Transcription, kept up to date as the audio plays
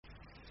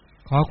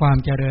ขอความ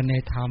เจริญใน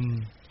ธรรม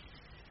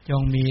จ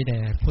งมีแด่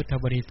พุทธ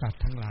บริษัท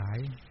ทั้งหลาย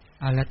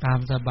อะไรตาม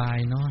สบาย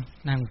เนาะ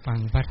นั่งฟัง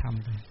พระธรรม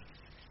ไป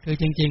คือ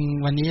จริง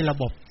ๆวันนี้ระ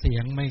บบเสีย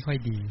งไม่ค่อย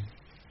ดี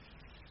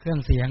เครื่อง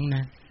เสียงน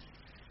ะ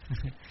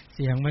เ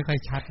สียงไม่ค่อย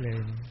ชัดเลย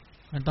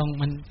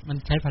มัน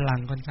ใช้พลัง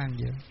ค่อนข้าง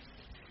เยอะ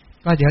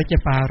ก็เดี๋ยวจะ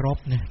ปรารภ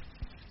เนี่ย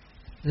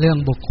เรื่อง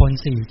บุคคล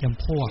4จ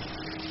ำพวก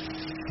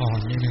ก่อน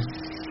นี่นะ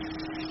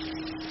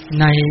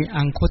ใน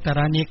อังคุตร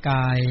นิก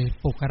าย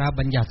ปุกร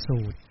บัญญัติ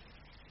สูตร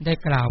ได้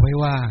กล่าวไว้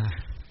ว่า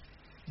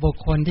บุค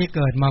คลที่เ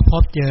กิดมาพ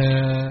บเจอ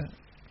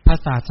พระ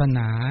ศาสน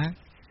า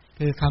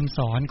คือคำส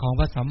อนของ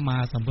พระสัมมา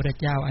สัมพุทธ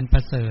เจ้าอันปร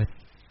ะเสริฐ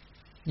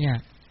เนี่ย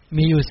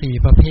มีอยู่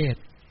4ประเภท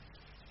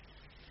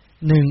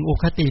1อุ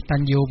คติตั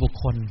ญญูบุค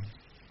คล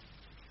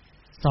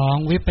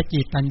2วิป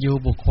จิตัญญู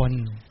บุคคล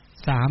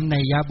3นั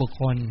ยยะบุค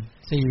คล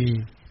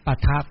4ปัฏ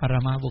ฐปร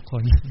มาบุคค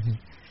ล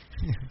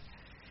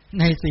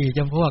ใน4จ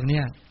ำพวกเ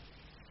นี่ย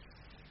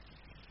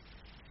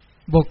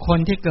บุคคล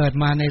ที่เกิด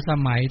มาในส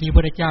มัยที่พระพุ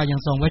ทธเจ้ายัง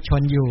ทรงวช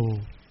นอยู่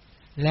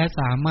และ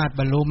สามารถ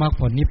บรรลุมรรค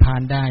ผลนิพพา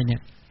นได้เนี่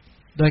ย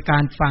โดยกา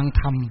รฟัง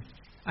ธรรม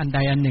อันใด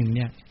อันหนึ่งเ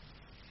นี่ย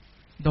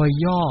โดย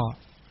ย่อพ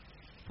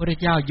ระพุทธ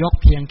เจ้ายก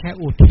เพียงแค่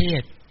อุเท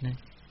ศนะ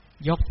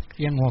ยกเ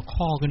พียงหัว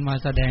ข้อขึ้นมา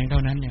แสดงเท่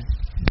านั้นเนี่ย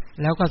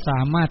แล้วก็ส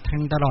ามารถแท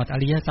งตลอดอ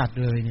ริยสัจ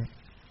เลยเนี่ย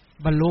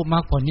บรรลุมรร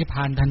คผลนิพพ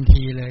านทัน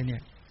ทีเลยเนี่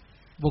ย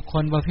บุคค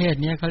ลประเภท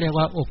นี้เขาเรียก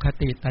ว่าอุค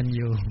ติตัญ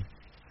ญู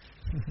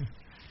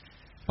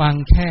ฟัง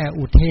แค่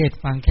อุเทศ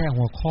ฟังแค่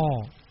หัวข้อ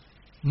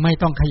ไม่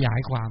ต้องขยาย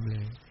ความเล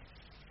ย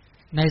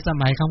ในส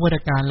มัยครั้งพุทธ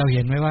กาลเราเ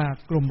ห็นไหมว่า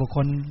กลุ่มบุคค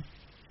ล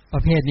ปร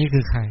ะเภทนี้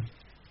คือใคร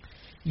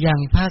อย่าง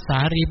พระสา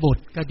รีบุต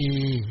รก็ดี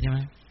ใช่ไหม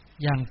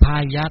อย่างพา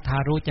ยะทา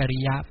รุจริ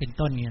ยะเป็น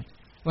ต้นเนี่ย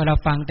เวลา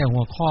ฟังแต่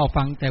หัวข้อ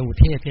ฟังแต่อุ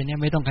เทศเพียงนี้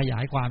ไม่ต้องขยา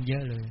ยความเยอ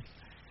ะเลย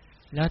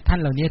แล้วท่าน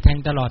เหล่านี้แทง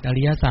ตลอดอ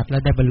ริยสัจแล้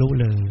วได้บรรลุ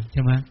เลยใ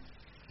ช่ไหม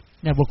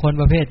เนี่ยบุคคล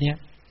ประเภทนี้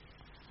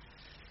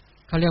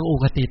เขาเรียกอุ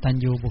คติตัญ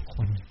ญูบุคค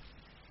ล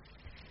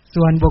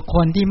ส่วนบุคค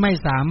ลที่ไม่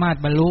สามารถ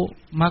บรรลุ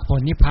มรรคผ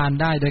ลนิพพาน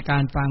ได้โดยกา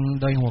รฟัง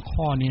โดยหัว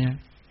ข้อนี้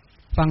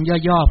ฟัง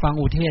ย่อๆฟัง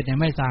อุเทศเนี่ย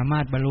ไม่สามา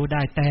รถบรรลุไ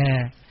ด้แต่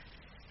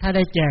ถ้าไ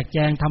ด้แจกแจ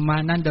งธรรมา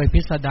นั้นโดย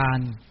พิสดาร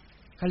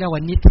เขาเรียกว่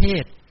านิเท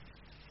ศ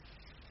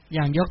อ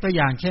ย่างยกตัวอ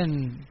ย่างเช่น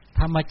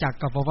ธรรมจักร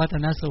กับปวัตต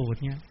นสูตร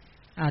เนี่ย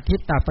อาทิต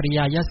ตปริย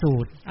ายสู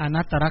ตรอ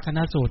นัตตลกน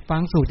สูตรฟั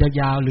งสูตร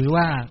ยาวๆหรือ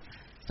ว่า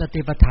ส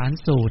ติปัฏฐาน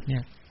สูตรเนี่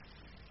ย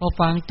พอ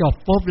ฟังจบ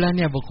ปุ๊บแล้วเ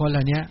นี่ยบุคคลเห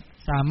ล่านี้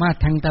สามารถ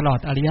แทงตลอด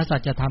อริยสั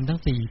จธรรมทั้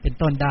ง4เป็น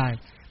ต้นได้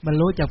บรร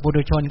ลุจากปุ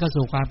ถุชนเข้า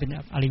สู่ความเป็น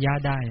อริยะ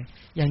ได้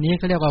อย่างนี้เ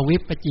ขาเรียกว่าวิ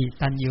ปจิ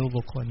ตัญญู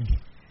บุคคล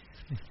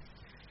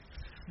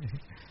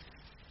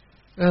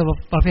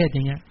ประเภทอ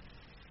ย่างเงี้ย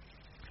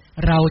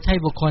เราใช่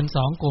บุคคล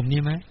2กลุ่ม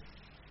นี้ไหม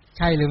ใ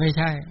ช่หรือไม่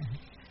ใช่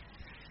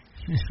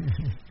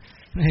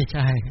ไม่ใ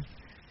ช่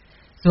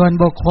ส่วน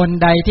บุคคล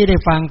ใดที่ได้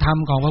ฟังธรรม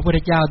ของพระพุทธ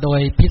เจ้าโด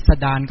ยพิส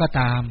ดารก็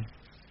ตาม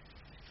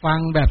ฟั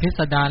งแบบพิส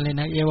ดารเลย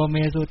นะเอวเม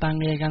สุตัง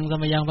เอกังส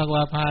มยังภคว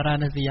าภารา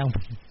ณสียัง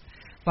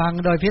ฟัง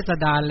โดยพิส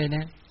ดารเลยน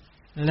ะ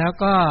แล้ว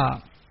ก็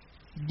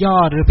ย่อ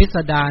หรือพิส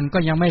ดารก็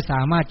ยังไม่ส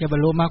ามารถจะบร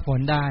รลุมรรคผ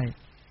ลได้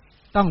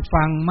ต้อง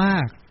ฟังมา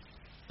ก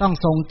ต้อง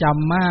ทรงจ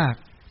ำมาก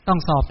ต้อง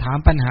สอบถาม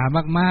ปัญหา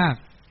มาก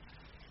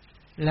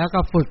ๆแล้วก็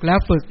ฝึกแล้ว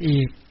ฝึกอี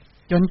ก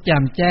จนแจ่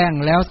มแจ้ง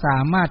แล้วสา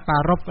มารถปรา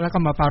รภแล้วก็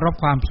มาปรารภ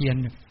ความเพียร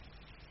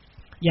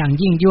อย่าง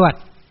ยิ่งยวด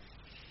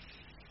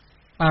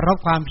ปรารภ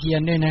ความเพีย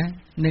รด้วยนะ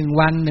1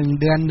วัน1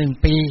เดือน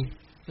1ปี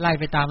ไล่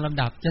ไปตามล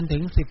ำดับจนถึ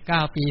ง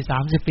19ปี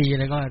30ปีอะ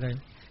ไรก็เลย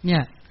เนี่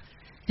ย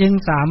จึง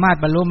สามารถ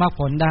บรรลุมรรค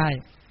ผลได้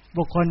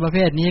บุคคลประเภ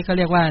ทนี้เขาเ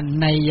รียกว่า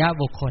นัยยะ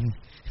บุคคล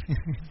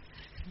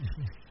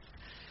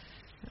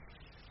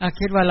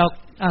คิดว่าเรา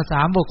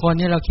3บุคคล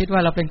นี้เราคิดว่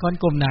าเราเป็นคน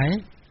กลุ่มไหน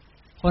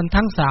คน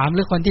ทั้ง3ห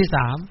รือคนที่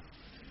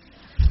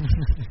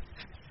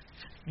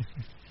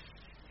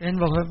3เป็น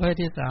บุคคลประเภท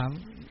ที่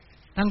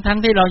3ทั้ง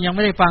ที่เรายังไ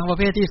ม่ได้ฟังประ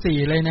เภทที่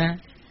4เลยนะ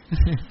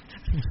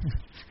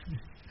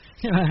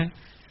ใช่ไหม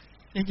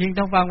จริงๆ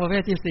ต้องฟังประเภ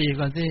ทที่4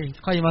ก่อนสิ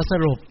ค่อยมาส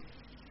รุป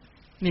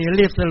นี่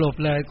รีบสรุป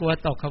เลยกลัว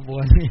ตกขบว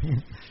น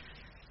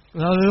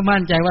เรา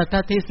มั่นใจว่าถ้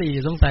าที่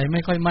4สงสัยไ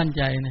ม่ค่อยมั่นใ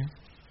จนะ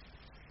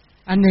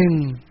อันหนึ่ง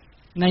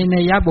ใน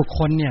นัยยะบุคค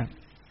ลเนี่ย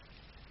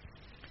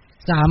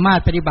สามารถ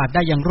ปฏิบัติไ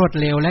ด้อย่างรวด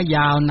เร็วและย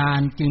าวนา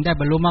นจึงได้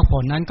บรรลุมรรคผ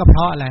ลนั้นก็เพ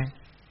ราะอะไร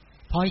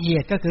เพราะเห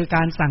ตุก็คือก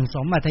ารสั่งส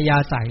มอัธยา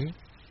ศัย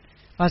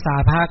ภาษา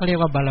พระก็เรียก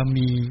ว่าบาร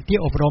มีที่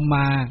อบรมม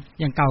า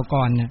อย่างเก่า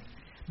ก่อนเนี่ย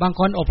บาง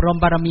คนอบรม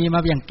บารมีมา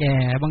อย่างแก่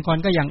บางคน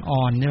ก็อย่าง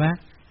อ่อนใช่ไหม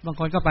บาง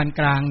คนก็ปาน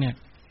กลางเนี่ย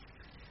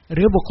ห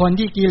รือบุคคล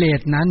ที่กิเล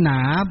สหนา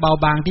เบา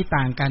บางที่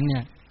ต่างกันเนี่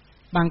ย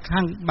บาง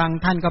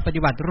ท่านก็ปฏิ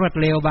บัติรวด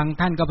เร็วบาง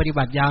ท่านก็ปฏิ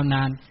บัติยาวน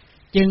าน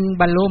จึง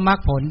บรรลุมรรค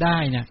ผลได้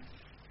เนี่ย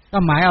ก็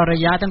หมายเอาระ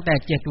ยะตั้งแต่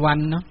7วัน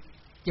เนาะ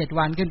7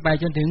วันขึ้นไป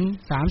จนถึง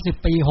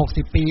30ปี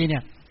60ปีเนี่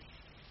ย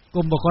ก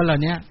ลุ่มบุคคลเหล่า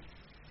นี้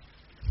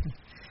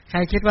ใคร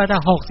คิดว่าถ้า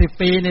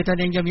60ปีในตน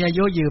เองจะมีอา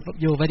ยุ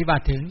อยู่ปฏิบั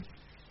ติถึง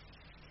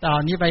ตอ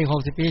นนี้ไป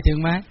60ปีถึง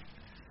ไหม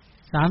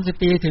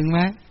30ปีถึงไหม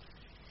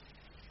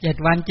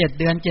7วัน7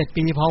เดือน7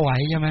ปีพอไหว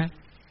ใช่ไหม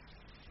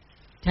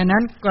ฉะนั้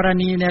นกร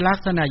ณีในลัก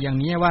ษณะอย่าง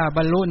นี้ว่าบ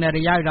รรลุในร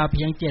ะยะเวลาเ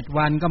พียง7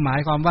วันก็หมาย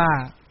ความว่า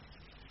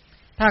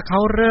ถ้าเขา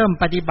เริ่ม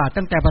ปฏิบัติ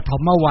ตั้งแต่ปฐ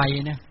มวัย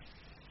นะ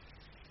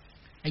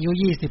อายุ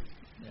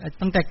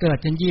20ตั้งแต่เกิด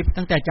จน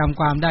ตั้งแต่จำ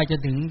ความได้จน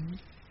ถึง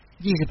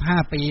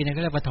25 ปีเนี่ย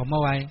ก็เรียกปฐม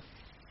วัย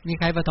มี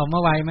ใครปฐม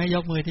วัยไหมย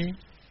กมือที่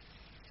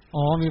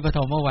อ๋อมีปฐ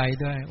มวัย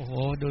ด้วยโอ้โห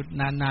ดู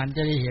นานๆจ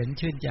ะได้เห็น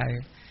ชื่นใจ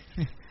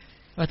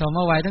ปฐม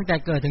วัยตั้งแต่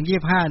เกิดถึง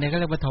25เนี่ยก็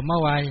เรียกปฐม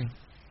วัย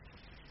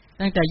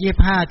ตั้งแต่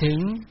25ถึง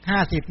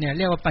50เนี่ยเ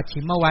รียกว่าปัจฉิ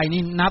มวัย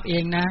นี่นับเอ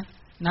งนะ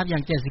นับอย่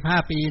าง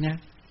75 ปีนะ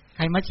ใค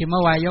รมัชฉิม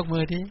วัยยก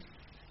มือที่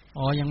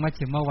อ๋อยังมัช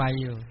ฉิมวัย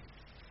อยู่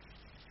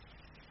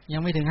ยั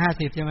งไม่ถึง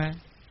50ใช่ไหม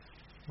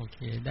โอเค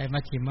ได้มั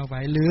ชฉิมวั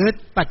ยหรือ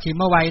ปัจฉิ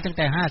มวัยตั้งแ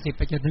ต่50ไ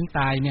ปจนถึงต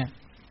ายเนี่ย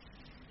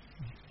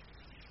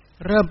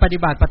เริ่มปฏิ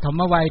บัติปฐ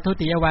มวัยทุ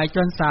ติยวัยจ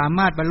นสาม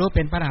ารถบรรลุเ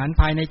ป็นพระอรหันต์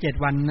ภายใน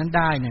7 วันนั้นไ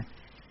ด้เนี่ย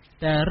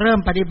แต่เริ่ม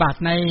ปฏิบัติ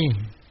ใน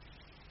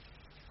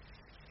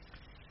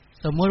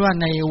สมมุติว่า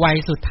ในวัย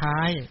สุดท้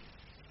าย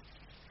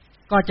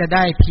ก็จะไ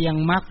ด้เพียง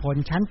มรรคผล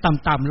ชั้น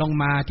ต่ำๆลง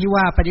มาที่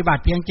ว่าปฏิบั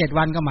ติเพียง7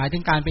 วันก็หมายถึ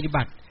งการปฏิ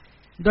บัติ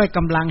ด้วยก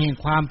ำลังแห่ง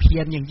ความเพี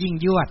ยรอย่างยิ่ง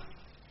ยวด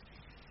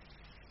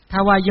ถ้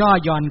าว่าย่อ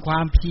หย่อนควา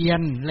มเพีย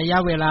รระยะ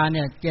เวลาเ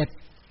นี่ย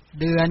7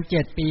 เดือน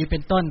7 ปีเป็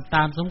นต้นต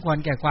ามสมควร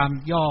แก่ความ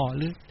ย่อห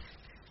รือ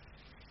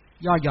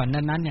ย่อหย่อน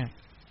นั้นๆเนี่ย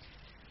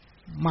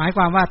หมายค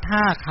วามว่าถ้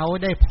าเขา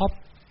ได้พบ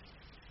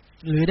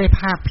หรือได้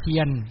ภาคเพี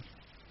ยร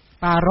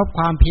ปรารภค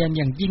วามเพียรอ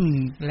ย่างยิ่ง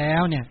แล้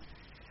วเนี่ย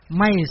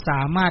ไม่ส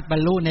ามารถบร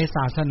รลุในศ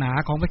าสนา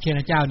ของพระเจ้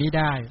าเจ้านี้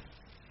ได้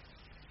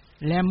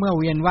และเมื่อ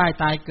เวียนว่าย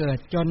ตายเกิด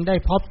จนได้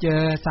พบเจ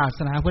อศาส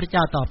นาพระเ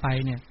จ้าต่อไป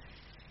เนี่ย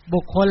บุ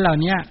คคลเหล่า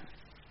นี้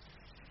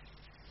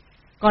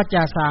ก็จ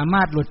ะสาม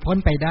ารถหลุดพ้น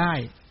ไปได้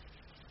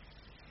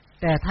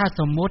แต่ถ้า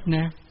สมมุติน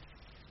ะ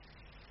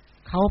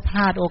เขาพ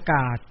ลาดโอก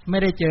าสไม่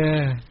ได้เจอ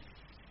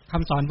ค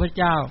ำสอนพระ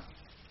เจ้า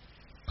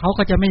เขา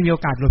ก็จะไม่มีโอ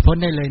กาสหลุดพ้น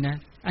ได้เลยนะ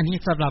อันนี้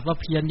สำหรับเรา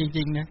เพียรจ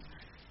ริงๆนะ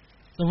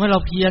สมมติเรา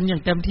เพียรอย่า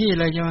งเต็มที่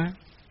เลยใช่ไหม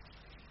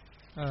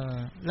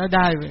แล้วไ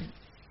ด้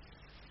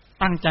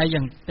ตั้งใจอย่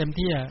างเต็ม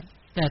ที่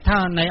แต่ถ้า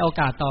ในโอ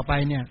กาสต่อไป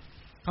เนี่ย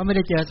เขาไม่ไ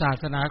ด้เจอศา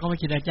สนาของพระ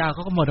คริสตเจ้าเข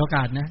าก็หมดโอก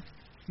าสนะ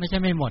ไม่ใช่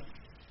ไม่หมด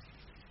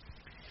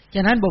ฉ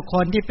ะนั้นบุคค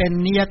ลที่เป็น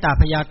นิยต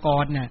พยาก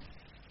รณ์เนี่ย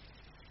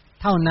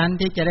เท่านั้น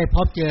ที่จะได้พ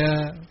บเจอ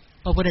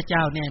พระพุทธเจ้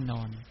าแน่น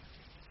อน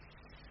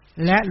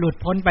และหลุด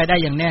พ้นไปได้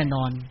อย่างแน่น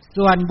อน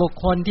ส่วนบุค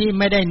คลที่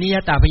ไม่ได้นิย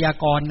ตพยา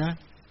กรณ์นะ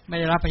ไม่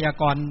ได้รับพยา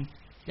กรณ์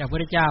จากพระพุท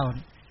ธเจ้า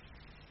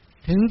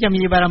ถึงจะ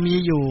มีบารมี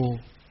อยู่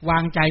วา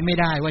งใจไม่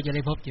ได้ว่าจะไ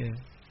ด้พบเจอ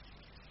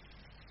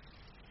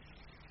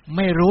ไ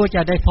ม่รู้จ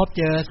ะได้พบ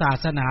เจอศา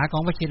สนาขอ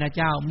งพระคริสตเ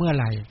จ้าเมื่อ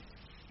ไหร่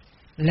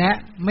และ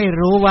ไม่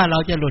รู้ว่าเรา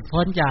จะหลุด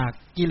พ้นจาก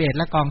กิเลสแ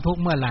ละกองทุก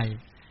ข์เมื่อไหร่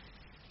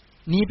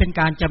นี้เป็น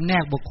การจำแน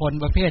กบุคคล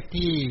ประเภท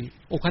ที่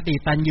อุคติ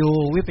ตันยู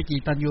วิปจิ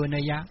ตันยู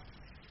นัยยะ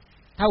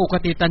ถ้าอุค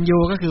ติตันยู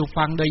ก็คือ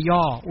ฟังโดยย่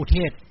ออุเท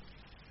ศ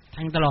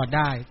ทั้งตลอดไ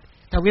ด้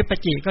ถ้าวิป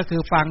จิก็คื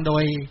อฟังโด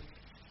ย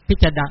พิ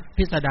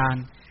สดาร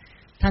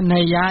ท่าน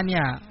นัยยะเนี่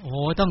ยโอ้โห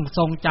ต้องท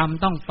รงจ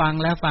ำต้องฟัง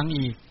แล้วฟัง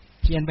อีก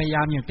เพียรพยาย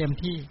ามอย่างเต็ม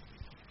ที่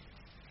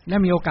และ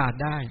มีโอกาส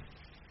ได้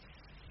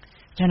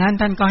ฉะนั้น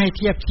ท่านก็ให้เ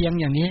ทียบเคียง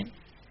อย่างนี้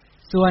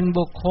ส่วน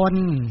บุคคล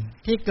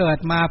ที่เกิด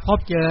มาพบ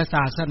เจอศ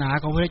าสนา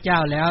ของพระเจ้า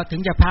แล้วถึ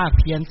งจะภาค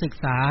เพียรศึก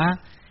ษา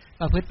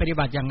ประพฤติปฏิ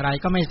บัติอย่างไร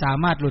ก็ไม่สา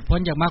มารถหลุดพ้น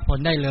จากมรรคผล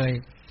ได้เลย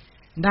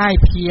ได้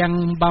เพียง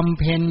บำ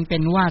เพ็ญเป็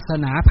นวาส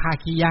นาภา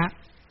คียะ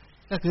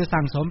ก็คือ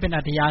สั่งสมเป็น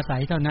อัธยาศั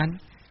ยเท่านั้น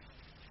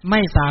ไ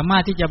ม่สามาร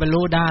ถที่จะบรร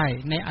ลุได้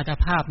ในอัต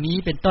ภาพนี้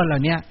เป็นต้นเหล่า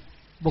นี้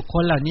บุคค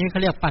ลเหล่านี้เขา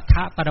เรียกปัฏฐ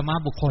ปรมา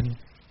บุคคล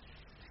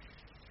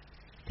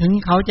ถึง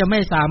เขาจะไม่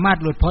สามารถ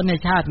หลุดพ้นใน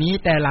ชาตินี้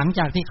แต่หลังจ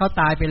ากที่เขา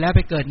ตายไปแล้วไ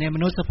ปเกิดในม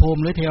นุษยภูมิ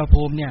หรือเทว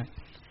ภูมิเนี่ย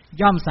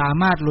ย่อมสา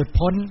มารถหลุด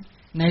พ้น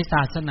ในศ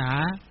าสนา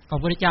ของ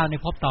พระเจ้าใน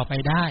ภพต่อไป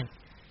ได้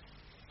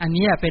อัน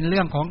นี้เป็นเ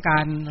รื่องของกา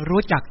ร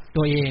รู้จัก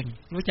ตัวเอง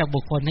รู้จักบุ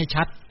คคลให้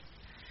ชัด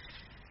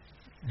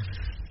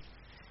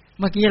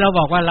เมื่อกี้เราบ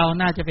อกว่าเรา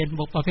น่าจะเป็น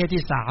บุคคลประเภท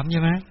ที่3ใ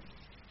ช่ไหม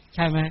ใ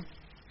ช่ไหม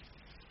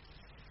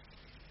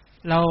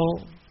เรา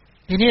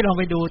ทีนี้เราไ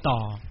ปดูต่อ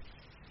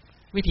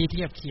วิธีเ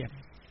ทียบเคียง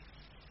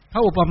พร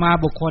ะอุปมา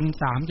บุคคล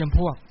3จำพ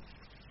วก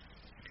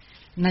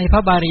ในพร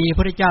ะบาลีพระ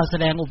พุทธเจ้าแส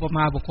ดงอุปม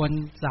าบุคคล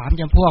3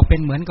จำพวกเป็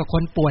นเหมือนกับค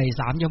นป่วย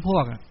3จำพว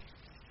ก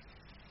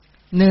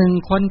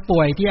1คนป่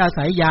วยที่อา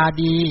ศัยยา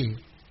ดี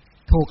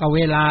ถูกกับเ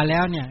วลาแล้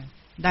วเนี่ย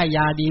ได้ย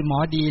าดีหมอ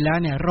ดีแล้ว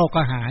เนี่ยโรค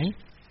ก็หาย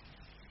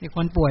นี่ค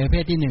นป่วยประเภ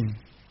ทที่1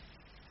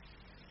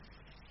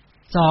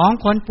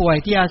 2คนป่วย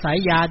ที่อาศัย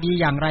ยาดี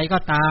อย่างไรก็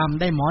ตาม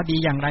ได้หมอดี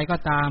อย่างไรก็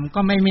ตามก็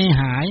ไม่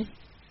หาย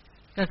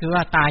ก็คือว่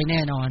าตายแ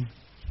น่นอน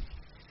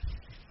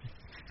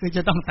คือจ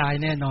ะต้องตาย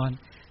แน่นอน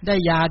ได้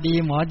ยาดี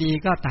หมอดี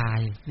ก็ตาย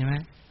ใช่ไหม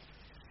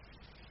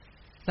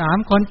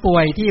3คนป่ว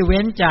ยที่เ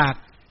ว้นจาก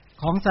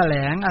ของแสล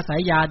งอาศัย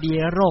ยาดี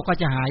โรคก็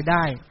จะหายไ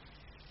ด้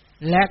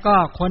และก็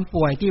คน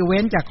ป่วยที่เ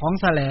ว้นจากของ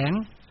แสลง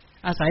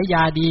อาศัยย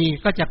าดี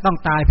ก็จะต้อง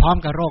ตายพร้อม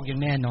กับโรคอย่า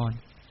งแน่นอน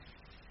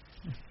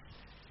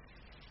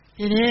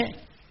ทีนี้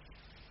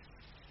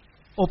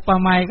อุป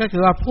มาก็คื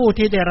อว่าผู้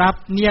ที่ได้รับ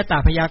นิยต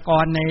พยาก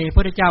รณ์ในพระ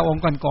พุทธเจ้าอง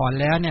ค์ก่อนๆ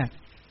แล้วเนี่ย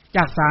จ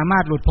ะสามา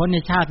รถหลุดพ้นใน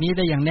ชาตินี้ไ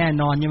ด้อย่างแน่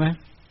นอนใช่ไหม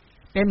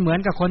เป็นเหมือน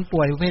กับคนป่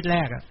วยประเภทแร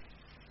ก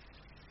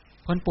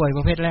คนป่วยป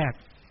ระเภทแรก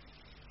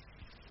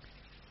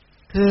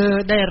คือ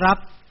ได้รับ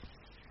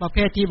ประเภ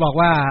ทที่บอก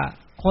ว่า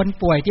คน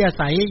ป่วยที่อา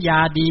ศัยยา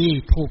ดี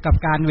ถูกกับ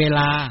การเวล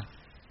า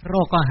โร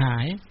คก็หา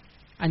ย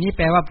อันนี้แ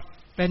ปลว่า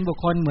เป็นบุค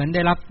คลเหมือนไ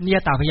ด้รับนิย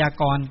ตพยา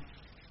กรณ์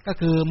ก็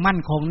คือมั่น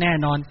คงแน่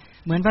นอน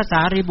เหมือนภาษา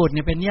รีบุตรเ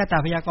นี่ยเป็นนิยต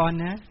พยากรณ์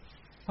นะ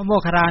พระโม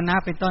คคัลลานะ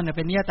เป็นต้นเนี่ยเ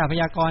ป็นนิยตพ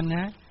ยากรณ์น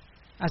ะ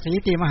อสี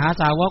ติมหา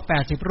สาวก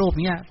80รูป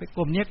เนี่ยเป็นก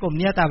ลุ่ม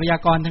นิยตพยา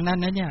กรณ์ทั้งนั้น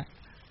นะเนี่ย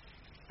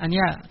อันเ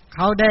นี้ยเข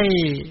าได้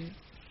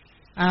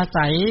อา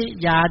ศัย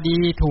ยาดี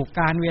ถูก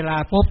การเวลา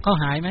ปุ๊บเขา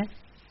หายไหม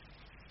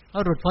เข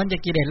าหลุดพ้นจา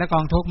กกิเลสและก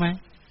องทุกข์ไหม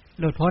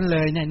หลุดพ้นเล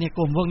ยเนี่ยนี่ก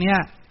ลุ่มพวกเนี้ย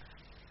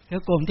คื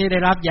อกลุ่มที่ได้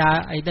รับยา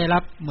ได้รั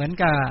บเหมือน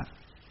กับ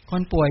ค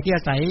นป่วยที่อ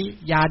าศัย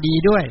ยาดี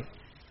ด้วย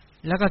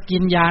แล้วก็กิ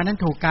นยานั้น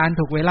ถูกการ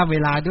ถูกเว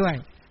ลาด้วย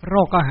โร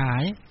คก็หา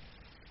ย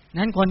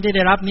นั้นคนที่ไ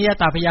ด้รับนิย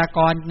ตพยาก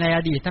รณ์ในอ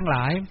ดีตทั้งหล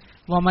าย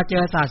พอมาเจ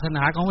อศาสน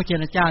าของพระเจ้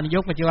าเจ้าในยุ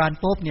คปัจจุบัน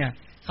ปุ๊บเนี่ย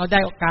เขาได้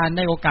โอก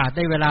าสไ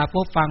ด้เวลา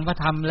ปุ๊บฟังพระ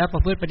ธรรมแล้วปร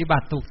ะพฤติปฏิบั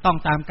ติถูกต้อง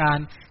ตามการ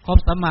ครบ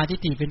สัมมาทิฏ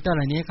ฐิเป็นต้นเห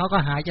ล่านี้เขาก็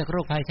หายจากโร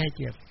คภัยไข้เ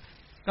จ็บ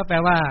ก็แปล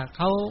ว่าเ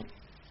ขา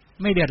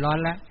ไม่เดือดร้อน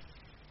แล้ว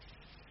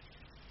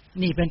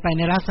นี่เป็นไปใ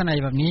นลักษณะ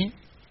แบบนี้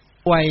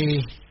ป่วย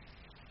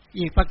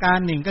อีกประการ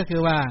หนึ่งก็คื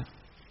อว่า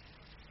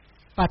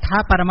ปัฏฐ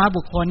ปรมา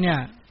บุคคลเนี่ย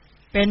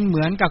เป็นเห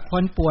มือนกับค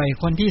นป่วย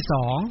คนที่ส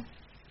อง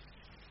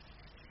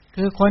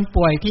คือคน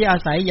ป่วยที่อา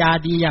ศัยยา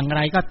ดีอย่างไ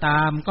รก็ต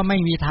ามก็ไม่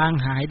มีทาง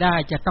หายได้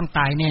จะต้องต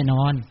ายแน่น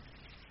อน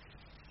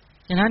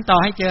ฉะนั้นต่อ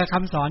ให้เจอค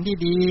ำสอนที่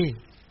ดี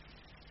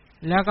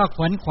แล้วก็ข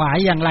วนขวาย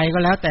อย่างไรก็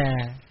แล้วแ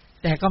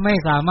ต่ก็ไม่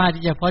สามารถ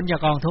ที่จะพ้นจา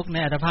กกองทุกข์ใน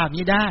อัตภาพ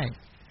นี้ได้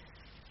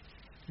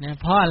เนี่ย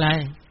เพราะอะไร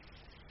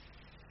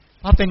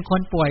เพราะเป็นค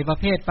นป่วยประ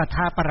เภทปัฏฐ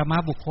ปรมา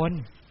บุคคล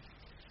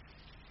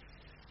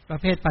ประ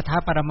เภทปัฏฐ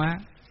ปรมะ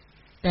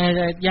แต่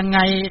ยังไง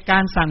กา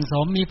รสั่งส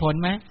มมีผล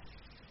ไหม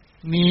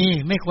มี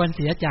ไม่ควรเ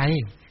สียใจ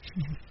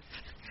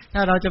ถ้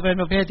าเราจะเป็น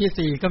ประเภทที่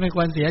สี่ก็ไม่ค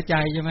วรเสียใจ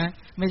ใช่ไหม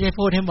ไม่ใช่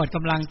พูดให้หมดก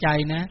ำลังใจ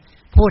นะ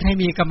พูดให้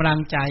มีกำลัง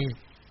ใจ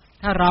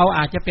ถ้าเราอ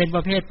าจจะเป็นป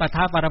ระเภทปัฏฐ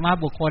ปรมา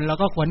บุคคลเรา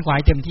ก็ขวนขวาย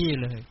เต็มที่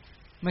เลย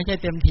ไม่ใช่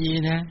เต็มที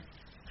นะ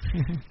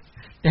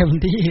เต็ม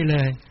ที่เล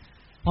ย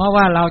เพราะ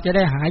ว่าเราจะไ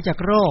ด้หายจาก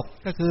โรค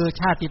ก็คือ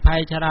ชาติภั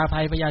ยชราภั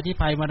ยพยาธิ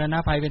ภัยมรณะ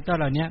ภัยเป็นต้น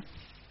เหล่านี้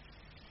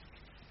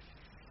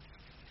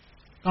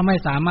ก็ไม่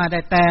สามารถไ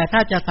ด้แต่ถ้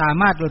าจะสา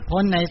มารถหลุด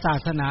พ้นในศา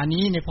สนา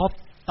นี้ในภพ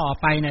ต่อ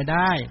ไปเนี่ยไ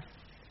ด้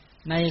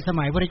ในส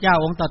มัยพระเจ้า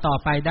องค์ต่อ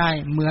ๆไปได้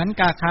เหมือน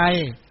กับใคร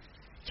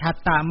ฉัต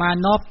ตมา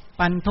นพ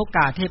ปันทุก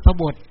ะเทพ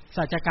บุตร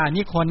สัจจกา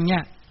นิคนเนี่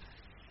ย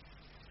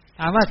ถ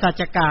ามว่าสัจ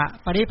จกะ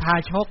ปริภา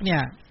ชกเนี่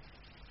ย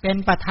เป็น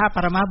ปัฏฐป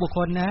รมาบุคค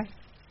ลนะ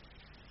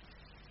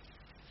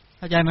เ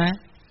ข้าใจไหม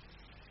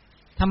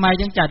ทำไม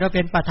จึงจัดว่าเ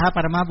ป็นปัฏฐป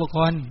รมาบุคค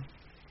ล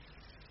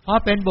เพรา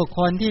ะเป็นบุคค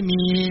ลที่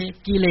มี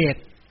กิเลส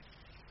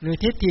หรือ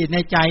ทิฏฐิใน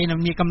ใจมัน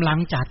มีกำลัง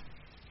จัด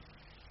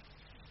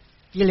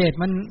กิเลส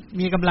มัน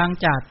มีกำลัง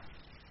จัด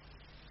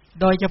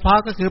โดยเฉพาะ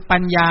ก็คือปั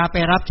ญญาไป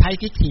รับใช้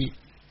ทิฏฐิ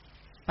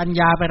ปัญ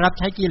ญาไปรับ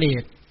ใช้กิเล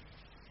ส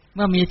เ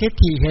มื่อมีทิฏ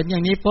ฐิเห็นอย่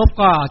างนี้ปุ๊บ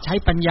ก็ใช้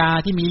ปัญญา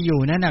ที่มีอยู่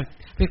นั้นน่ะ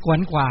ไปขวน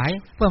ขวาย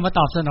เพื่อมาต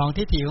อบสนอง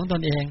ทิฏฐิของต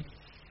นเอง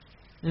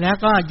แล้ว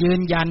ก็ยื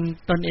นยัน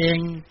ตนเอง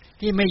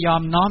ที่ไม่ยอ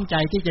มน้อมใจ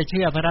ที่จะเ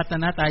ชื่อพระรัต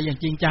นตรัยอย่าง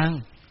จริงจัง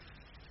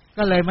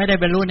ก็เลยไม่ได้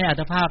บรรลุในอั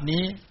ตภาพ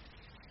นี้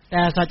แ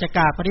ต่สัจจก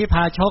ะปริภ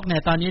าชกเนี่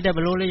ยตอนนี้ได้บ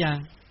รรลุหรือยัง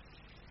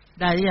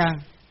ได้หรือยัง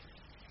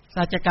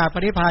สัจจกะป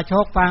ริภาช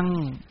กฟัง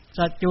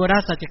สัจจุร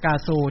สัจจกะ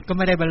สูตรก็ไ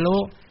ม่ได้บรรลุ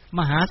ม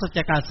หาสัจจ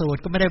กะสูตร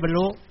ก็ไม่ได้บรร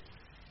ลุ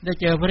ได้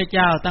เจอพระเ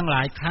จ้าตั้งหล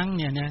ายครั้งเ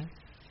นี่ยนะ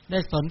ได้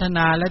สนทน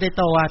าและได้โ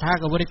ตวาทะ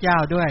กับพระเจ้า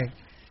ด้วย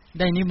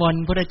ได้นิมน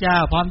ต์พระเจ้า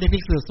พร้อมด้วยภิ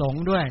กษุสง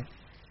ฆ์ด้วย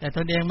แต่ต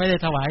นเองไม่ได้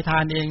ถวายทา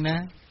นเองนะ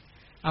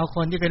เอาค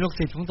นที่เป็นลูก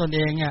ศิษย์ของตนเอ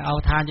งเนี่ยเอา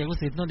ทานจากลูก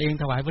ศิษย์ตนเอง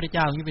ถวายพระเ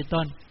จ้าอย่างนี้เป็น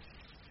ต้น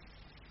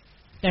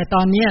แต่ต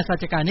อนนี้สัจ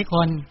จกานิค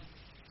น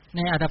ใน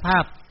อัตภา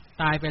พ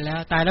ตายไปแล้ว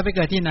ตายแล้วไปเ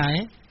กิดที่ไหน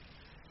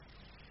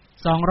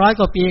200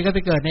กว่าปีก็ไป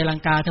เกิดในลัง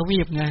กาทวี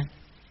ปไง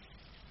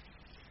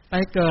ไป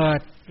เกิด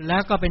แล้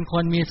วก็เป็นค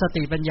นมีส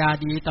ติปัญญา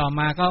ดีต่อม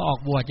าก็ออก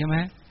บวชใช่ไหม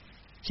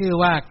ชื่อ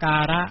ว่ากา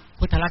ระ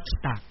พุทธลักขิ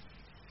ตะ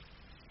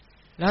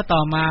แล้วต่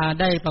อมา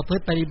ได้ประพฤ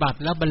ติปฏิบัติ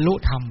แล้วบรรลุ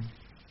ธรรม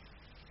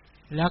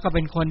แล้วก็เ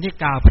ป็นคนที่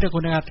กล่าวพุทธคุ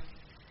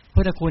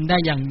ณได้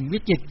อย่างวิ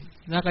จิตร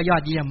แล้วก็ยอ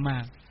ดเยี่ยมมา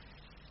ก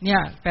เนี่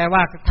ยแปลว่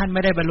าท่านไ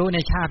ม่ได้บรรลุใน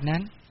ชาตินั้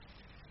น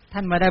ท่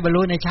านมาได้บรร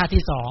ลุในชาติ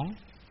ที่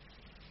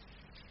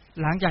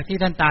2หลังจากที่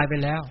ท่านตายไป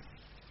แล้ว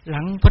ห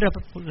ลัง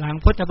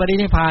พุทธปริ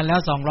นิพพานแล้ว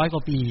200ก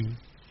ว่าปี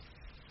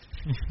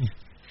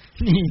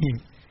นี่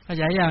เข้าใ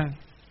จยัง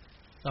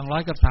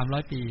200กับ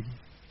300ปี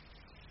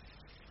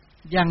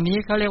อย่างนี้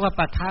เขาเรียกว่า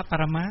ปัฏฐป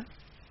รมะ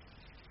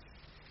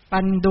ปั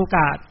นดุก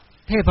ะ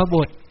เทพ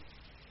บุตร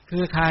คื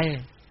อใคร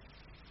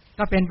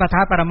ก็เป็นปัฏฐ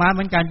ปรมะเห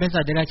มือนกันเป็น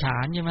สัตว์เดรัจฉา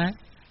นใช่ไหม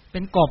เป็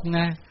นกบไ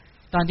ง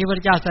ตอนที่พ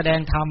ระเจ้าแสดง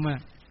ธรรม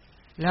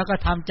แล้วก็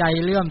ทำใจ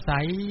เลื่อมใส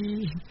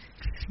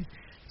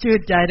ชื่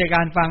นใจในก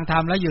ารฟังธรร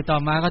มแล้วอยู่ต่อ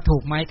มาก็ถู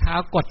กไม้เท้า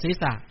กดศีร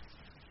ษะ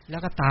แล้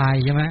วก็ตาย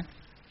ใช่ไหม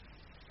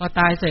พอ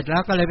ตายเสร็จแล้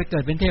วก็เลยไปเกิ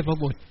ดเป็นเทพ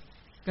บุตร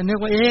ก็นึก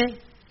ว่า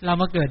เรา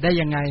มาเกิดได้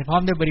ยังไงพร้อ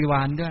มด้วยบริว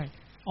ารด้วย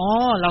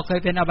เราเคย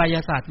เป็นอบาย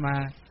สัตว์มา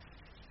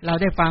เรา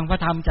ได้ฟังพระ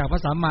ธรรมจากพร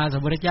ะสัมมาสั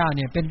มพุทธเจ้าเ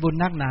นี่ยเป็นบุญ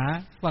นักหนา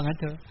ว่างั้น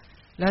เถอะ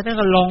แล้วท่าน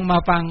ก็ลงมา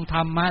ฟังธ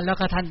รรมะแล้ว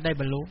ก็ท่านได้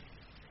บรรลุ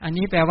อัน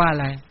นี้แปลว่าอะ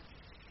ไร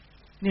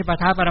นี่ป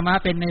ทาปรมะ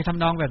เป็นในท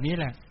ำนองแบบนี้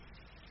แหละ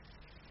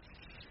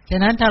ฉะ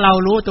นั้นถ้าเรา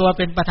รู้ตัวเ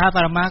ป็นปทาป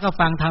รมะก็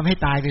ฟังทำให้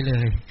ตายไปเล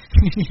ย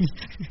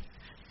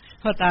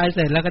พอตายเส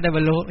ร็จแล้วก็ได้บ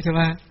รรลุใช่ไห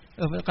ม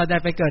ก็ได้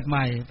ไปเกิดให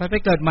ม่ไป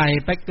เกิดใหม่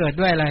ไปเกิด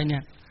ด้วยอะไรเนี่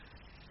ย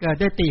เกิด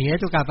ด้วยติเห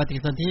ตุกะปฏิ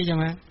สนธิใช่ไ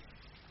หม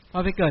พอ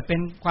ไปเกิดเป็น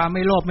ความไ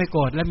ม่โลภไม่โก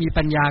รธและมี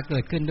ปัญญาเกิ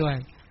ดขึ้นด้วย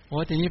โอ้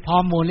ทีนี้พร้อ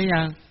มมูลหรือ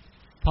ยัง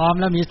พร้อม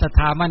แล้วมีศรัท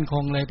ธามั่นค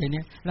งเลยที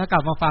นี้แล้วกลั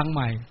บมาฟังให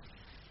ม่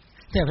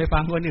จะไปฟั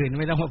งคนอื่น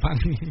ไม่ต้องมาฟัง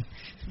นี่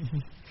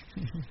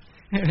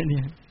เ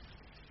นี่ย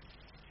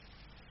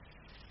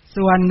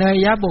ส่วนเนย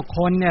ยะบุคค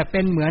ลเนี่ยเ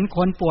ป็นเหมือนค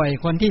นป่วย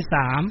คนที่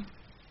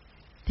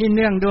3ที่เ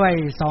นื่องด้วย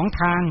2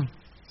ทาง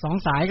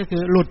2สายก็คื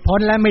อหลุดพ้น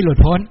และไม่หลุด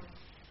พ้น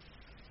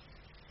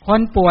ค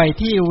นป่วย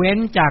ที่เว้น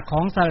จากข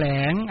องแสล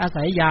งอา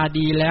ศัยยา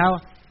ดีแล้ว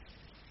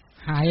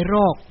หายโร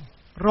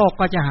ค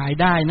ก็จะหาย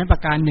ได้นั้นปร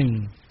ะการหนึ่ง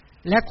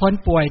และคน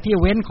ป่วยที่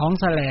เว้นของ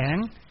แสลง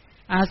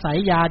อาศัย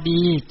ยา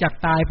ดีจัก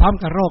ตายพร้อม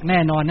กับโรคแน่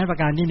นอนนั้นประ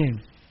การที่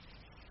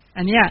1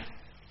อันเนี้ย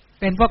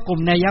เป็นพวกกลุ่ม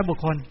เนยยะบุค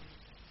คล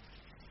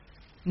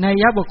เนย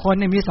ยะบุคคล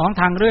เนี่ยมี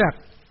2ทางเลือก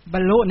บร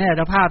รลุในอั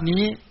ตภาพ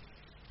นี้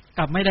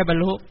กับไม่ได้บร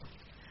รลุ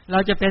เรา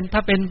จะเป็นถ้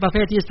าเป็นประเภ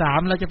ทที่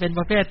3เราจะเป็น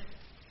ประเภท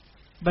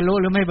บรรลุ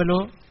หรือไม่บรรลุ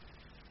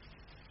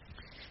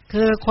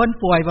คือคน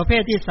ป่วยประเภ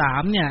ทที่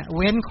3เนี่ยเ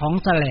ว้นของ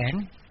แสลง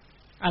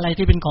อะไร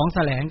ที่เป็นของแส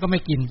ลงก็ไม่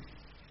กิน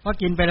เพราะ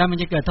กินไปแล้วมัน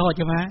จะเกิดโทษใ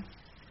ช่ไหม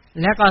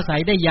แล้วก็อาศัย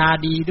ได้ยา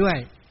ดีด้วย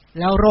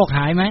แล้วโรคห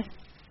ายไหม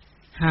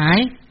หาย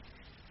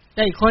แ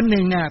ต่อีกคนห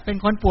นึ่งเนี่ยเป็น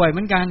คนป่วยเห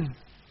มือนกัน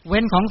เ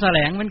ว้นของแสล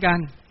งเหมือนกัน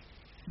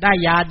ได้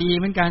ยาดี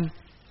เหมือนกัน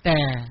แต่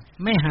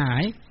ไม่หา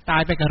ยตา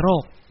ยไปกับโร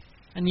ค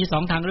อันนี้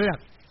2ทางเลือก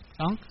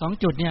สอง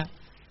จุดเนี่ย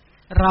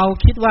เรา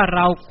คิดว่าเ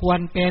ราควร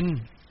เป็น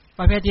ป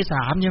ระเภทที่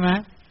3ใช่ไหม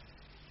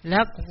แล้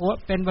ว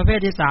เป็นประเภท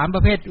ที่3ป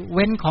ระเภทเ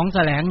ว้นของแส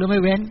ลงหรือไม่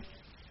เว้น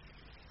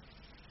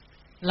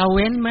เราเ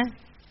ว้นไหม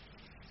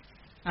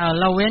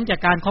เราเว้นจาก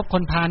การคบค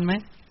นพาลไหม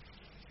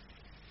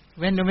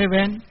เว้นหรือไม่เ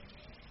ว้น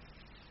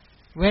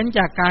เว้นจ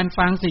ากการ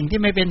ฟังสิ่งที่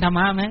ไม่เป็นธรรม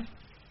ะไหม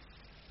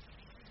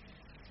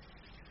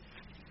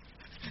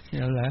เ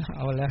อาแ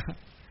ล้ว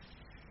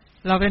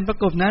เราเป็นประ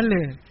กบนั้นเล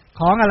ย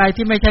ของอะไร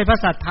ที่ไม่ใช่พระ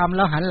สัตธรรมเ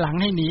ราหันหลัง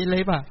ให้หนีเล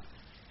ยป่ะ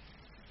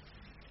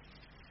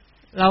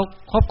เรา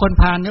คบคน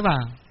พาลหรือเปล่า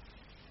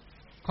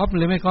คบห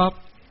รือไม่คบ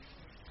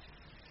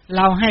เ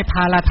ราให้ภ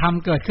าลธรรม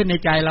เกิดขึ้นใน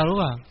ใจเราหรือ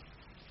เปล่า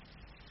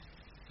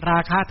รา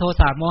คะโท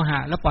สะโมหะ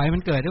แล้วปล่อยให้มั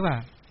นเกิดหรือเปล่า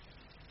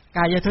ก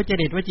ายทุจ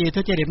ริตวจี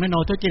ทุจริตมโน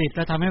ทุจริตเ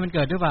ราทำให้มันเ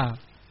กิดหรือเปล่า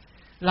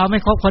เราไม่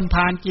คบคนพ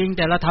าลจริงแ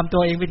ต่เราทำตั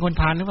วเองเป็นคน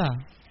พาลหรือเปล่า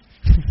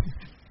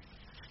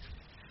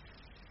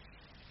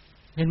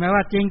เห็นไหม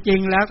ว่าจริง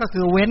ๆแล้วก็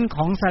คือเว้นข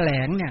องแสล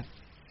งเนี่ย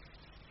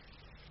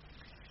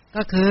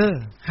ก็คือ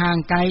ห่าง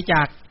ไกลจ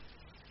าก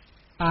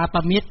ปาป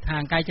มิตรห่า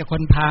งไกลจากค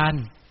นพาล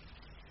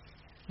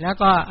แล้ว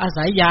ก็อา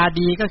ศัยยา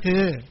ดีก็คื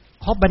อ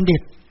คบบัณฑิ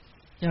ต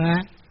ใช่ไหม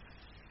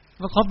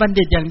ว่าคบบัณ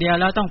ฑิตอย่างเดียว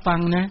แล้วต้องฟัง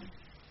นะ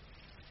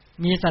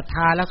มีศรัทธ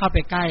าแล้วเข้าไป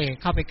ใก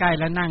ล้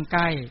แล้วนั่งใก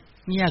ล้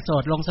เงี่ยโส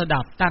ดลงส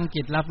ดับตั้ง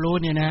จิตรับรู้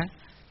เนี่ยนะ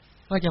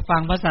ก็จะฟั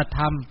งพระสัทธ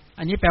รรม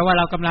อันนี้แปลว่าเ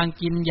รากำลัง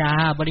กินยา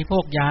บริโภ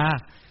คยา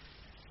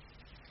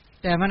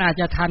แต่มันอาจ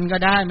จะทันก็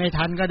ได้ไม่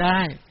ทันก็ได้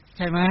ใ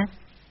ช่ไหม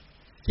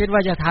คิดว่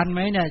าจะทันไหม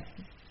เนี่ย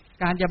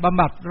การจะบำ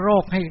บัดโร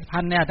คให้ทั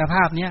นในอัตภ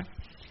าพเนี้ย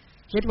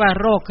คิดว่า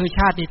โรคคือช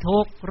าติทุ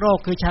กข์โรค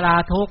คือชรา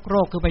ทุกข์โร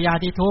คคือพยา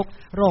ธิทุกข์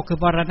โรคคือ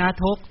มรณะ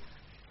ทุกข์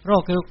โร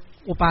คคือ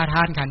อุปาท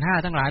านขันธ์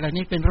5ทั้งหลายเหล่า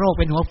นี้เป็นโรค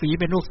เป็นหัวฝี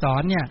เป็นลูกศ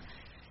รเนี่ย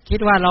คิด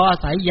ว่าเราอา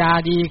ศัยยา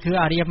ดีคือ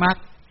อริยมรรค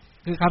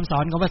คือคำสอ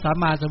นของพระสัม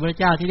มาสัมพุทธ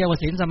เจ้าที่เรียกว่า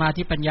ศีลสมา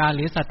ธิปัญญาห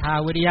รือศรัทธา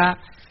วิริยะ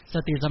ส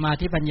ติสมา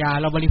ธิปัญญา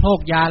เราบริโภค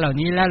ยาเหล่า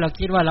นี้แล้วเรา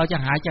คิดว่าเราจะ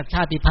หายจากช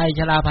าติภัยช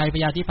ราภัยพ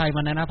ยาธิภัยม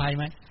รณะภัยไ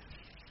หม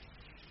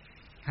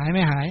หายไ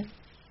ม่หาย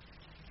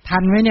ทั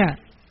นไหมเนี่ย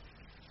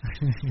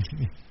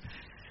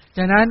ฉ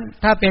ะนั้น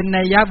ถ้าเป็น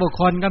นัยยะบุค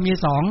คลก็มี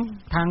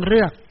2ทางเลื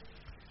อก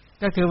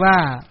ก็คือว่า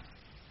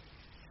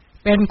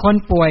เป็นคน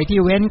ป่วยที่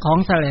เว้นของ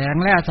แสลง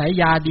และอาศัย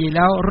ยาดีแ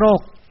ล้วโร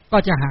คก็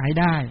จะหาย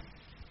ได้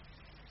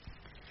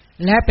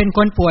และเป็นค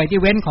นป่วยที่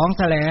เว้นของ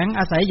แสลง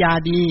อาศัยยา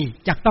ดี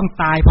จะต้อง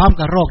ตายพร้อม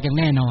กับโรคอย่าง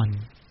แน่นอน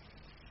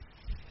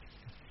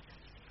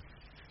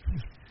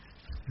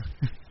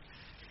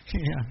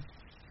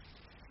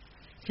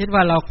คิดว่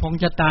าเราคง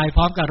จะตายพ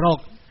ร้อมกับโรค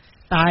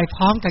ตายพ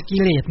ร้อมกับกิ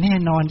เลสแน่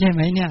นอนใช่ไห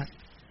มเนี่ย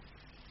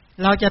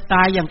เราจะต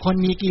ายอย่างคน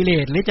มีกิเล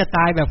สหรือจะต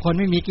ายแบบคน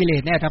ไม่มีกิเล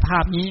สในอัตภา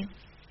พนี้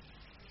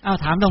เอา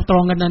ถามตร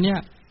งๆกันนะเนี่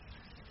ย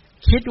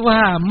คิดว่า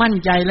มั่น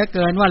ใจเหลือเ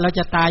กินว่าเราจ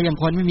ะตายอย่าง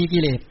คนไม่มีกิ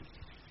เลส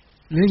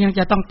หรือยังจ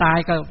ะต้องตาย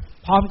กับ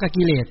พร้อมกับ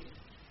กิเลส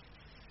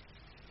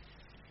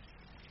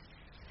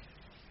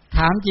ถ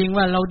ามจริง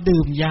ว่าเรา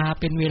ดื่มยา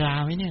เป็นเวลา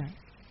ไหมเนี่ย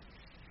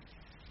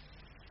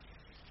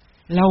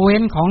เราเว้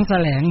นของแส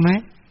ลงไหม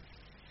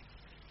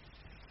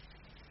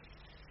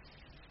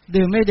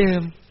ดื่มไม่ดื่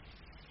ม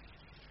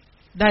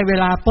ได้เว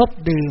ลาปุ๊บ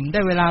ดื่มไ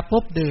ด้เวลา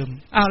ปุ๊บดื่ม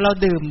เรา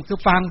ดื่มคือ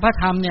ฟังพระ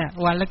ธรรมเนี่ย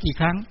วันละกี่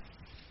ครั้ง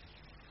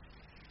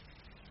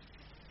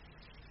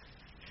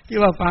ที่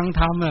ว่าฟัง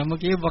ธรรมเมื่อ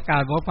กี้ประกา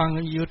ศบอกฟังท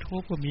าง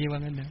YouTube ก็มีว่า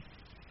งั้นนะ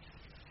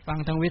ฟัง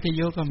ทางวิท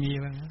ยุก็มี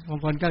ว่างั้นบาง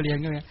คนก็เรียน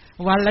ก็มี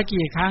วันละ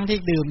กี่ครั้งที่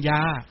ดื่มย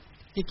า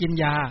ที่กิน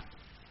ยา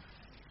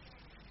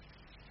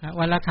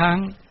วันละครั้ง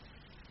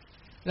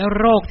แล้ว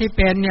โรคที่เ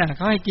ป็นเนี่ยเข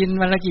าให้กิน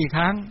วันละกี่ค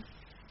รั้ง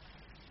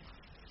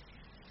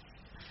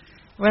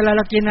เวลาเ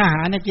รากินอาห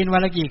ารเนี่ยกินวั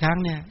นละกี่ครั้ง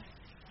เนี่ย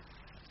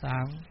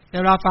3แต่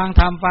เราฟั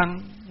ง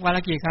วันล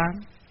ะกี่ครั้ง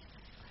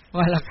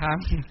วันละครั้ง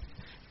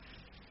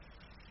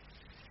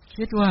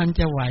คิดว่ามัน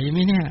จะไหวไหม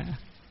เนี่ย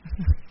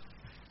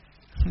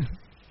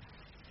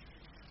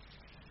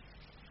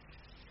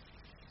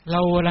เร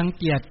ารัง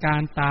เกียจกา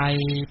รตาย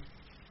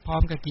พร้อ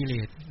มกับกิเล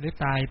สหรือ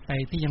ตายไป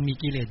ที่ยังมี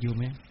กิเลสอยู่ไ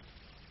หม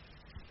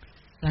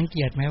รังเ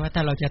กียจไหมว่าถ้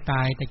าเราจะต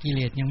ายแต่กิเล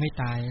สยังไม่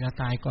ตายเรา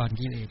ตายก่อน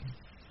กิเลส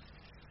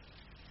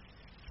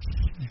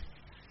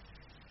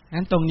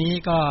นั้นตรงนี้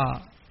ก็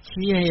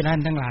ชี้ให้ท่าน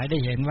ทั้งหลายได้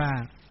เห็นว่า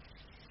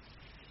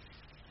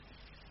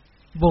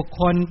บุค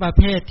คลประเ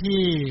ภท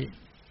ที่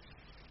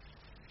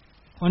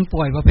คน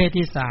ป่วยประเภท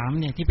ที่3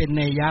เนี่ยที่เป็นเ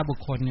นยยะบุค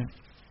คลเนี่ย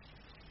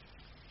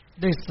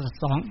ไ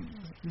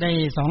ด้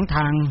2ท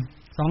าง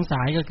2ส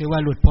ายก็คือว่า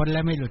หลุดพ้นแล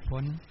ะไม่หลุด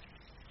พ้น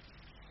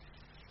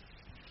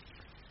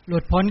หลุ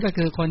ดพ้นก็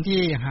คือคน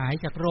ที่หาย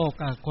จากโรค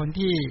กับคน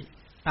ที่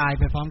ตาย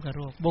ไปพร้อมกับโ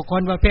รคบุคค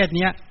ลประเภท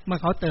นี้เมื่อ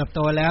เขาเติบโต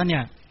แล้วเนี่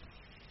ย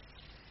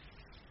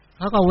เ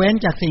ขาก็เว้น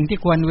จากสิ่งที่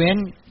ควรเว้น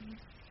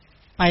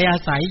ไปอา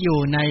ศัยอยู่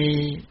ใน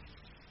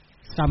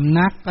สำ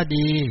นักก็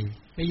ดี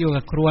ไปอยู่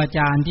กับครูอาจ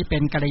ารย์ที่เป็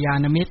นกัลยา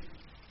ณมิตร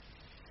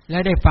และ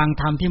ได้ฟัง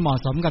ธรรมที่เหมาะ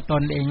สมกับต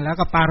นเองแล้ว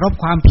ก็ปรารภ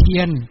ความเพี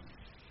ยร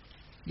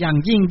อย่าง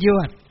ยิ่งย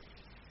วด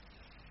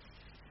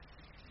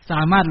ส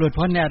ามารถหลุด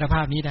พ้นในอัตภ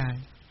าพนี้ได้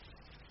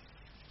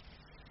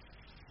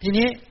ที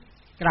นี้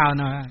กล่าว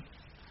หน่อย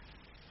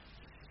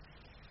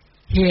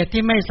เหตุ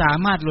ที่ไม่สา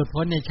มารถหลุด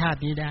พ้นในชาติ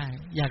นี้ได้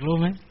อยากรู้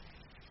ไหม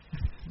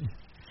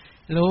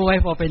รู้ไว้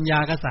พอเป็นยา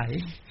กระใส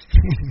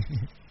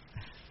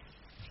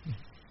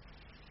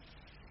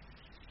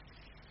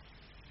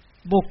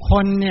บุคค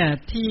ลเนี่ย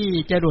ที่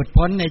จะหลุด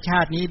พ้นในชา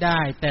ตินี้ได้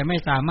แต่ไม่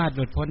สามารถห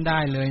ลุดพ้นได้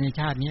เลยใน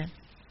ชาตินี้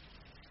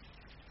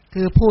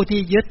คือผู้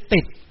ที่ยึด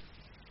ติด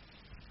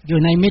อยู่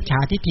ในมิจฉา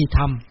ทิฏฐิธ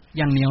รรมอ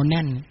ย่างเหนียวแ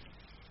น่น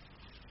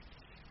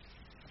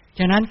ฉ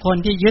ะนั้นคน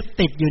ที่ยึด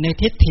ติดอยู่ใน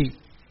ทิฏฐิ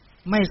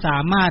ไม่สา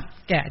มารถ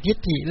แกะทิฏ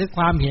ฐิหรือค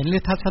วามเห็นหรื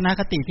อทัศน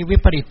คติที่วิ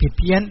ปริตผิดเ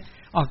พี้ยน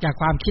ออกจาก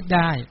ความคิดไ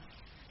ด้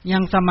ยั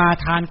งสมา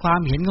ทานควา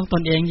มเห็นของต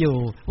นเองอยู่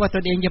ว่าต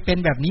นเองจะเป็น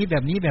แบบนี้แบ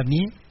บนี้แบบ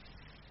นี้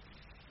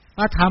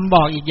ว่าธรรมบ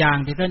อกอีกอย่าง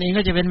แต่ตนเอง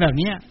ก็จะเป็นแบบ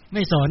นี้ไ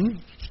ม่สน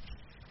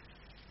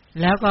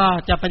แล้วก็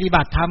จะปฏิ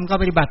บัติธรรมก็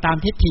ปฏิบัติตาม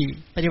ทิฏฐิ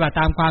ปฏิบัติ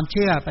ตามความเ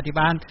ชื่อปฏิ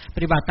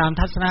บัติตาม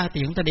ทัศนคติ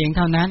ของตนเองเ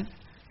ท่านั้น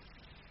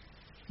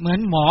เหมือน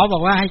หมอบอ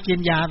กว่าให้กิน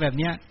ยาแบบ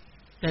เนี้ย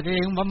แต่ตนเอ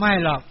งว่าไม่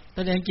หรอกต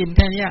นเองกินแ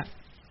ค่นี้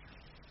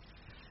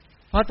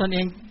เพราะตนเอ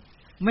ง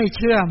ไม่เ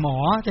ชื่อหมอ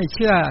แต่เ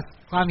ชื่อ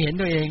ความเห็น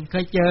ตัวเองเค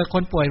ยเจอค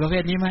นป่วยประเภ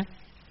ทนี้ไหม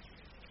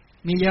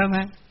มีเยอะไหม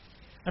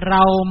เร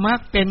ามัก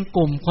เป็นก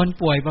ลุ่มคน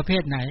ป่วยประเภ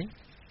ทไหน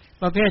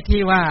ประเภท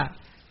ที่ว่า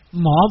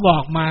หมอบอ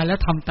กมาแล้ว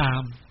ทำตา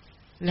ม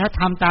แล้ว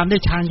ทำตามด้ว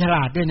ยชาญฉล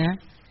าดด้วยนะ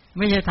ไ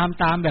ม่ใช่ท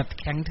ำตามแบบ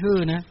แข็งทื่อ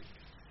นะ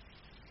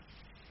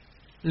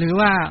หรือ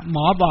ว่าหม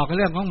อบอกเ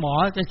รื่องของหมอ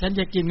แต่ฉัน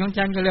จะกินของ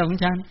ฉันก็เรื่องของ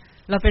ฉัน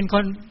เราเป็น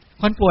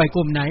คนป่วยก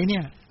ลุ่มไหนเนี่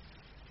ย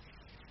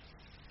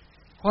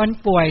คน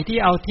ป่วยที่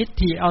เอาทิฏ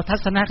ฐิเอาทั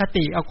ศนค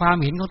ติเอาความ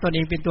เห็นของตนเอ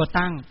งเป็นตัว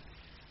ตั้ง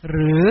ห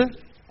รือ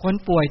คน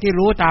ป่วยที่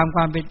รู้ตามค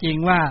วามเป็นจริง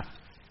ว่า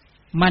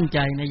มั่นใจ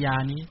ในยา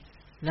นี้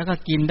แล้วก็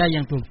กินได้อย่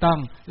างถูกต้อง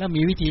แล้ว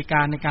มีวิธีก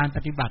ารในการป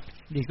ฏิบัติ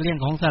หลีกเลี่ยง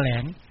ของแสล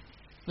ง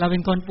เราเป็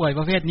นคนป่วยป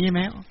ระเภทนี้ไหม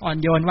อ่อน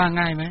โยนว่า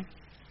ง่ายไหม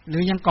หรื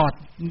อยังกอด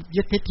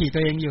ยึดทิฏฐิตั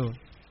วเองอยู่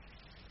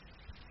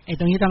ไอ้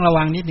ตรงนี้ต้องระ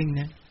วังนิดนึง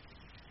นะ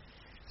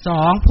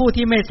2ผู้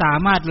ที่ไม่สา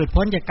มารถหลุด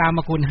พ้นจากกาม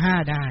คุณ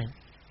5ได้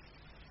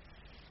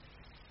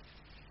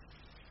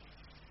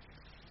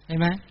เห็น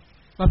ไหม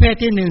ประเภท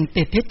ที่1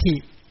ติดทิฏฐิ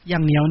อย่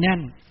างเหนียวแน่น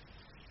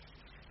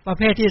ประเ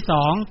ภทที่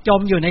2จ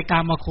มอยู่ในกา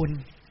มคุณ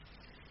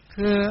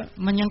คือ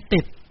มันยัง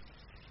ติด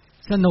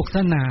สนุกส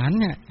นาน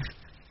เนี่ย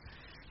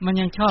มัน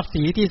ยังชอบ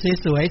สีที่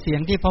สวยๆเสีย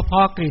งที่เพร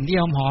าะๆกลิ่นที่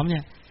หอมๆเนี่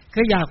ยคื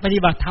ออยากปฏิ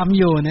บัติธรรม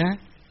อยู่นะ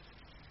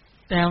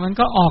แต่มัน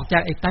ก็ออกจา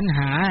กไอ้ตัณห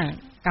า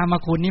กาม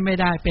คุณนี่ไม่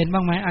ได้เป็นบ้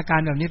างไหมอาการ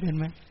แบบนี้เป็น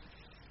ไหม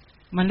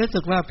มันรู้สึ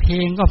กว่าเพล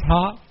งก็เพร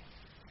าะ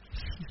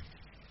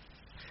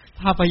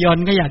ภาพยนต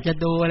ร์ก็อยากจะ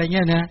ดูอะไรเ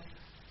งี้ยนะ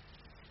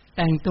แ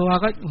ต่งตัว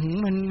ก็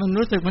มัน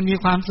รู้สึกมันมี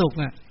ความสุข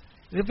อ่ะ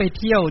หรือไป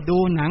เที่ยวดู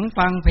หนัง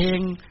ฟังเพลง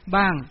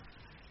บ้าง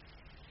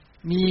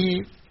มี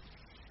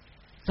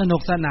สนุ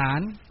กสนาน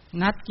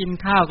นัดกิน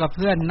ข้าวกับเ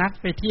พื่อนนัด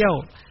ไปเที่ยว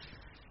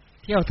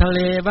ทะเล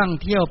บ้าง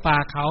เที่ยวป่า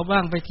เขาบ้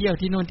างไปเที่ยว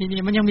ที่โน่นที่นี่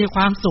มันยังมีค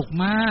วามสุข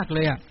มากเล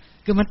ยอ่ะ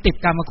คือมันติด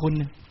กามคุณ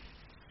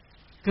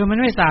คือมัน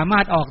ไม่สามา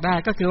รถออกได้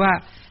ก็คือว่า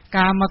ก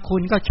ามคุ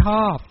ณก็ช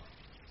อบ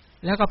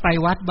แล้วก็ไป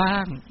วัดบ้า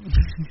ง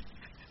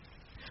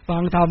ฟั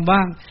งธรรมบ้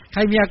างใคร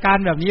มีอาการ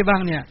แบบนี้บ้า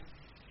งเนี่ย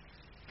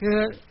คือ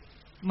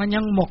มันยั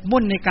งหมก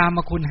มุ่นในกาม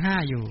คุณ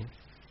5อยู่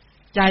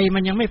ใจมั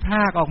นยังไม่พร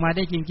ากออกมาไ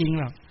ด้จริงๆ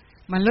หรอก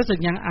มันรู้สึก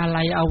ยังอะไร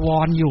อาว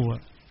รณ์อยู่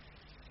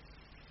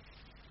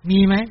มี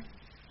ไหม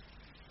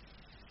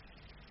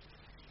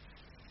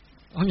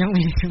ยัง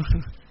มี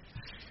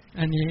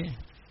อัน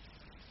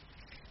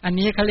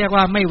นี้เขาเรียก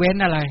ว่าไม่เว้น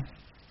อะไร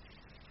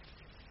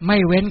ไม่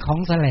เว้นของ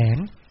แสลง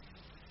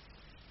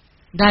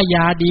ได้ย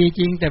าดี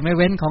จริงแต่ไม่เ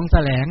ว้นของแส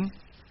ลง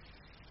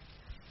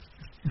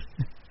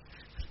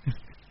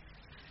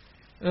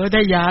ไ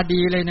ด้ยาดี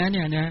เลยนะเ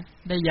นี่ยนะ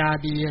ได้ยา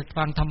ดี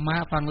ฟังธรรมะ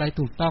ฟังอะไร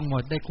ถูกต้องหม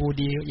ดได้ครู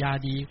ดียา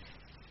ดี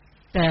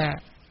แต่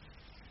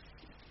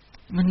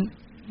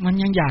มัน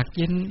ยังอยาก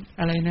กิน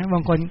อะไรนะบา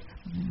งคน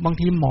บาง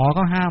ทีหมอเข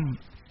าห้า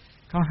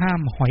ม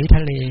หอยท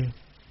ะเล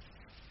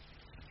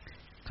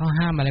เขา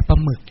ห้ามอะไรปลา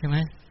หมึกใช่ไหม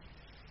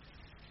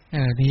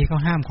นี่เขา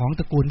ห้ามของต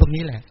ระกูลพวก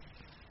นี้แหละ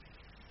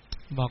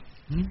บอก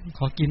ข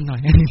อกินหน่อย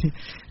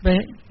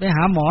ไปห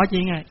าหมอจริ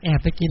งแอบ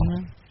ไปกินน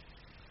ะ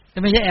แต่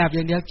ไม่ใช่แอบอ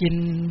ย่างเดียวกิน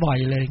บ่อย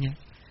เลยเงี้ย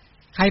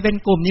ใครเป็น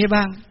กลุ่มนี้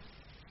บ้าง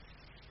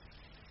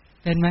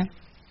เป็นไหม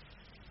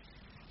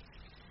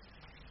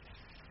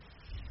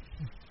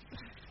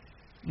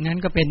งั้น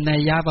ก็เป็นนัย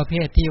ยะประเภ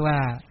ทที่ว่า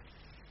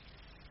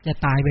จะ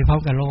ตายไปพร้อม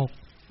กับโลก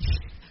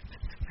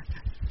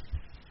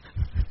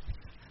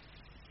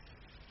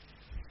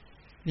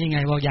นี่ไง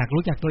บอกอยาก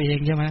รู้จักตัวเอง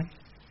ใช่ไหม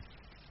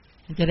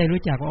จะได้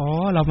รู้จัก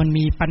เรามัน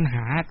มีปัญห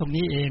าตรง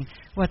นี้เอง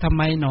ว่าทำไ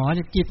มหนอ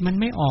จิตมัน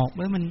ไม่ออก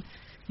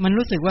มัน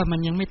รู้สึกว่ามัน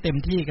ยังไม่เต็ม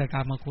ที่กับก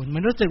ามคุณมั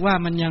นรู้สึกว่า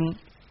มันยัง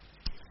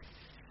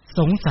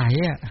สงสัย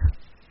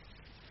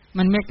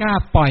มันไม่กล้า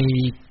ปล่อ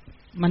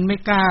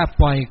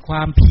ยคว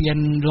ามเพียร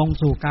ลง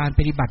สู่การป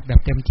ฏิบัติแบ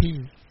บเต็มที่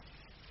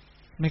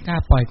ไม่กล้า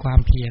ปล่อยความ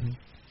เพียร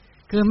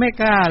คือไม่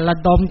กล้าระ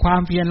ดมควา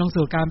มเพียรลง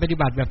สู่การปฏิ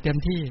บัติแบบเต็ม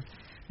ที่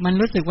มัน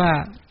รู้สึกว่า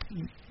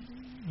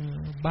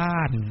บ้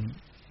าน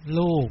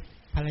ลูก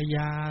ภรรย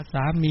าส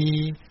ามี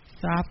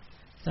ทรัพย์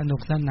สนุ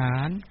กสนา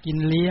นกิน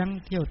เลี้ยง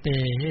เที่ยวเต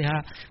ะฮ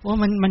ะว่า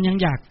มันยัง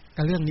อยาก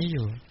กับเรื่องนี้อ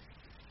ยู่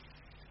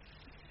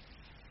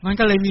มัน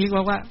ก็เลยมี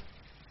ว่า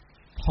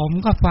ผม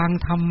ก็ฟัง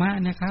ธรรมะ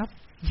นะครับ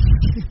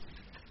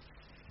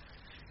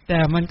แต่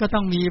มันก็ต้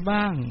องมี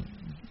บ้าง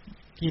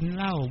กินเ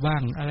หล้าบ้า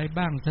งอะไร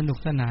บ้างสนุก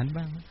สนาน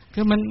บ้าง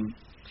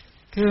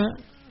คือ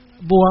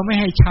บัวไม่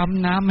ให้ช้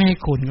ำน้ำไม่ให้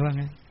ขุ่นก็ว่า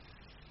ไง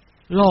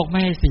โลกไม่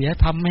ให้เสีย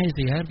ทำไม่ให้เ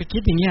สียไปคิ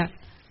ดอย่างเงี้ย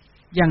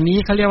อย่างนี้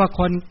เขาเรียกว่า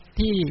คน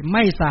ที่ไ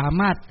ม่สา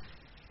มารถ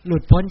หลุ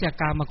ดพ้นจาก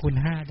กามคุณ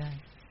5ได้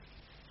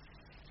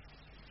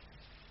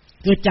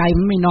คือใจ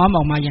มันไม่น้อมอ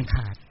อกมาอย่างข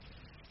าด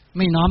ไ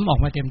ม่น้อมออก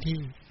มาเต็มที่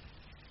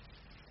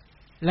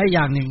และอ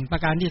ย่างหนึ่งปร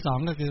ะการที่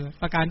2ก็คือ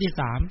ประการที่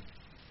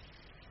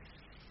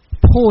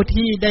3ผู้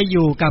ที่ได้อ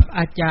ยู่กับ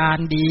อาจาร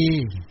ย์ดี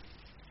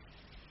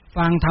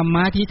ฟังธรรม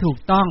ะที่ถูก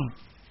ต้อง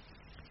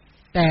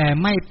แต่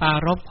ไม่ปรา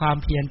รภความ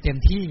เพียรเต็ม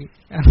ที่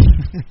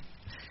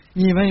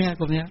มีไหมเนี่ย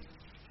กลุ่มเนี้ย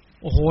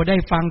โอ้โหได้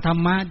ฟังธร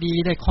รมะดี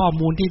ได้ข้อ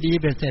มูลที่ดี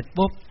เบ็ดเสร็จ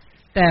ปุ๊บ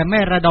แต่ไม่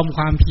ระดมค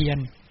วามเพียร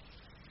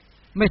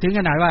ไม่ถึงข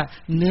นาดว่า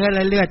เนื้อแล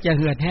ะเลือดจะเ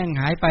หือดแห้ง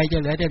หายไปจะ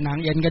เหลือแต่หนัง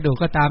เอ็นกระดูก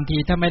ก็ตามที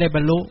ถ้าไม่ได้บร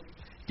รลุ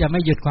จะไม่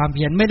หยุดความเ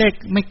พียรไม่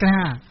ก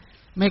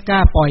ล้า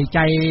ปล่อยใจ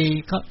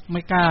ก็ไ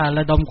ม่กล้าร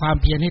ะดมความ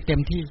เพียรให้เต็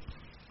มที่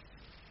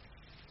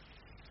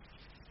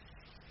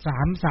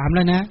3แ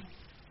ล้วนะ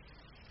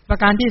ประ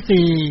การ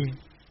ที่4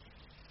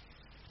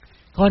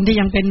คนที่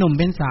ยังเป็นหนุ่ม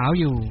เป็นสาว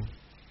อยู่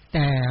แ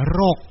ต่โร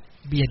ค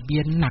เบียดเบี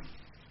ยนหนัก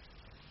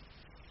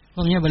พ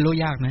วกนี้บรรลุ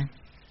ยากนะ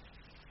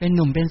เป็นห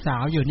นุ่มเป็นสา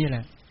วอยู่นี่แหล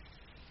ะ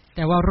แ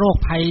ต่ว่าโรค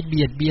ภัยเ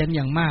บียดเบียนอ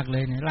ย่างมากเล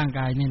ยในร่าง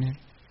กายนี่นะ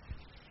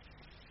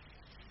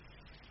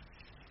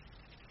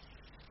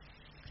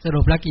ส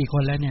รุปแล้วกี่ค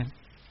นแล้วเนี่ย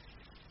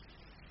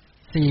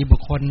4บุ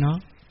คคลเนาะ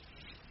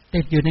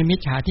ติดอยู่ในมิจ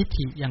ฉาทิฏ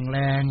ฐิอย่างแร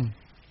ง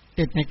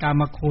ติดในกา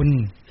มคุณ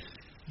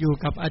อยู่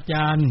กับอาจ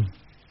ารย์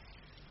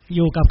อ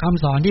ยู่กับค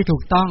ำสอนที่ถู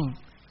กต้อง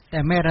แต่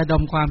ไม่ระด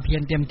มความเพีย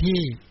รเต็ม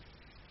ที่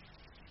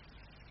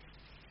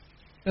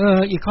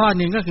อีกข้อห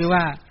นึ่งก็คือ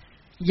ว่า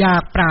อยา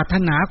กปรารถ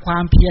นาควา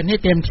มเพียรให้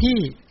เต็มที่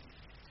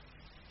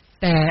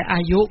แต่อ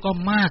ายุก็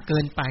มากเกิ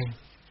นไป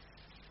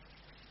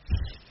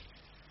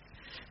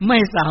ไม่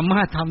สาม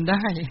ารถทำไ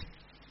ด้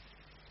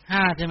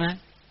5ใช่ไหม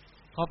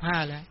ครบ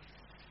5แล้ว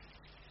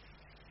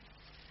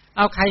เ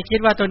อาใครคิด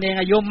ว่าตนเอง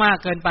อายุมาก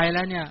เกินไปแ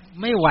ล้วเนี่ย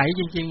ไม่ไหว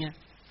จริงๆเนี่ย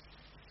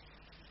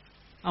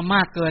เอาม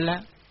ากเกินแล้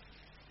ว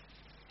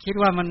คิด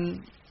ว่า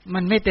มั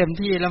นไม่เต็ม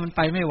ที่แล้วมันไ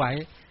ปไม่ไหว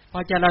พอ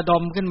จะระด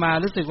มขึ้นมา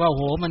รู้สึกว่าโอ้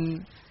โห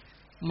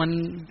มัน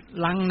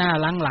ล้างหน้า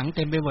ล้างหลังเ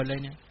ต็มไปหมดเลย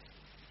เนี่ย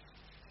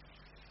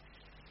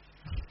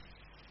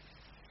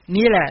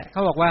นี่แหละเข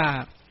าบอกว่า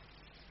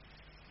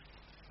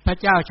พระ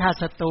เจ้าชาติ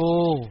ศัตรู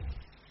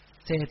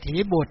เศรษฐี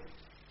บุตร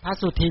พระ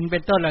สุทินเป็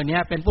นต้นเหล่านี้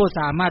เป็นผู้ส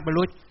ามารถบรร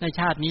ลุใน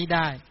ชาตินี้ไ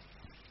ด้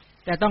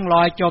แต่ต้องล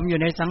อยจมอยู่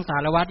ในสังสา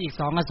รวัฏอีก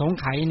2อสง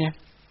ไขยเนี่ย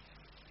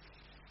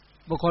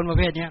บุคคลประ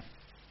เภทนี้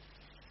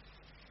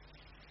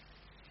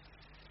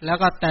แล้ว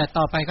ก็แต่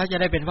ต่อไปเขาจะ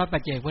ได้เป็นพระปั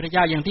จเจกพุทธเจ้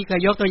าอย่างที่เคย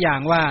ยกตัวอย่าง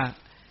ว่า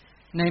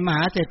ในมห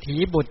าเศรษฐี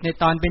บุตรใน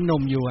ตอนเป็นห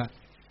นุ่มอยู่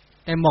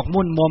แต่หมก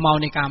มุ่นมัวเมา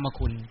ในกาม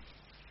คุณ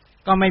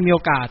ก็ไม่มีโอ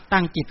กาส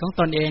ตั้งจิตของ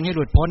ตนเองให้ห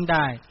ลุดพ้นไ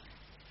ด้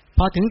พ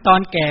อถึงตอ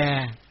นแก่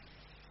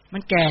มั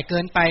นแก่เกิ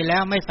นไปแล้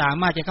วไม่สา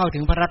มารถจะเข้าถึ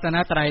งพระรัตน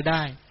ตรัยไ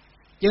ด้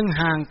จึง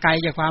ห่างไกล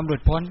จากความหลุ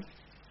ดพ้น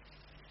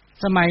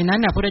สมัยนั้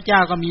นพระพุทธเจ้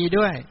าก็มี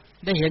ด้วย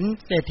ได้เห็น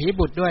เศรษฐี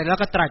บุตรด้วยแล้ว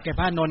ก็ตรัสแก่พ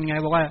ระอานนท์ไง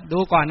บอกว่าดู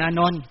ก่อนอา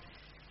นนท์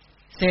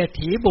เศรษ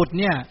ฐีบุตร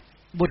เนี่ย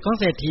บุตรของ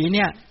เศรษฐีเ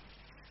นี่ย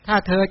ถ้า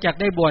เธอจัก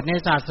ได้บวชใน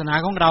ศาสนา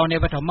ของเราใน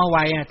ปฐม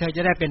วัยเธอจ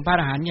ะได้เป็นพระอ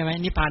รหันต์ใช่ไหม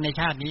นิพพานใน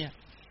ชาตินี้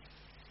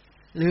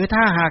หรือถ้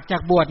าหากจั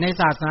กบวชใน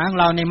ศาสนาของ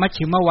เราในมัช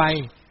ฌิมวัย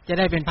จะ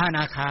ได้เป็นพระอน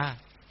าคา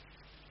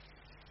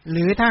ห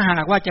รือถ้าหา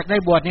กว่าจะได้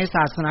บวชในศ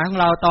าสนาของ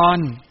เราตอน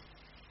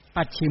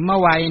ปัจฉิม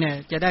วัยเนี่ย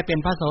จะได้เป็น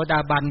พระโสดา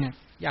บันเนี่ย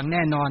อย่างแ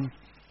น่นอน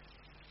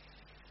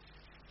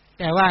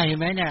แต่ว่าเห็น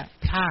ไหมเนี่ย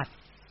พลาด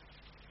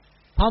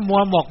เพราะมั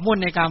วหมกมุ่น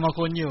ในกาม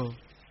คุณอยู่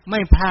ไม่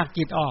พราก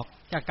จิตออก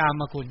จากกา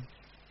มคุณ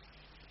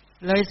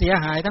เลยเสีย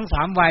หายทั้ง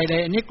3วัยเล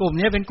ยอันนี้กลุ่ม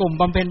นี้เป็นกลุ่ม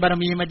บำเพ็ญบาร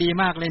มีมาดี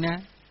มากเลยนะ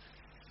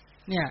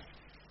เนี่ย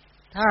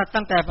ถ้า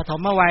ตั้งแต่ปฐ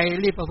มวัย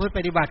รีบประพฤติป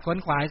ฏิบัติขวน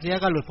ขวายเสีย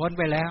ก็หลุดพ้นไ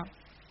ปแล้ว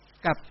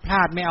กับพล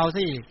าดไม่เอาซ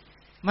ะอีก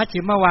มัชฌิ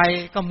มวัย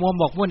ก็มัว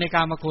หมกมุ่นในก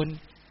ามคุณ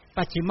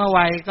ปัจฉิม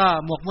วัยก็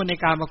หมกมุ่นใน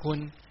กามคุณ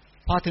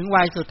พอถึง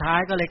วัยสุดท้าย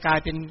ก็เลยกลาย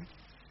เป็น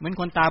เหมือน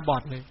คนตาบอ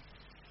ดเลย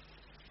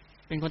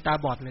เป็นคนตา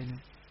บอดเลยน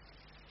ะ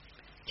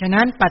ฉะ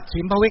นั้นปัจ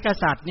ฉิมภวิก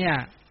ษัตริย์เนี่ย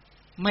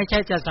ไม่ใช่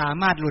จะสา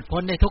มารถหลุด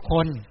พ้นได้ทุกค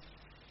น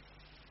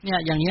เนี่ย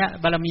อย่างเงี้ย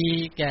บารมี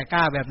แก่ก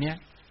ล้าแบบเนี้ย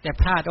แต่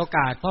พลาดโอก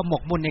าสเพราะหม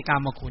กมุ่นในกา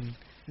มคุณ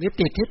หรือ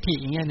ติดทิฏฐิ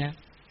อย่างเงี้ยนะ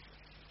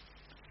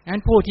งั้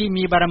นผู้ที่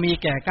มีบารมี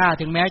แก่กล้า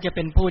ถึงแม้จะเ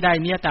ป็นผู้ได้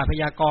เนียตพ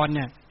ยากรณ์เ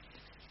นี่ย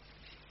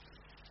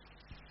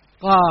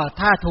ก็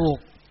ถ้าถูก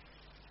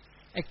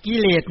ไอ้กิ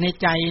เลสใน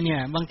ใจเนี่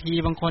ยบางที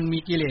บางคนมี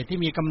กิเลสที่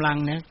มีกำลัง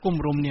นะกุ้ม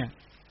รุมเนี่ย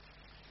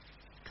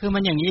คือมั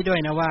นอย่างนี้ด้วย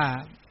นะว่า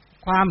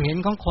ความเห็น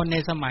ของคนใน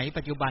สมัย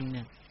ปัจจุบันเ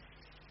นี่ย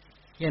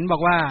เห็นบอ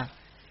กว่า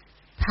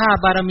ถ้า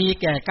บารมี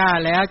แก่กล้า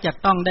แล้วจะ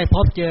ต้องได้พ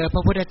บเจอพร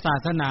ะพุทธศา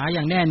สนาอ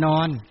ย่างแน่นอ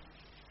น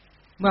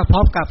เมื่อพ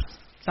บกับ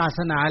ศาส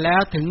นาแล้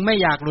วถึงไม่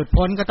อยากหลุด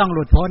พ้นก็ต้องห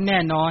ลุดพ้นแน่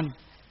นอน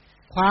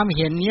ความเ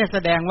ห็นนี้แส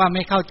ดงว่าไ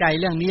ม่เข้าใจ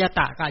เรื่องนิย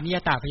ตะกับอนิย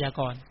ตพยาก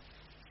รณ์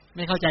ไ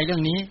ม่เข้าใจเรื่อ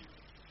งนี้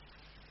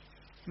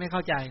ไม่เข้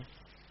าใจ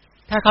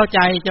ถ้าเข้าใจ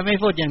จะไม่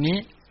พูดอย่างนี้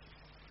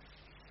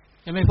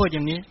จะไม่พูดอย่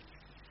างนี้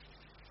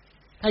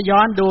ถ้าย้อ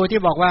นดูที่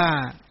บอกว่า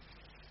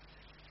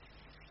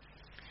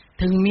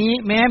ถึง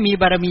แม้มี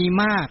บารมี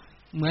มาก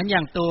เหมือนอย่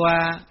างตัว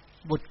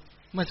บุตร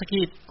เมื่อสัก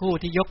ครู่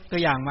ที่ยกตั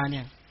วอย่างมาเ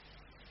นี่ย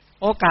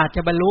โอกาสจ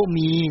ะบรรลุ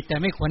มีแต่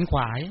ไม่ขวนขว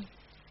าย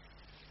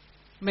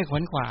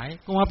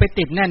ก็มาไป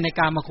ติดแน่นใน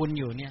กามคุณ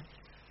อยู่เนี่ย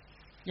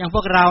อย่างพ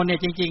วกเราเนี่ย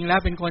จริงๆแล้ว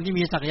เป็นคนที่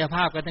มีศักยภ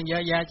าพกันตั้งเยอ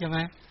ะแยะใช่ไหม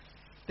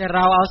แต่เร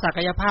าเอาศัก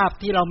ยภาพ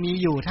ที่เรามี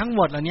อยู่ทั้งห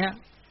มดเหล่านี้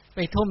ไป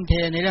ทุ่มเท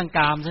ในเรื่องก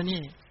ามซะ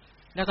นี่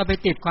แล้วก็ไป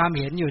ติดความ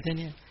เห็นอยู่ซะ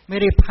นี่ไม่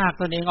ได้พาก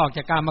ตนเองออกจ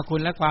ากกามคุ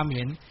ณและความเ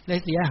ห็นเลย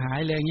เสียหาย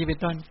เลยอย่างนี้เป็น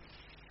ต้น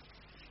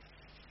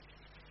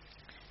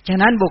ฉะ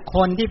นั้นบุคค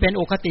ลที่เป็น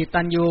อุคติ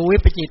ตันยูวิ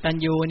ปจิตัน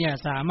ยูเนี่ย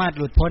สามารถ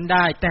หลุดพ้นไ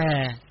ด้แต่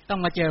ต้อง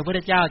มาเจอพระพุทธ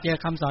เจ้าเจอ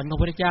คำสอนของพร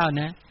ะพุทธเจ้า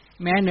นะ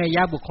แม้เนยย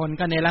ะบุคคล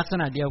ก็ในลักษ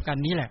ณะเดียวกัน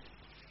นี้แหละ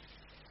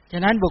ฉ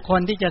ะนั้นบุคคล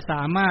ที่จะส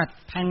ามารถ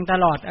แทงต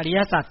ลอดอริย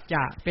สัจจ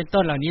ะเป็น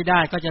ต้นเหล่านี้ได้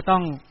ก็จะต้อ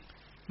ง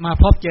มา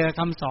พบเจอ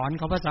คำสอน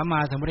ของพระสัมมา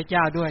สัมพุทธเจ้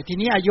าด้วยที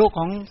นี้อายุข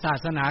องศา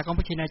สนาของพ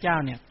ระชินเจ้า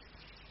เนี่ย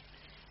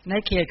ใน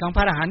เขตของพ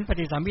ระอรหันต์ป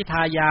ฏิสัมภิท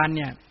าญาณเ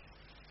นี่ย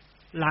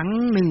หลัง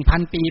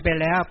 1,000 ปีไป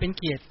แล้วเป็น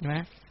เขตน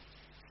ะ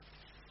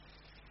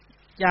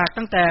จาก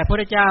ตั้งแต่พระพุท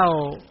ธเจ้า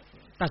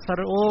ตรัส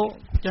รู้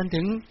จน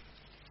ถึ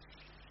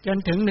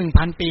ง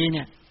 1,000 ปีเ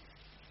นี่ย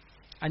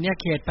อันนี้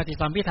เขตปฏิ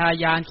สัมภิทา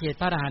ญาณเขต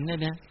พระอรหันต์เนี่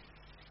ยนะ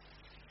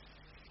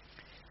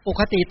อุ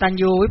คติตัน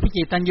ยูวิป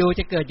จิตันยู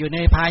จะเกิดอยู่ใน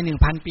ภาย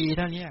 1,000 ปีเ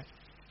ท่านี้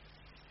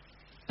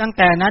ตั้งแ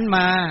ต่นั้นม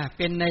าเ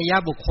ป็นนัยยะ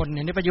บุคคล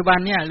ในปัจจุบัน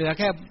เนี่ยเหลือแ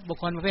ค่บุค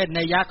คลประเภท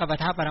นัยยะกับป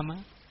ทัปปรมะ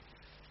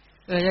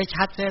ได้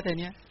ชัดเสียแต่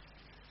เนี้ย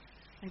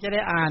มันจะไ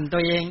ด้อ่านตั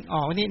วเองอ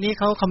อกนี่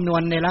เขาคำนว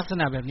ณในลักษ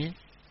ณะแบบนี้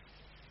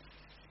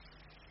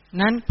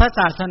นั้นพระศ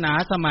าสนา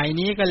สมัย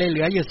นี้ก็เลยเห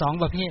ลืออยู่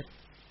2ประเภท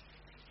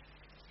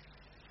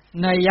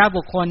นัยยะ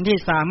บุคคลที่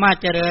สามารถ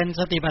เจริญ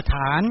สติปัฏฐ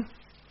าน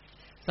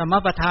สม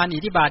ปัฏฐานอิ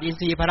ทธิบาทอิน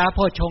ทรีย์พระโพ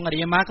ชฌงค์อริ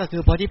ยมรรคก็คื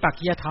อโพธิปัก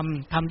ขิยธร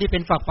รมที่เป็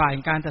นฝักฝ่ายแห่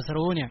งการตรัส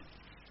รู้เนี่ย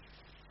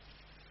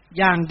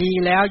อย่างดี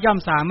แล้วย่อม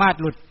สามารถ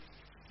หลุด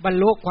บรร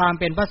ลุความ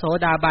เป็นพระโส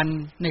ดาบัน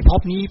ในภ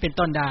พนี้เป็น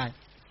ต้นได้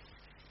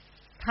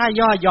ถ้า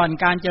ย่อหย่อน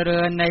การเจริ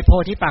ญในโพ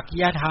ธิปักขิ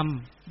ยธรรม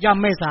ย่อม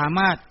ไม่สาม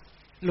ารถ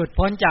หลุด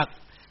พ้นจาก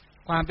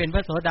ความเป็นพร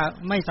ะโสดา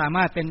ไม่สาม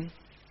ารถเป็น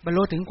บรร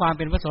ลุถึงความเ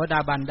ป็นพระโสดา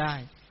บันได้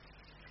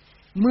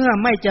เมื่อ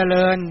ไม่เจ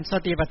ริญส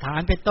ติปัฏฐา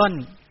นเป็นต้น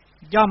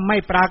ย่อมไม่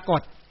ปราก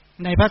ฏ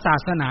ในพระศา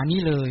สนานี้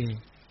เลย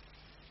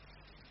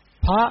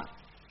เพราะ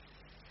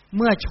เ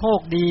มื่อโชค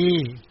ดี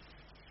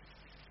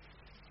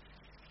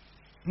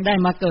ได้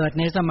มาเกิด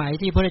ในสมัย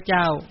ที่พระเจ้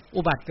า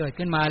อุบัติเกิด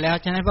ขึ้นมาแล้ว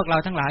ฉะนั้นพวกเรา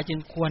ทั้งหลายจึง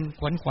ควร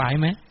ขวนขวาย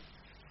ไหม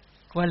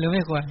ควรหรือไ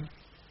ม่ควร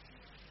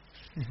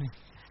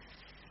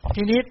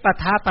ทีนี้ป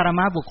ทัปปรม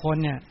ะบุคคล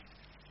เนี่ย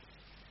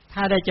ถ้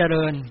าได้เจ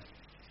ริญ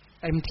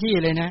เต็มที่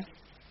เลยนะ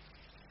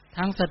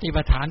ทั้งสติ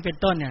ปัฏฐานเป็น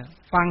ต้นเนี่ย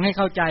ฟังให้เ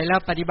ข้าใจแล้ว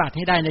ปฏิบัติใ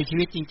ห้ได้ในชี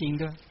วิตจริง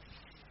ๆด้วย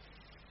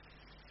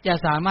จะ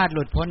สามารถห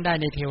ลุดพ้นได้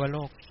ในเทวโล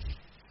ก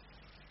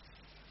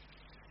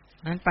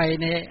นั้นไป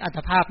ในอัต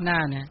ภาพหน้า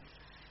เนี่ย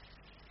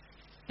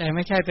แต่ไ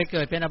ม่ใช่ไปเ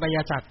กิดเป็นอบาย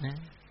สัตว์นะ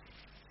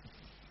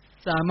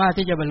สามารถ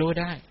ที่จะบรรลุ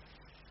ได้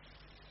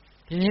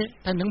ทีนี้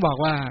ท่านถึงบอก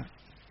ว่า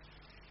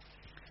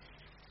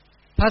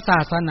พระศา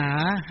สนา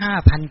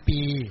 5,000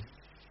 ปี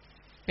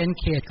เป็น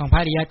เขตของพร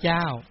ะอริยเจ้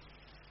า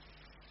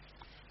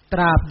ต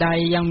ราบใด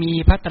ยังมี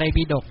พระไตร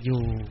ปิฎกอ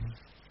ยู่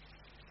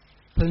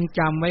พึงจ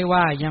ำไว้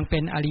ว่ายังเป็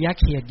นอริย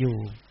เขตอยู่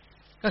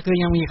ก็คือ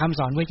ยังมีคำ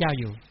สอนพระเจ้า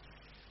อยู่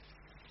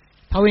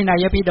พระวินั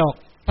ยปิฎก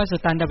พระสุต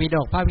ตันตปิฎ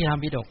กพระวิธรรม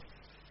ปิฎก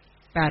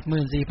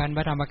 84,000 พ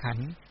ระธรรมขัน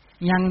ธ์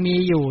ยังมี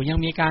อยู่ยัง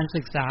มีการ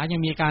ศึกษายั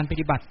งมีการป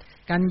ฏิบัติ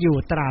กันอยู่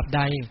ตราบใ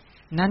ด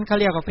นั้นเขา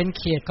เรียกว่าเป็น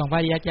เขตของพระ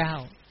อริยเจ้า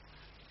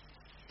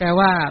แต่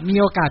ว่ามี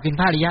โอกาสเป็น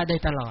พระอริยะได้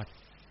ตลอด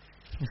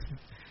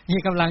นี่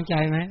กำลังใจ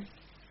ไหม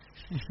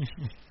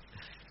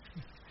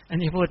อัน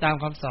นี้พูดตาม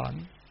คำสอน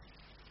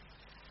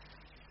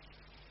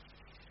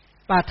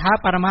ปัฏฐ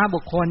ปรมาบุ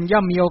คคลย่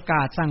อมมีโอก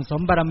าสสั่งส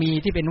มบารมี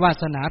ที่เป็นวา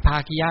สนาภา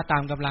คิยะตา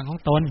มกำลังของ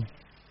ตน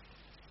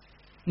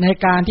ใน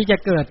การที่จะ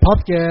เกิดพบ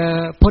เจอ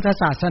พุทธ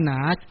ศาสนา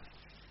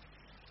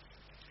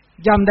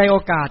ย่อมได้โอ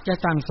กาสจะ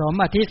สั่งสม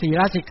อธิศี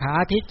ลสิกขา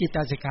อธิจิตต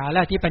สิกขาและ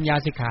อธิปัญญา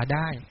สิกขาไ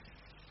ด้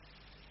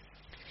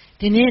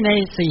ทีนี้ใน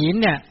ศีล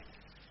เนี่ย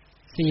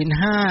ศีล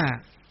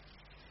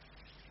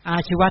5อา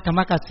ชีวธรรม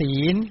กศี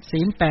ลศี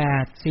ล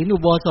8ศีลอุ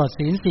โบสถ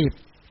ศีล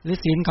10หรือ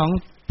ศีลของ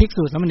ภิก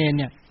ษุสามเณร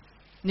เนี่ย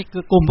นี่คื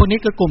อกลุ่มพวกนี้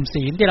คือกลุ่ม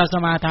ศีลที่เราส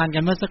มาทานกั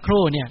นเมื่อสักค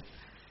รู่เนี่ย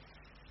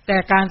แต่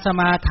การส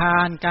มาทา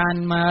นการ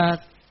มา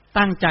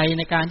ตั้งใจใ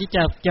นการที่จ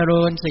ะเจ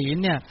ริญศีล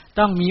เนี่ย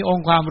ต้องมีอง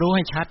ค์ความรู้ใ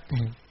ห้ชัด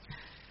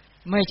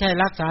ไม่ใช่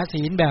รักษา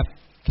ศีลแบบ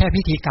แค่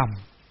พิธีกรรม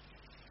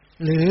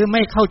หรือไ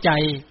ม่เข้าใจ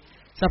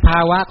สภา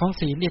วะของ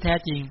ศีลที่แท้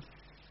จริง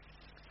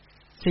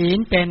ศีล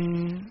เป็น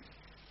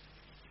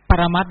ป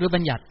รมัตถ์หรือบั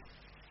ญญัติ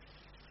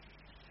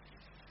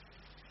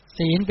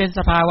ศีลเป็นส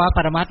ภาวะป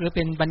รมัตถ์หรือเ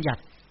ป็นบัญญั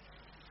ติ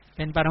เ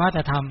ป็นปรมัตถ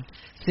ธรรม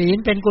ศีล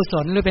เป็นกุศ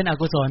ลหรือเป็นอ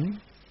กุศล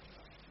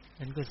เ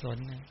ป็นกุศล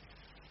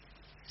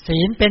ศี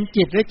ลเป็น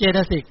จิตหรือเจต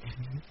สิก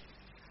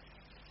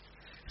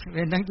เ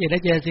ป็นทั้งจิตแล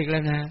ะเจตสิกเล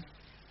ยนะ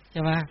ใ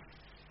ช่ไหม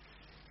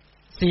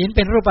ศีลเ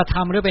ป็นรูปธร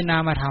รมหรือเป็นนา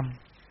มธรรม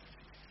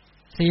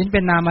ศีลเป็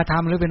นนามธรร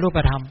มหรือเป็นรูป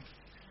ธรรม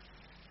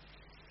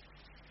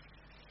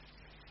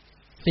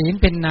ศีล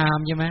เป็นนาม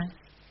ใช่ไหม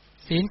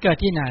ศีลเกิด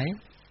ที่ไหน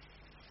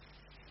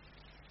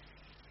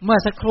เมื่อ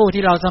สักครู่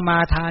ที่เราสมา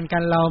ทานกั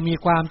นเรามี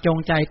ความจง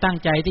ใจตั้ง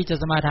ใจที่จะ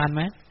สมาทานไห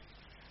ม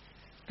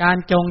การ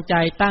จงใจ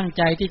ตั้งใ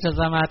จที่จะ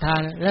สมาทา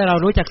นแล้วเรา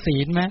รู้จักศี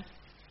ลไหม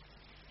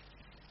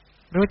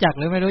รู้จัก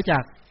หรือไม่รู้จั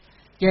ก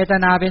เจต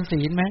นาเป็น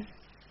ศีลไหม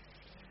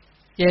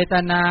เจต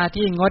นา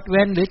ที่งดเ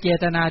ว้นหรือเจ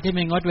ตนาที่ไ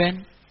ม่งดเว้น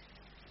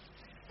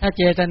ถ้า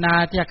เจตนา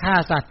ที่จะฆ่า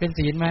สัตว์เป็น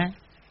ศีลไหม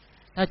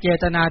ถ้าเจ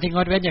ตนาที่ง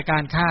ดเว้นจากกา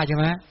รฆ่าใช่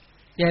ไหม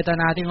เจต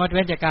นาที่งดเ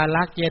ว้นจากการ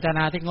ลักเจตน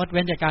าที่งดเ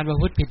ว้นจากการประ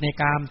พฤติผิดใน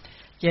กาม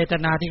เจต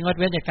นาที่งด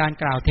เว้นจากการ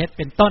กล่าวเท็จเ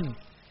ป็นต้น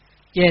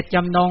เจตจ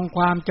ำนงค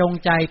วามจง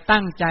ใจ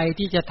ตั้งใจ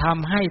ที่จะท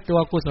ำให้ตัว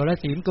กุศล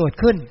ศีลเกิด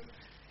ขึ้น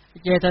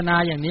เจตนา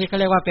อย่างนี้เขา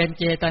เรียกว่าเป็น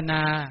เจตน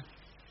า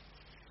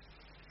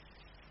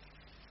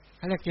เ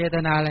ขาเรียกเจต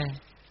นาอะไร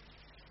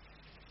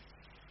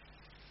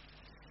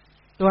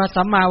ตัว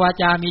สัมมาวา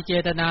จามีเจ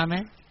ตนาไหม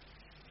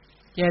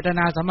เจตน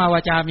าสัมมาว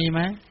าจามีไห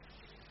ม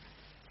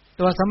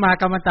ตัวสัมมา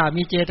กัมมันตะ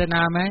มีเจตน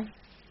าไหม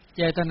เ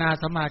จตนา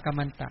สัมมากัม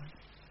มันตะ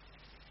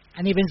อั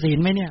นนี้เป็นศีล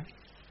ไหมเนี่ย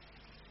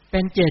เป็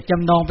นเจตจ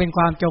ำนงเป็นค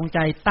วามจงใจ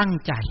ตั้ง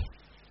ใจ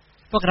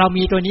พวกเรา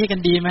มีตัวนี้กัน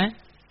ดีไหม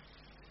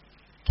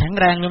แข็ง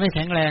แรงหรือไม่แ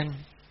ข็งแรง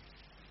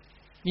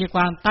มีคว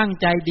ามตั้ง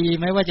ใจดี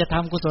ไหมว่าจะท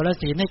ำกุศล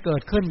ศีลให้เกิ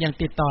ดขึ้นอย่าง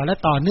ติดต่อและ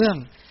ต่อเนื่อง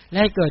และ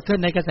ให้เกิดขึ้น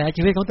ในกระแส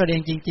ชีวิตของตัวเอ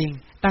งจริง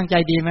ๆตั้งใจ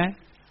ดีไหม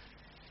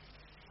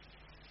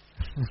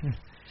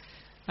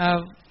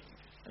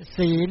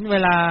ศีลเว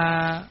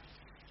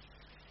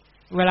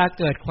ลา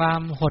เกิดควา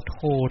มหด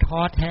หู่ท้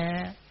อแท้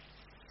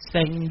เ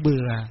ซ็งเ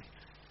บื่อ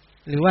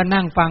หรือว่า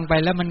นั่งฟังไป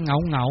แล้วมันเหงา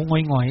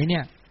หงอยๆเนี่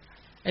ย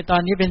ไอตอ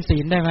นนี้เป็นศี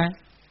ลได้ไหม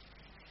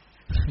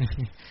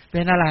เ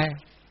ป็นอะไร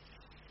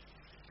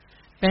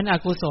เป็นอ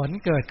กุศล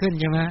เกิดขึ้น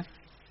ใช่ไหม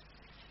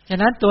ฉะ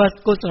นั้นตัว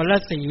กุศล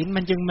ศีล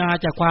มันจึงมา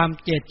จากความ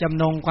เจตจ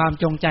ำนงความ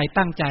จงใจ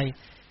ตั้งใจ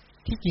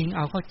ที่จริงเอ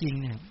าเข้าจริง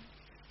เนี่ย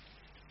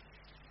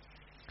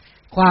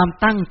ความ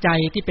ตั้งใจ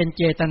ที่เป็น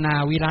เจตนา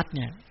วิรัตเ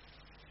นี่ย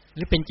ห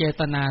รือเป็นเจ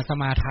ตนาส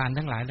มาทาน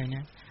ทั้งหลายอะไรเ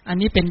นี่ยอัน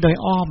นี้เป็นโดย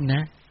อ้อมน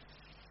ะ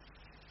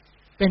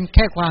เป็นแ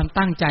ค่ความ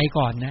ตั้งใจ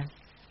ก่อนนะ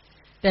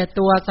แต่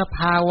ตัวสภ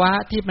าวะ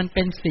ที่มันเ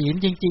ป็นศีล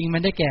จริงๆมั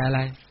นได้แก่อะไร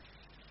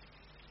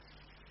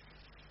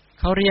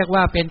เขาเรียก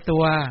ว่าเป็นตั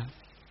ว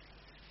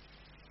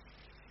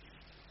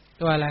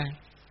อะไร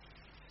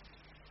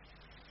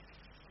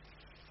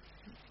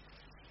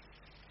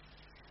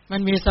มั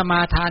นมีสม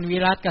าทานวิ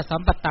รัตกับสั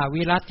มปัตต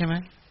วิรัตใช่ไหม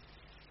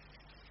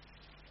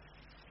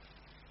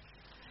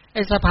ไ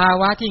อ้สภา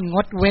วะที่ง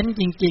ดเว้น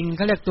จริงๆเข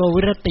าเรียกตัว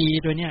วิรติ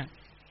ตัวเนี้ย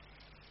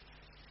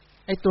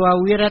ไอ้ตัว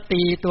วิร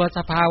ติตัวส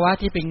ภาวะ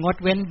ที่เป็นงด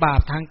เว้นบา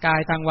ปทางกาย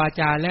ทางวา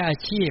จาและอา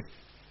ชีพ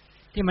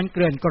ที่มันเก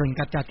ลื่อนกล่น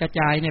กระจัดกระ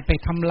จายเนี่ยไป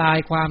ทำลาย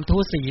ความทุ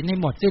ศีลให้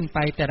หมดสิ้นไป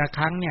แต่ละค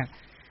รั้งเนี่ย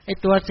ไอ้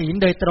ตัวศีล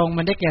โดยตรง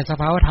มันได้แก่ส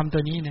ภาวะธรรมตั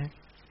วนี้นะ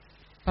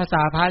ภาษ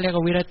าพระเรียก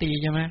ว่าวิรติ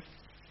ใช่ไหม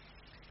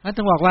มัน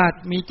ต้องบอกว่า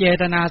มีเจ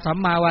ตนาสัม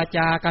มาวาจ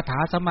ากถา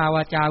สัมมาว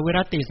าจาวิร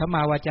ติสัมม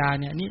าวาจา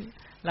เนี่ยนี่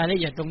รายละ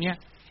เอียดตรงเนี้ย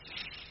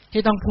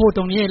ที่ต้องพูดต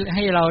รงนี้ใ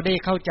ห้เราได้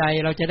เข้าใจ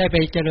เราจะได้ไป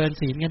เจริญ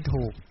ศีลกัน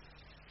ถูก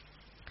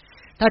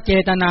ถ้าเจ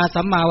ตนา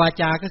สัมมาวา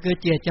จาก็คือ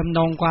เจตจำน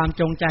งความ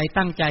จงใจ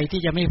ตั้งใจ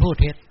ที่จะไม่พูด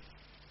เท็จ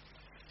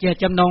เจต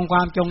จำนงคว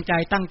ามจงใจ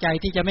ตั้งใจ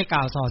ที่จะไม่ก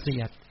ล่าวส่อเสี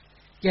ยด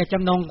เจตจ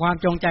ำนงความ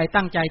จงใจ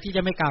ตั้งใจที่จ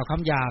ะไม่กล่าวค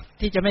ำหยาบ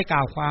ที่จะไม่กล่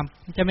าวความ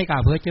จะไม่กล่า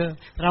วเพ้อเจ้อ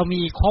เรามี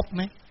ครบไห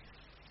ม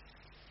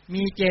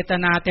มีเจต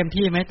นาเต็ม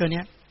ที่ไหมตัวเ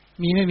นี้ย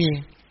มีไม่มี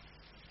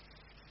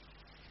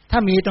ถ้า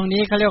มีตรง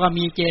นี้เขาเรียกว่า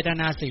มีเจต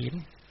นาศีล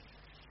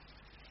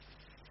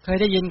เคย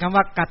ได้ยินคำ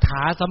ว่ากถ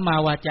าสัมมา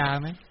วาจา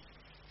ไหม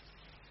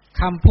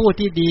คำพูด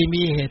ที่ดี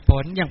มีเหตุผ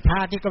ลอย่างพระ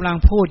ที่กำลัง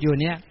พูดอยู่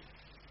เนี่ย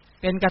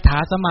เป็นกถา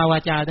สัมมาวา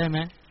จาได้ไหม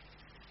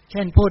เ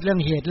ช่นพูดเรื่อ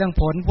งเหตุเรื่อง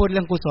ผลพูดเ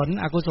รื่องกุศล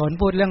อกุศล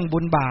พูดเรื่องบุ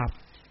ญบาป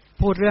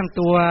พูดเรื่อง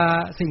ตัว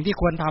สิ่งที่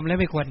ควรทำและ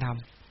ไม่ควรท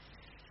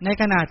ำใน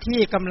ขณะที่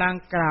กำลัง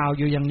กล่าว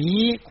อยู่อย่าง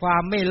นี้ควา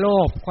มไม่โล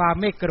ภความ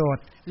ไม่โกรธ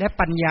และ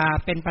ปัญญา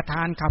เป็นประธ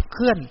านขับเค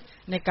ลื่อน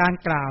ในการ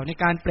กล่าวใน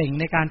การเปล่ง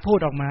ในการพูด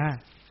ออกมา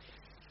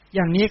อ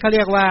ย่างนี้เขาเ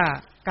รียกว่า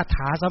กถ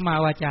าสัมมา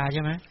วาจาใ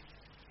ช่ไหม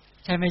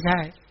ใช่ไม่ใช่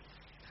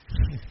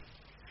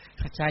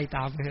ใช่ต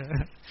ามเถอะ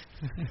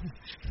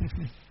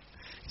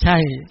ใช่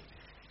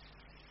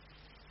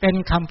เป็น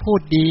คำพู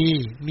ดดี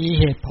มี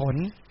เหตุผล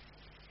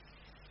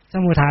ส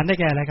มุฏฐานได้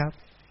แก่อะไรครับ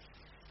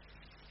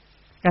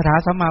กถา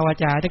สัมมาวา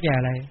จาได้แก่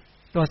อะไร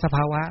ตัวสภ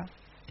าวะ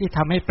ที่ท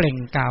ำให้เปล่ง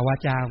กล่าววา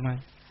จาออกมา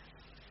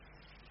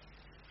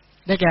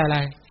ได้แก่อะไร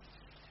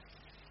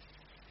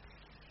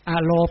อ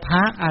โลภ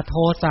ะอโท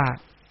สะ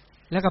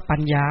แล้วก็ปั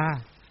ญญา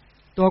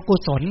ตัวกุ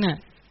ศลเนี่ย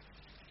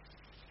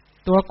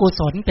ตัวกุ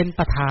ศลเป็น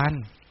ประธาน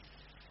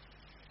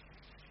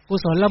กุ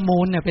ศลละมู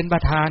ลเนี่ยเป็นปร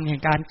ะธานแห่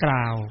งการก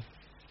ล่าว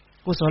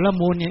กุศลละ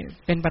มูลเนี่ย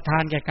เป็นประธา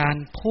นแก่การ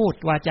พูด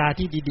วาจา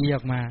ที่ดีๆอ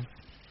อกมา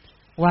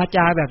วาจ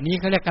าแบบนี้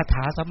เขาเรียกกถ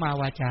าสัมมา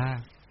วาจา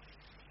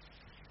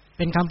เ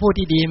ป็นคำพูด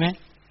ที่ดีไหม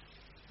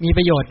มีป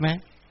ระโยชน์ไหม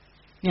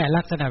เนี่ย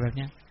ลักษณะแบบ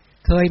นี้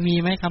เคยมี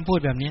ไหมคำพูด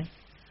แบบนี้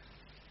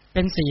เ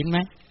ป็นศีลไหม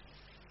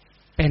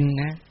เป็น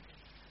นะ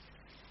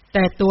แ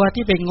ต่ตัว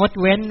ที่เป็นงด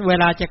เว้นเว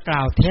ลาจะกล่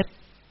าวเท็จ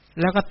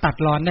แล้วก็ตัด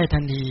รอนได้ทั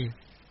นที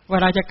เว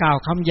ลาจะกล่าว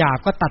คำหยาบ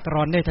ก็ตัดร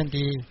อนได้ทัน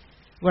ที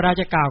เวลา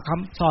จะกล่าวค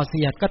ำส่อเ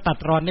สียดก็ตัด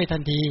รอนได้ทั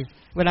นที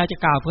เวลาจะ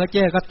กล่าวเพ้อเ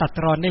จ้อก็ตัด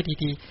รอนได้ที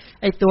ที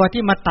ไอตัว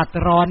ที่มาตัด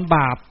รอนบ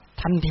าป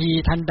ทันที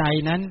ทันใด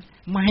นั้น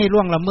ไม่ให้ล่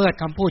วงละเมิด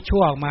คำพูดชั่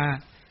วออกมา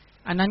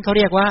อันนั้นเขาเ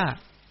รียกว่า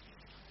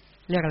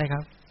เรียกอะไรค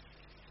รับ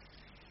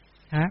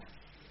ฮะ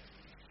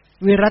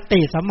วิร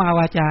ติสัมมา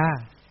วาจา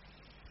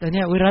แต่เ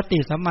นี่ยวิรติ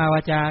สัมมาว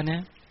าจาเนี่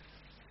ย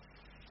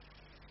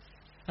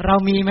เรา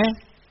มีไหม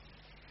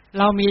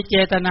เรามีเจ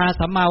ตนา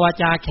สัมมาวา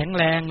จาแข็ง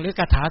แรงหรือ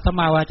กถาสัม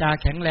มาวาจา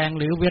แข็งแรง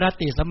หรือวิร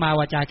ติสัมมา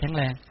วาจาแข็งแ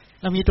รง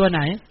เรามีตัวไห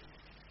น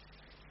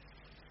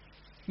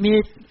มี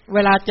เว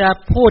ลาจะ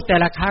พูดแต่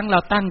ละครั้งเรา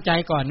ตั้งใจ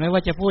ก่อนไหมว่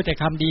าจะพูดแต่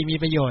คำดีมี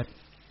ประโยชน์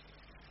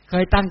เค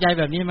ยตั้งใจ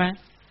แบบนี้ไหม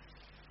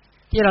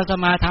ที่เราส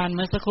มาทานเ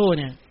มื่อสักครู่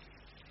เนี่ย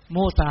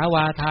มุสาว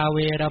าทาเว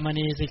รม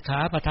ณีสิกขา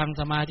ปะทัง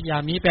สมาธิยา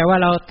มิแปลว่า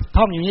เรา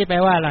ท่องอย่างนี้แปล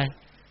ว่าอะไร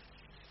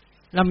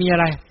เรามีอะ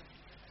ไร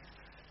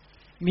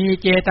มี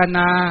เจตน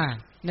า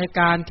ใน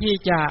การที่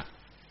จะ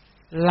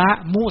ละ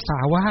มุสา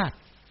วาท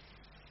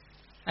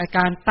อาก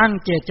ารตั้ง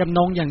เจตจำน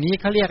งอย่างนี้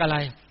เขาเรียกอะไร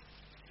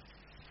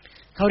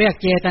เขาเรียก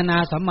เจตนา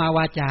สัมมาว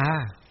าจา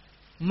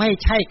ไม่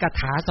ใช่ก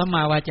ถาสัมม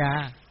าวาจา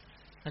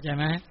เข้าใจ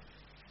ไหม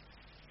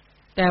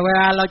แต่เวล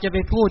าเราจะไป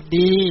พูด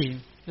ดี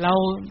เรา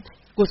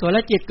กุศล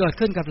จิตเกิด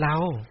ขึ้นกับเรา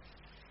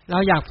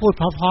อยากพูดเ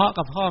พราะๆ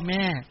กับพ่อแ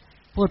ม่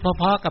พูดเ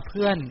พราะๆกับเ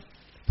พื่อน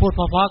พูดเพ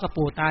ราะๆกับ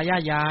ปู่ตายา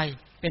ยยาย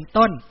เป็น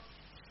ต้น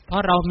เพรา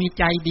ะเรามี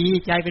ใจดี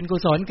ใจเป็นกุ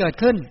ศลเกิด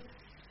ขึ้น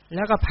แ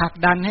ล้วก็ผลัก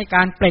ดันให้ก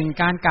ารเปล่ง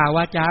การกล่าวว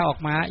าจาออก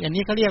มาอย่าง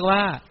นี้เขาเรียกว่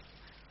า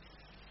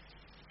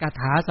ก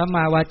ถาสัมม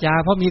าวาจา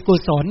เพราะมีกุ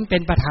ศลเป็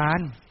นประธาน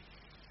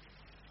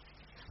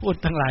พูด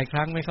ตั้งหลายค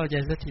รั้งไม่เข้าใจ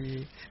สักที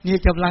นี่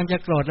กำลังจะ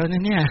โกรธแล้วน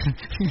ะเนี่ย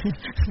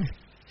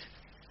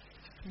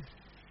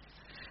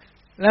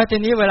แล้วที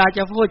นี้เวลาจ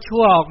ะพูด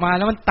ชั่วออกมาแ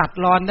ล้วมันตัด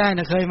รอนได้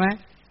นะเคยไหม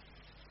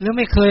หรือไ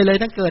ม่เคยเลย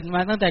ตั้งแต่เกิ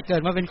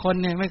ดมาเป็นคน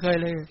เนี่ยไม่เคย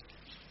เลย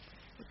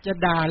จะ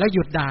ด่าแล้วห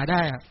ยุดด่าไ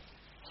ด้อะ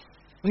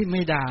ไ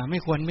ม่ด่าไม่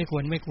ควร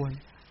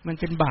มัน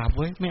เป็นบาปเ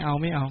ว้ยไม่เอ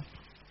า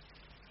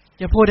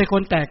จะพูดให้ค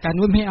นแตกกัน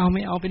ไม่เอ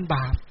าเป็นบ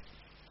าป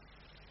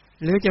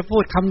หรือจะพู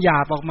ดคำหยา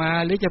บออกมา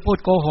หรือจะพูด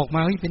โกหกม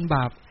าเป็นบ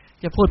าป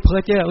จะพูดเพ้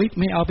อเจ้อ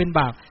ไม่เอาเป็น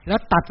บาปแล้ว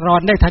ตัดรอ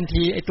นได้ทัน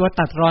ทีไอ้ตัว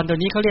ตัดรอนตัว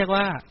นี้เขาเรียก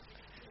ว่า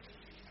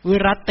วิ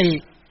รติ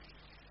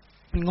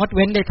งดเ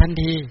ว้นได้ทัน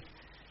ที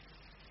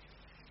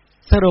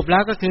สรุปแล้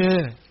วก็คือ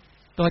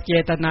ตัวเจ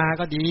ตนา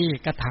ก็ดี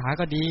กถา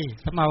ก็ดี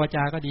สัมมาวาจ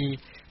าก็ดี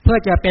เพื่อ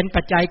จะเป็น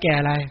ปัจจัยแก่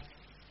อะไร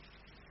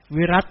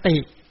วิรติ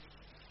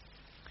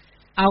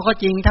เอาก็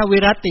จริงถ้าวิ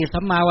รติสั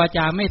มมาวาจ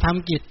าไม่ท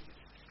ำกิจ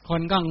ค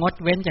นก็งด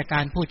เว้นจากก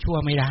ารพูดชั่ว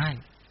ไม่ได้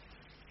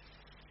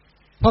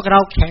พวกเรา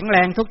แข็งแร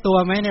งทุกตัว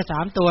ไหมเนี่ย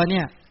3ตัวเ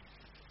นี่ย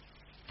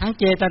ทั้ง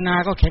เจตนา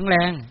ก็แข็งแร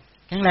ง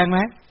ไหม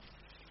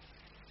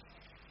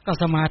ก็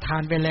สมาทา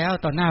นไปแล้ว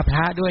ต่อหน้าพร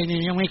ะด้วยนี่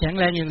ยังไม่แข็ง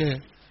แรงอยู่เลย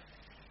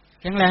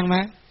แข็งแรงไหม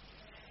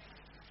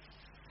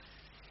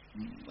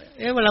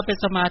เวลาไป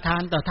สมาทา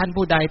นต่อท่าน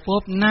ผู้ใด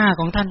ปุ๊บหน้า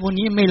ของท่านผู้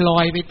นี้ไม่ลอ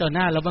ยไปต่อห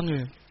น้าเราบ้างห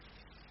รือ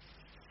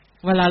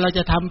เวลาเราจ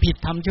ะทำผิด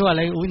ทำชั่วอะไ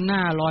รหน้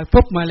าลอย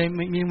ปุ๊บมาเลย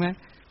มีไหม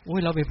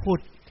เราไปพูด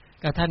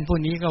กับท่านผู้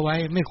นี้ก็ไว้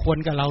ไม่ควร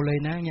กับเราเลย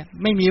นะเนี่ย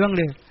ไม่มีบ้าง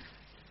เลย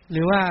ห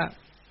รือว่า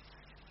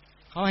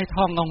เขาให้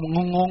ท่อง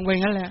งงๆไป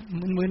งั้นแหละ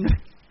มึน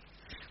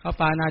ๆเขา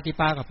ปานาติ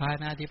ปากับพา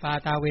นาติปา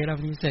ตาเวรม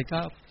ณีเสร็จก็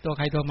ตัวใ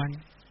ครตัวมัน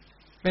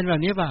เป็นแบ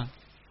บนี้ป่ะ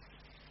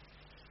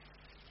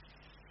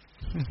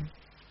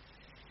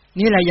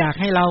นี่แหละอยาก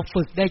ให้เรา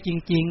ฝึกได้จ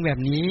ริงๆแบบ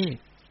นี้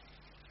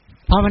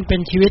เพราะมันเป็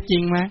นชีวิตจริ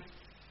งไหม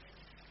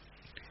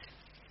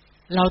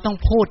เราต้อง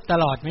พูดต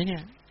ลอดไหมเนี่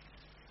ย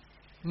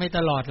ไม่ต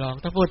ลอดหรอก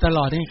ถ้าพูดตล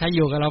อดนี่ใครอ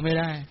ยู่กับเราไม่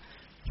ได้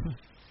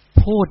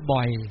พูดบ่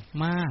อย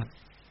มาก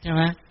ใช่ไห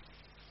ม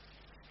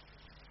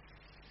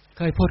เ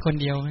คยพูดคน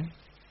เดียวไหม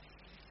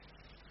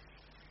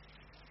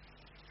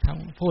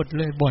พูดเ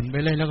ลยบ่นไป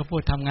เลยแล้วก็พู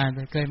ดทำงานไป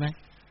เคยไหม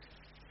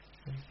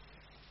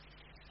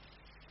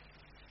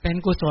เป็น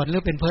กุศลหรื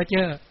อเป็นเพ้อเ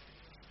จ้อ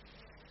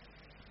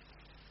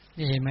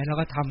นี่เห็นไหมเรา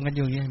ก็ทำกันอ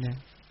ยู่อย่างนี้เนี่ย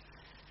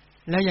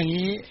แล้วอย่าง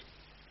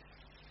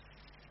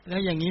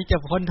นี้จะ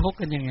พ้นทุกข์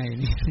กันยังไง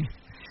นี่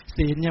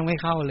ศีลยังไม่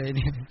เข้าเลยเ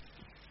นี่ย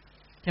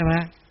ใช่ไหม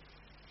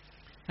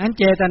นั้น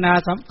เจตนา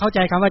เข้าใจ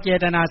คำว่าเจ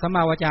ตนาสัมม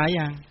าวาจาอ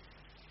ย่าง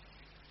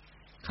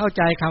เข้าใ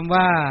จคำ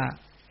ว่า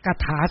กัต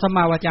ถาสัมม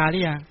าวาจาหรื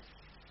อยัง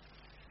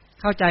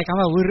เข้าใจคำ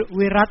ว่า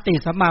วิรัตติ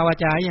สัมมาวา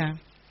จาอย่าง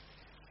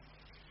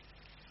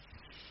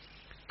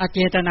อเจ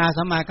ตนา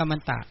สัมมากัมมั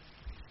นตะ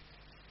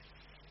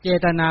เจ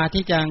ตนา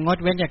ที่จะงด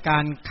เว้นจากกา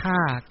รฆ่า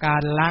กา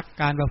รลัก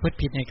การประพฤติ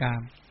ผิดในกา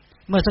ม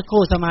เมื่อสักค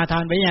รู่สมาทา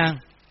นไปยัง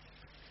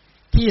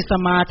ที่ส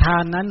มาทา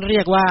นนั้นเรี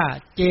ยกว่า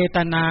เจต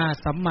นา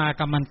สัมมา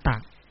กัมมันตะ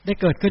ได้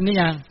เกิดขึ้นหรื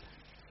อยัง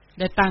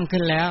ได้ตั้ง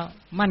ขึ้นแล้ว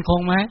มั่นคง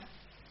ไหม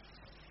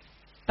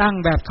ตั้ง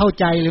แบบเข้า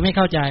ใจหรือไม่เ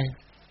ข้าใจ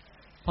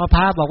พอพ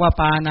ระบอกว่า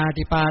ปานา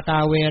ติปาตา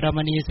เวรม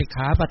ณีสิกข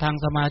าปะทัง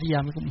สมาธิย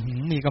า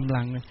มีกำ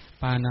ลังเลย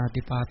ปานา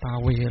ติปาตา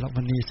เวรม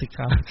ณีสิกข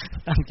า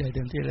ตั้งใจเ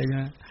ต็มที่เลยน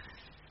ะ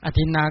อ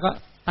ทินนาก็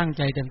ตั้งใ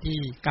จเต็มที่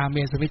กาเม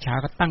สุวิชชา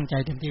ก็ตั้งใจ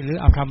เต็มที่หรือ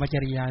อภรรมจ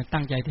ริยา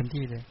ตั้งใจเต็ม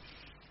ที่เลย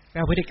แปล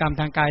พฤติกรรม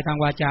ทางกายทาง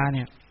วาจาเ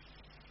นี่ย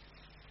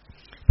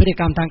พฤติ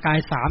กรรมทางกาย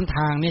3ท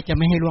างเนี่ยจะ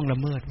ไม่ให้ล่วงละ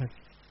เมิด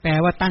แปล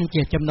ว่าตั้งเจ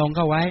ตจำนงเ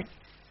ข้าไว้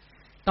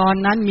ตอน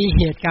นั้นมี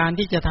เหตุการณ์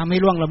ที่จะทำให้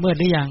ล่วงละเมิด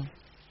หรือยัง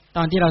ต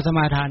อนที่เราสม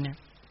าทานเนี่ย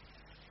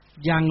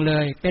ยังเล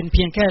ยเป็นเ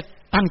พียงแค่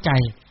ตั้งใจ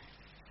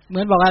เหมื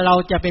อนบอกว่าเรา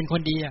จะเป็นค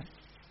นดี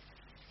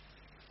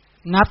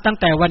นับตั้ง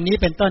แต่วันนี้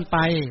เป็นต้นไป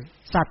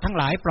สัตว์ทั้ง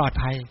หลายปลอด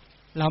ภัย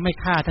เราไม่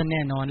ฆ่าท่านแ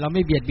น่นอนเราไ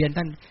ม่เบียดเบียน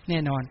ท่านแน่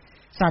นอน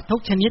สัตว์ทุ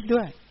กชนิดด้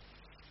วย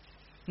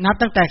นับ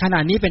ตั้งแต่ขณะ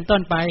นี้เป็นต้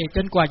นไปจ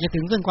นกว่าจะ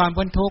ถึงซึ่งความ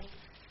พ้นทุกข์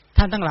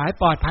ท่านทั้งหลาย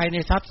ปลอดภัยใน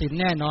ทรัพย์สิน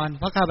แน่นอนเ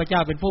พราะข้าพเจ้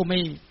าเป็นผู้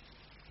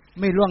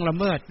ไม่ล่วงละ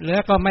เมิดแล้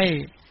วก็ไม่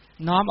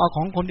น้อมเอาข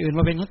องคนอื่นม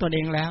าเป็นของตนเอ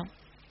งแล้ว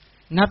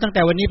นับตั้งแ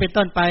ต่วันนี้เป็น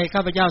ต้นไปข้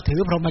าพเจ้าถื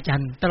อพรหมจร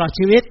รย์ตลอด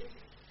ชีวิต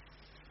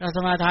เราส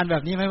มาทานแบ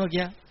บนี้ไหมเมื่อ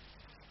กี้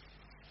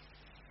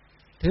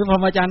ถือพร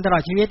หมจรรย์ตลอ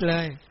ดชีวิตเล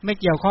ยไม่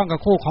เกี่ยวข้องกับ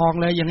คู่ครอง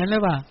เลยอย่างนั้นหรื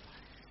อเปล่า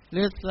ห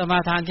รือสมา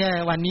ทานแค่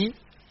วันนี้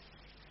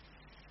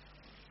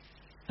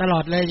ตลอ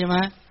ดเลยใช่ไหม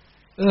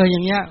อย่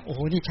างเงี้ยโอ้โห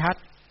นี่ชัด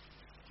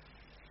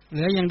เห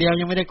ลืออย่างเดียว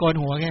ยังไม่ได้โกน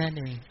หัวแค่นั้น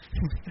เอง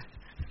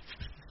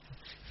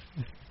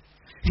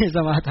นี่ส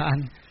มาทาน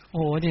โอ้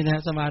โหนี่นะ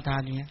สมาทา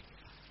นเนี้ย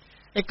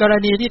ไอ้กร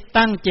ณีที่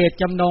ตั้งเจต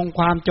จำนงค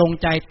วามจง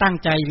ใจตั้ง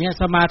ใจอย่างเนี้ย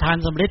สมาทาน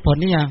สำเร็จผล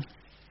หรือยัง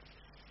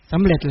ส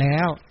ำเร็จแล้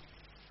ว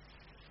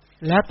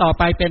แล้วต่อไ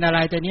ปเป็นอะไร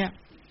ตัวเนี้ย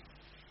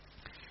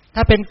ถ้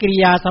าเป็นกิริ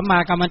ยาสัมมา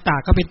กัมมันตะ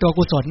ก็เป็นตัว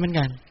กุศลเหมือน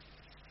กัน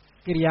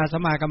กิริยาสั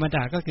มมากัมมันต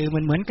ะก็คือ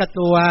เหมือนกับ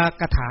ตัว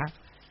กถา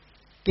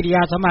กิริย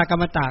าสัมมากัม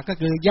มันตะก็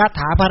คือยะถ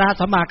าภระ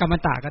สัมมากัมมั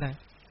นตะก็ได้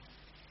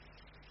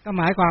ก็ห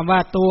มายความว่า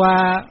ตัว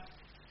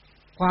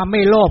ความไ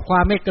ม่โลภคว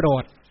ามไม่โกร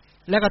ธ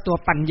แล้วก็ตัว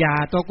ปัญญา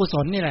ตัวกุศ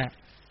ลนี่แหละ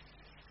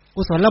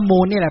กุศลละมู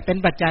ลนี่แหละเป็น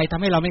ปัจจัยท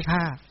ำให้เราไม่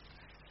ฆ่า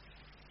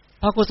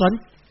พอกุศล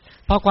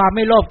พอความไ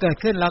ม่โลภเกิด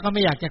ขึ้นเราก็ไ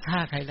ม่อยากจะฆ่า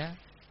ใครแล้ว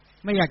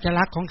ไม่อยากจะ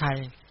ลักของใคร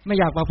ไม่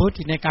อยากประพฤติ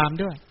ผิดในกาม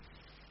ด้วย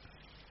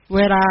เว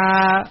ลา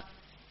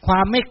คว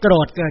ามไม่โกร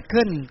ธเกิด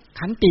ขึ้น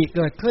ขันติเ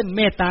กิดขึ้นเ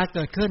มตตาเ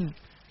กิดขึ้น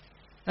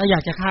แล้วอยา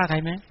กจะฆ่าใคร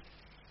ไหม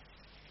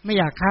ไม่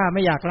อยากฆ่าไ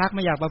ม่อยากลักไ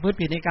ม่อยากประพฤติ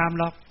ผิดในกาม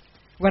หรอก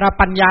เวลา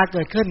ปัญญาเ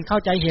กิดขึ้นเข้า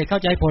ใจเหตุเข้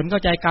าใจผลเข้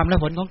าใจกรรมและ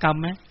ผลของกรรม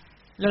ไหม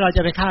แล้วเราจ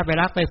ะไปฆ่าไป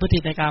ลักไปประพฤติผิ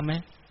ดในกามไหม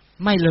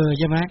ไม่เลย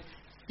ใช่ไหม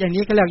อย่าง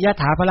นี้ก็เรียกยะ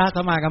ถาภระ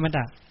สัมมากัมมันต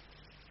ะ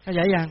เข้าใจ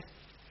ยัง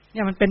เ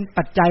นี่ยมันเป็น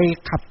ปัจจัย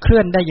ขับเคลื่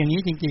อนได้อย่าง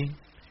นี้จริง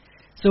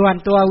ๆส่วน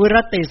ตัววิ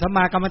รัตติสัมม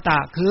ากัมมันตะ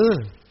คื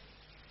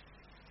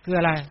อ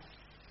อะไร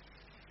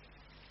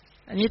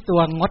อันนี้ตั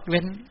วงดเ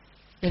ว้น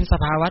เป็นส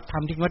ภาวะธร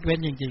รมที่งดเว้น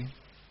จริง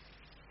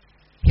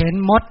ๆเห็น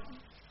มด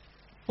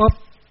ปุ๊บ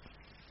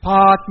พอ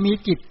มี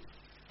จิต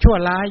ชั่ว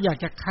ร้ายอยาก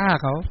จะฆ่า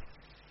เขา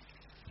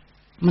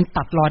มัน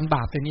ตัดรอนบ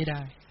าปตัวนี้ไ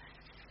ด้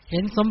เห็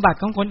นสมบัติ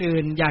ของคนอื่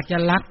นอยากจะ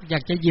ลักอยา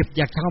กจะหยิบอ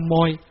ยากจะขโม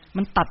ย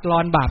มันตัดรอ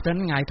นบาปจน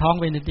หงายท้อง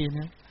ไปทันที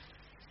นะ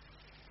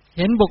เ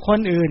ห็นบุคคล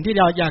อื่นที่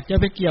เราอยากจะ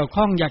ไปเกี่ยว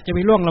ข้องอยากจะไป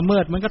ล่วงละเมิ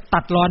ดมันก็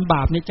ตัดรอนบ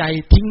าปในใจ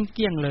ทิ้งเก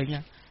ลี้ยงเลยเ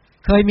นี่ย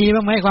เคยมีบ้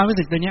างไหมความรู้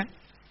สึกตัวเนี้ย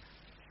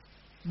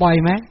บ่อย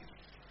ไหม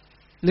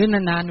หรือ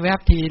นานๆแวบ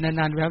ที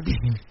นานๆแวบที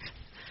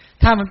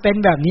ถ้ามันเป็น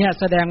แบบนี้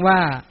แสดงว่า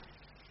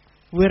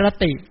วิร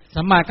ติ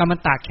สัมมากัมมัน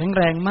ตะแข็งแ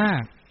รงมา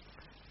ก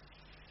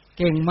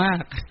เก่งมา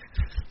ก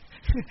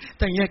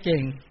ตั้งเยอะเก่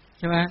งใ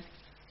ช่ไหม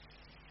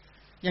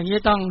อย่างนี้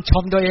ต้องช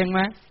มตัวเองไห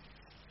ม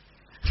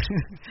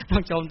ต้อ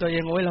งชมตัวเอ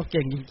งโอ้ยเราเ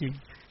ก่งจริง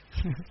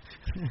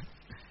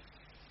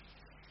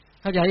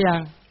ๆเข้าใจยั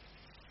ง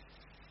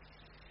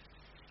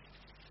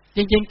จ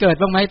ริงๆเกิด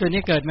บ้างไหมตัว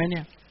นี้เกิดไหมเ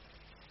นี่ย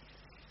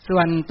ส่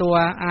วนตัว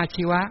อา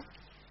ชีวะ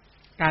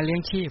การเลี้ย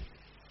งชีพ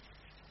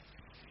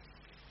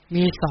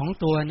มี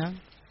2ตัวนะ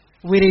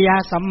วิริยะ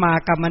สัมมา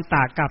กัมมันต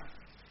ะกับ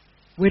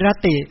วิร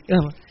ติ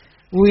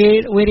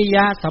วิริย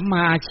ะสัมม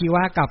าอาชีว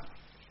ะกับ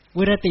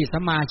วิรติสั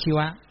มมาอาชีว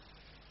ะ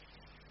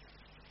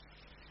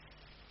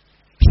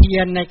เพีย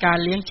รในการ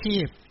เลี้ยงชี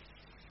พ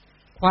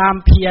ความ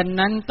เพียร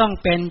นั้นต้อง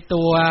เป็น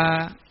ตัว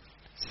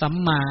สัม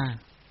มา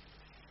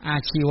อา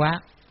ชีวะ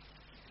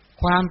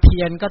ความเพี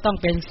ยรก็ต้อง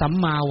เป็นสัม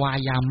มาวา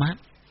ยามะ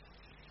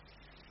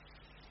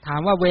ถา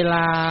มว่าเวล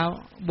า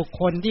บุค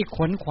คลที่ข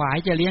วนขวาย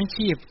จะเลี้ยง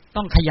ชีพ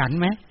ต้องขยัน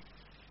ไหม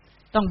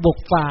ต้องบุก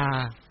ฝ่า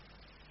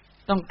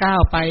ต้องก้า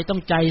วไปต้อ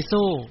งใจ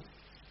สู้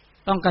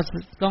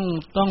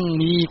ต้อง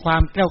มีควา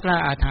มกล้ากล้า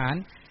อาถรร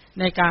พ์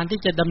ในการที่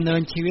จะดำเนิ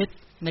นชีวิต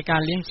ในกา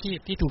รเลี้ยงชีพ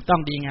ที่ถูกต้อ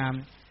งดีงาม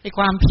ไอ้ค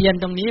วามเพียร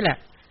ตรงนี้แหละ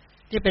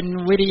ที่เป็น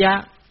วิริยะ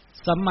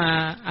สัมมา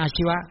อา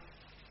ชีวะ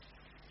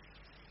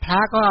พระ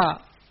ก็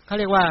เขา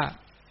เรียกว่า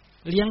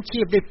เลี้ยงชี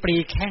พด้วยปรี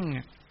แข้ง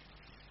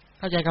เ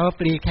ข้าใจคำว่า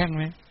ปรีแข้ง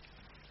ไหม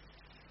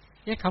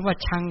คำว่า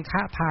ชังค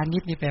ะพาณิ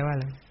ชย์นี่แปลว่าอะ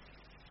ไร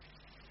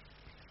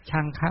ชั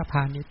งคะพ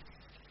าณิชย์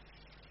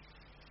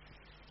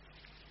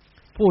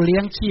ผู้เลี้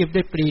ยงชีพด้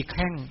วยปรีแ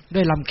ข้งด้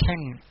วยลำแข้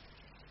ง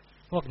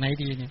พวกไหน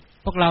ดีเนี่ย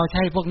พวกเราใ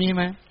ช่พวกนี้ไ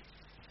หม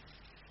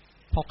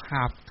พกห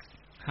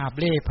าบ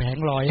เล่แผง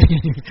ลอย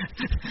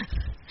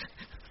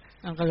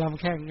นั่งก็ล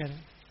ำแข้งกัน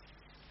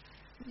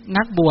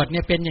นักบวชเ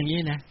นี่ยเป็นอย่างนี้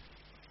นะ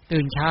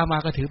ตื่นเช้ามา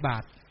ก็ถือบา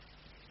ตร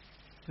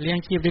เลี้ยง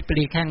ชีพด้วยป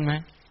รีแข้งไหม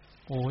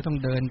โอ้ต้อง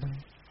เดิน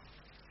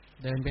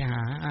ไปห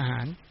าอาหา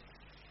ร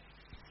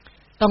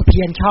ต้องเ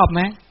พียรชอบไห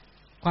ม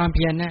ความเ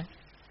พียรเนี่ย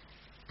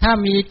ถ้า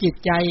มีจิต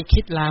ใจ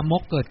คิดลาม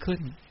กเกิดขึ้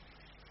น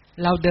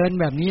เราเดิน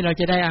แบบนี้เรา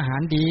จะได้อาหา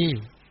รดี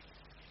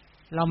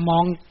เ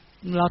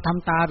ราท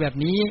ำตาแบบ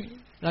นี้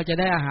เราจะ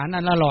ได้อาหาร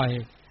อันอร่อย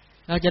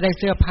เราจะได้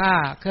เสื้อผ้า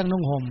เครื่อง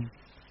นุ่งห่ม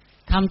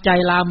ทำใจ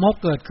ลามก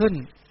เกิดขึ้น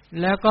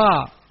แล้วก็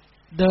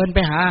เดินไป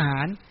หาอาห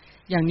าร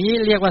อย่างนี้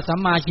เรียกว่าสัม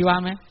มาชีวะ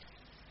ไหม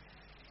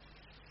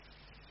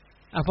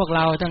พวกเร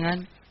าทั้งนั้น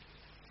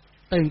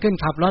ตื่นขึ้น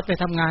ขับรถไป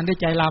ทำงานด้วย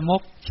ใจลาม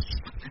ก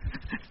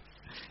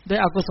ด้วย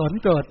อกุศล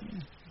เกิด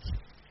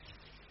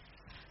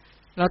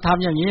เราท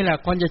ำอย่างนี้แหละ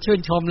คนจะชื่น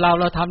ชมเ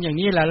ราทำอย่าง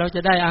นี้แหละเราจ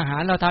ะได้อาหา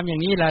รเราทำอย่า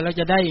งนี้แหละเรา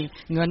จะได้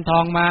เงินทอ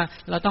งมา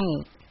เราต้อง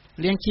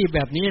เลี้ยงชีพแบ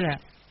บนี้แหละ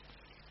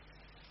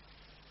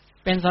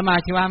เป็นสัมมา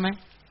ชีวะไหม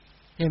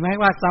เห็นไหม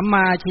ว่าสัมม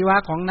าชีวะ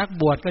ของนัก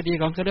บวชก็ดี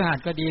ของคฤหัส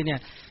ถ์ก็ดีเนี่ย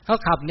เขา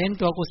ขับเน้น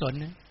ตัวกุศล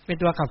นะเป็น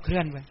ตัวขับเคลื่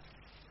อนไป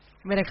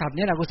ไม่ได้ขับเ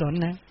น้นอกุศล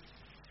นะ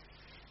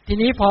ที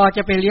นี้พอจ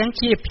ะไปเลี้ยง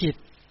ชีพผิด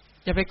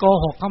จะไปโก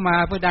หกเข้ามา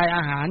เพื่อได้อ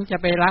าหารจะ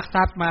ไปลักท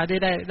รัพย์มา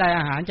ได้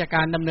อาหารจากก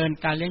ารดำเนิน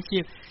การเลี้ยงชี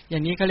พอย่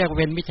างนี้ก็เรียกว่า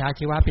เป็นมิจฉา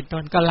ชีวะเป็นต้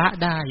นก็ละ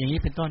ได้อย่างนี้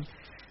เป็นต้น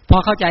พอ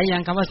เข้าใจยั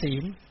งคำว่าศี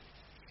ล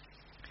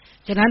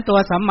ฉะนั้นตัว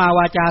สัมมาว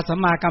าจาสัม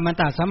มากัมมัน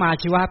ตะสัมมา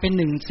ชีวะเป็น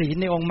หนึ่งศีล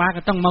ในองค์มรรค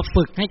ต้องมา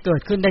ฝึกให้เกิ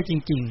ดขึ้นได้จ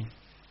ริง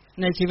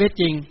ๆในชีวิต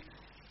จริง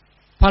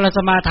พอเราส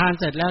มาทาน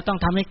เสร็จแล้วต้อง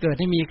ทำให้เกิด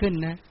ให้มีขึ้น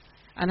นะ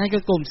อันนั้นคื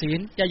อกลุ่มศีล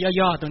จะ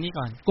ย่อๆตรงนี้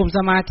ก่อนกลุ่มส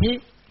มาธิ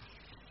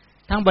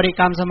ทั้งบริ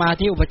กรรมสมา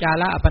ธิอุปจา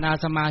ระอัปปนา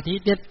สมาธิ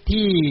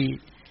ที่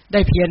ได้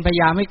เพียรพย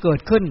ายามให้เกิด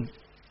ขึ้น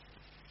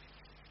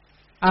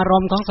อาร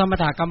มณ์ของสม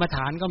ถกรรมฐ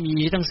านก็มี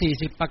ตั้ง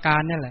40ประกา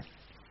รนั่นแหละ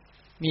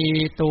มี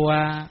ตัว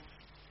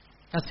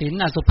กสิณ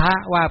อสุภะ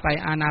ว่าไป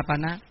อานาป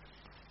นะ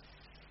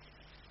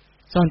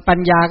ส่วนปัญ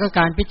ญาก็ก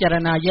ารพิจาร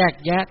ณาแยก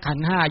แยะขัน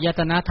ธ์5อาย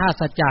ตนะธาตุ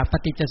สัจจะป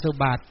ฏิจจสมุป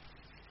บาท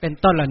เป็น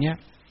ต้นเหล่านี้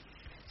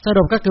ส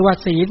รุปก็คือว่า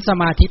ศีลส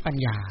มาธิปัญ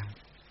ญา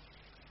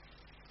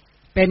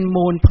เป็น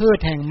มูลพืช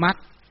แห่งมร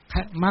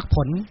รคผ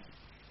ล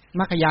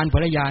มรรคญาณผ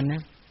ลญาณน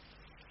ะ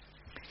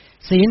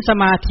ศีลส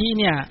มาธิ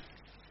เนี่ย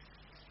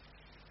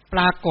ป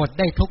รากฏ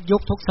ได้ทุกยุ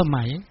คทุกส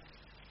มัย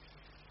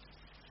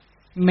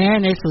แม้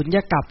ในสุญญ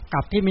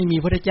กับที่ไม่มี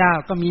พระเจ้า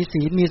ก็มี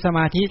ศีลมีสม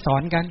าธิสอ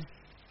นกัน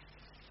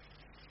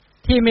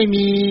ที่ไม่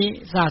มี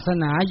ศาส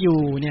นาอยู่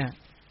เนี่ย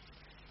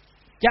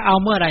จะเอา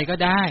เมื่อไหร่ก็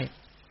ได้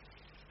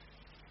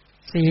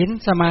ศีล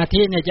สมาธิ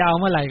เนี่ยจะเอา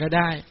เมื่อไหร่ก็ไ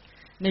ด้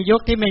ในยุ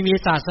คที่ไม่มี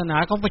ศาสนา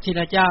ของพระชิ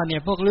นเจ้าเนี่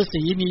ยพวกฤา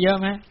ษีมีเยอะ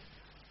ไหม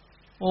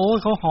โอ้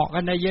เขาเหาะกั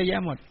นได้เยอะแย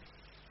ะหมด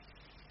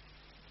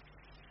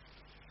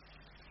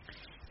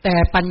แต่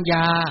ปัญญ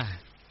า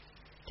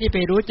ที่ไป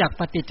รู้จัก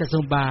ปฏิจจส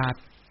มุปบาท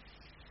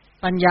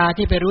ปัญญา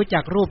ที่ไปรู้จั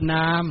กรูปน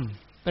าม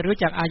ไปรู้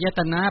จักอายต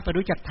นะไป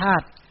รู้จักธา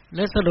ตุแล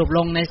ะสรุปล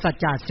งในสัจ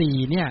จะ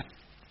4เนี่ย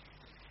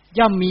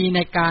ย่อมมีใน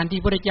การที่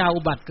พระเจ้า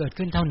อุบัติเกิด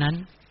ขึ้นเท่านั้น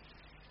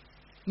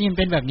นี่มัน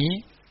เป็นแบบนี้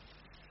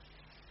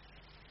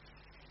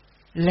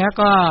แล้ว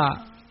ก็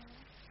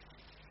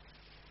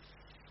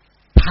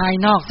ภาย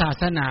นอกศา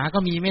สนาก็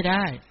มีไม่ไ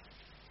ด้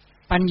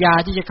ปัญญา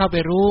ที่จะเข้าไป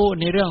รู้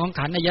ในเรื่องของ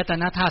ขันธ์อายต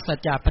นะธาตุสัจ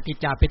จะปฏิจ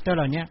จาเป็นต้นเ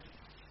หล่านี้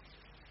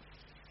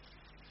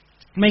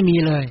ไม่มี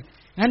เลย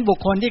งั้นบุค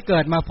คลที่เกิ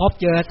ดมาพบ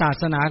เจอศา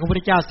สนาของพ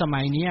ระเจ้าส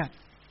มัยนี้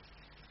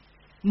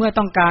เมื่อ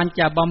ต้องการ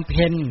จะบำเ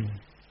พ็ญ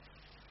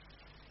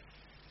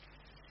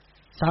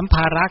สัมภ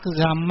าระคือ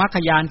มรรค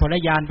ญาณผล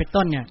ญาณเป็น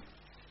ต้นเนี่ย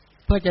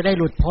เพื่อจะได้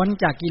หลุดพ้น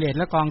จากกิเลส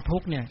และกองทุ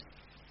กข์เนี่ย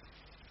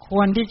ค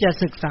วรที่จะ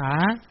ศึกษ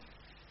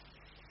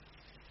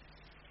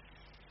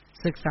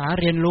า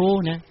เรียนรู้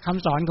นะค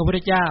ำสอนของพ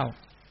ระเจ้า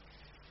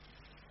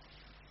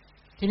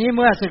ทีนี้เ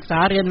มื่อศึกษา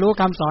เรียนรู้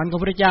คำสอนของ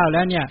พระเจ้าแ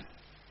ล้วเนี่ย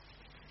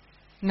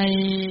ใน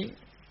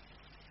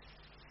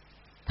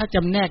ถ้าจ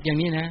ำแนกอย่าง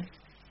นี้นะ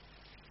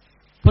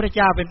พระเ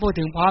จ้าเป็นผู้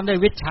ถึงพร้อมด้วย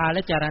วิชชาแล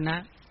ะจรณะ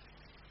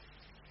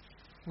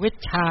วิช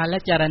ชาและ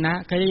จรณะ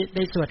เคยไ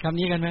ด้สวดคำ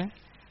นี้กันไหม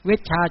วิ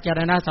ชชาจร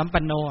ณะสัมปั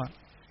นโน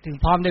ถึง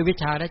พร้อมด้วยวิช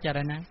ชาและจร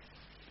ณะ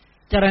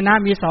จรณะ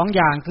มี2อ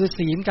ย่างคือ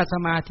ศีลกับส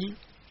มาธิ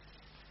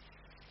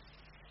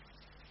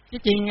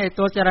ที่จริงไอ้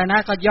ตัวจรณะ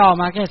ก็ย่อ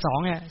มาแค่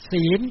2อ่ะ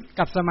ศีล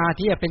กับสมา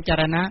ธิเป็นจ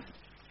รณะ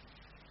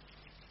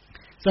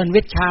ส่วน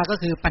วิชชาก็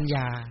คือปัญญ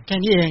าแค่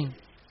นี้เอง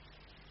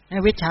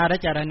วิชชาและ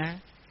จรณะ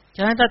ฉ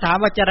ะนั้นถ้าถาม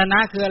ว่าจรณะ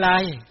คืออะไร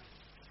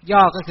ย่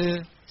อก็คือ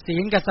ศี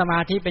ลกับสมา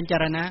ธิเป็นจ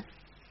รณะ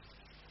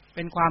เ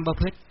ป็นความประ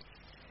พฤติ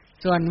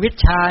ส่วนวิช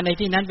ชาใน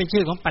ที่นั้นเป็น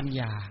ชื่อของปัญ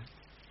ญา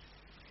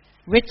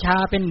วิชชา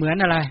เป็นเหมือน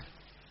อะไร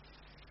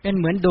เป็น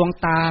เหมือนดวง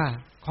ตา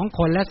ของค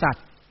นและสัต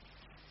ว์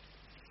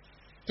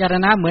จร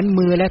ณะเหมือน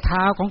มือและเ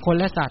ท้าของคน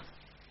และสัตว์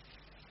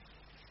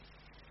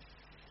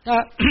ถ้า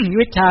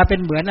วิชชาเป็น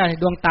เหมือนอะไร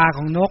ดวงตาข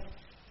องนก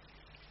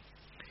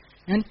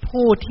นั้น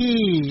ผู้ที่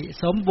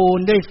สมบูร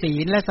ณ์ด้วยศี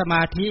ลและสม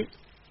าธิ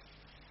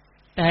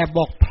แต่บ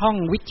กพร่อง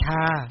วิชช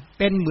า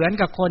เป็นเหมือน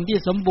กับคนที่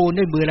สมบูรณ์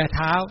ด้วยมือและเ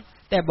ท้า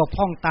แต่บกพ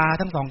ร่องตา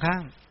ทั้ง2ข้า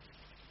ง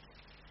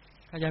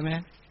เข้าใจไหม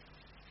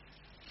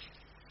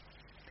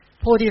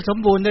ผู้ที่สม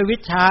บูรณ์ด้วยวิ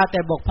ชชาแต่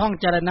บกพร่อง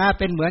จรณะ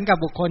เป็นเหมือนกับ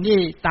บุคคลที่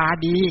ตา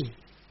ดี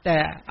แต่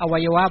อวั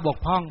ยวะบก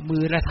พร่องมื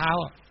อและเท้า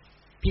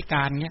พิก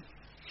ารเงี้ย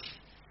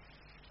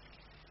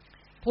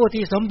ผู้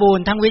ที่สมบูร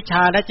ณ์ทั้งวิชช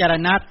าและจร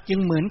ณะจึง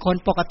เหมือนคน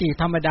ปกติ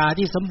ธรรมดา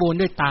ที่สมบูรณ์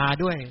ด้วยตา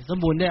ด้วยสม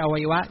บูรณ์ด้วยอวั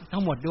ยวะทั้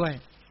งหมดด้วย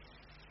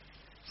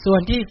ส่ว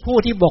นที่ผู้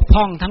ที่บกพ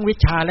ร่องทั้งวิช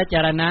ชาและจ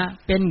รณะ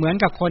เป็นเหมือน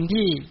กับคน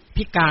ที่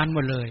พิการหม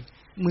ดเลย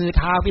มือเ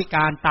ท้าพิก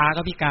ารตา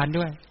ก็พิการ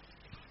ด้วย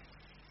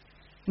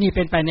นี่เ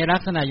ป็นไปในลั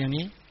กษณะอย่าง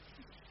นี้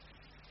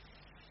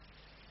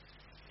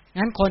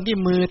งั้นคนที่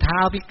มือเท้า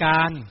พิก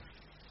าร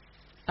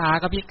ตา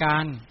ก็พิกา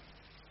ร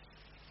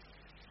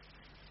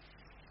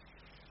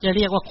จะเ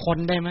รียกว่าคน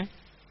ได้ไหม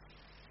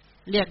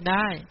เรียกไ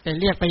ด้แต่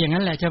เรียกไปอย่าง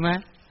นั้นแหละใช่ไหม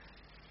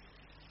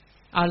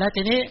เอาแล้ว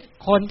ทีนี้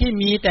คนที่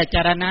มีแต่จ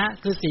รณะ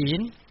คือศีล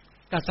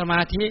กับสม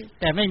าธิ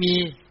แต่ไม่มี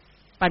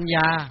ปัญญ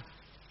า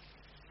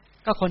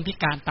ก็คนพิ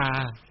การตา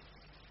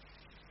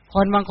ค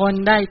นบางคน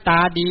ได้ตา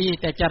ดี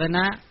แต่จรณ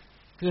ะ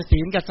คือศี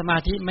ลกับสมา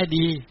ธิไม่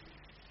ดี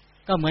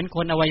ก็เหมือนค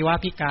นอวัยวะ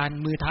พิการ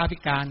มือเท้าพิ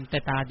การแต่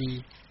ตาดี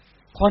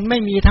คนไม่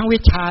มีทั้งวิ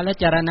ชชาและ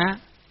จรณะ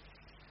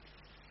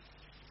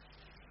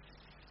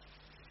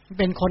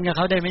เป็นคนกับเ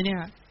ขาได้ไหมเนี่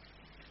ย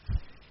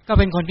ก็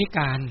เป็นคนพิก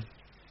าร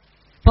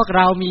พวกเ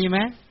รามีไหม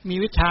มี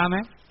วิชชาไหม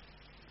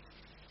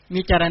มี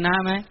จรณะ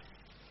ไหม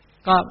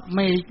ก็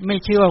ไม่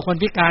เชื่อว่าคน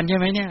พิการใช่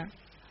ไหมเนี่ย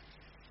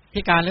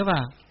พิการหรือเปล่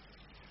า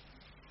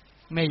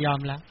ไม่ยอม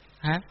แล้ว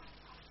ฮะ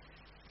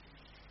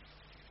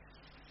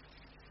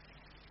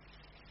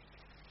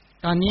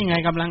ตอนนี้ไง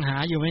กำลังหา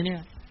อยู่ไหมเนี่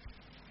ย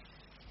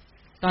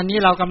ตอนนี้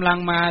เรากำลัง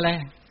มาเลย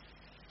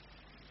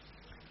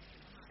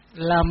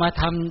เรามา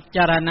ทำจ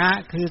รณะ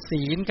คือ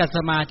ศีลกับส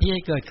มาธิใ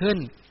ห้เกิดขึ้น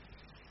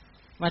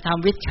มาท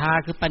ำวิชชา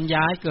คือปัญญ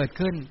าให้เกิด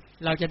ขึ้น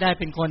เราจะได้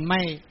เป็นคนไ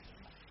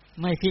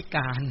ม่พิก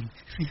าร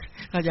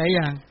เข้าใจ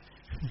ยัง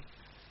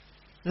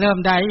เริ่ม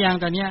ได้ยัง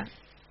ตอนเนี้ย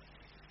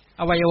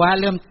อวัยวะ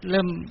เ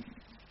ริ่ม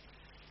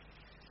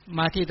ม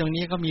าที่ตรง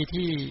นี้ก็มี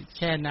ที่แ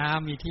ช่น้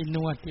ำมีที่น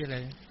วดที่อะไร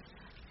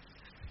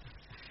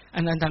อั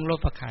นนั้นทางโลก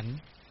ประขัน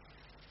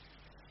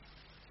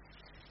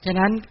ฉะ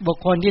นั้นบุค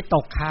คลที่ต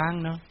กค้าง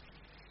เนาะ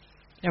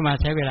จะมา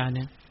ใช้เวลาเ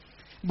นี่ย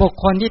บุค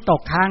คลที่ต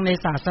กค้างใน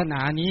ศาสนา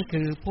นี้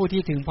คือผู้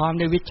ที่ถึงพร้อม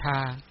ด้วยวิชชา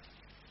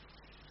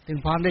ถึง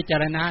พร้อมด้วยจ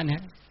รณะเนี่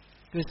ย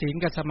คือศีล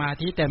กับสมา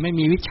ธิแต่ไม่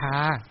มีวิชชา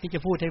ที่จะ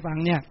พูดให้ฟัง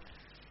เนี่ย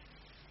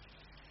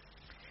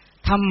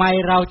ทำไม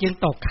เราจึง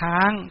ตกค้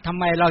างทำ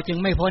ไมเราจึง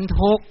ไม่พ้น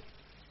ทุกข์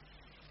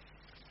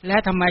และ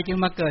ทำไมจึง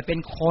มาเกิดเป็น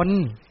คน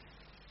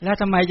และ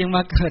ทำไมจึงม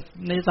าเกิด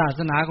ในศาส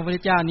นาของพร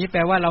ะเจ้านี้แปล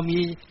ว่าเรา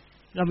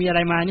มีอะไร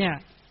มาเนี่ย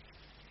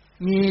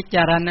มีจ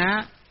รณะ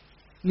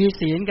มี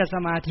ศีลกับส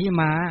มาธิ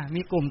มา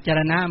มีกลุ่มจร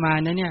ณะมา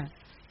นะเนี่ย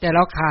แต่เร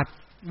าขาด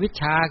วิช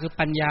ชาคือ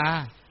ปัญญา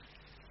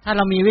ถ้าเ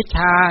รามีวิชช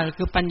า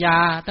คือปัญญา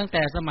ตั้งแ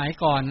ต่สมัย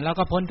ก่อนเรา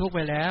ก็พ้นทุกข์ไป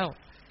แล้ว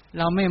เ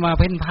ราไม่มา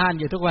เพ่นพ่าน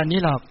อยู่ทุกวันนี้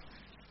หรอก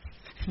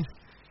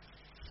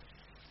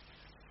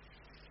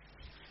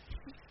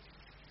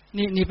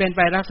นี่เป็นไป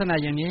ลักษณะ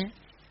อย่างนี้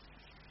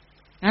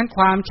งั้นค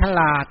วามฉ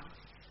ลาด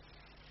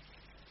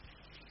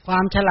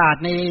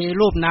ใน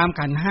รูปนาม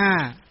ขันธ์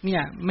5เนี่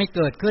ยไม่เ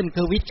กิดขึ้น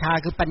คือวิชชา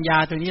คือปัญญา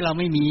ตัวนี้เรา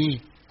ไม่มี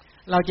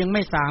เราจึงไ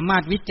ม่สามาร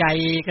ถวิจัย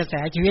กระแส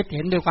ชีวิตเ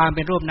ห็นโดยความเ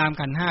ป็นรูปนาม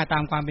ขันธ์5ตา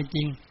มความเป็นจ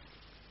ริง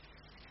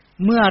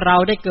เมื่อเรา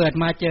ได้เกิด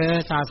มาเจอ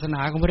ศาสน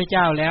าของพระเ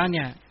จ้าแล้วเ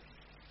นี่ย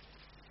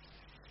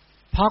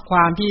เพราะคว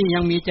ามที่ยั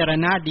งมีจร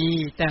ณะดี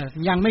แต่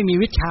ยังไม่มี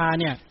วิชชา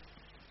เนี่ย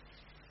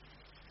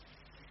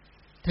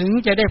ถึง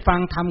จะได้ฟัง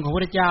ธรรมของพ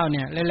ระเจ้าเ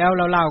นี่ยแล้ว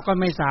เราก็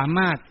ไม่สาม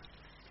ารถ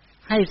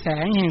ให้แส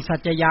งแห่งสัจ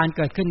จญาณเ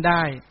กิดขึ้นไ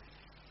ด้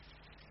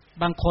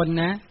บางคน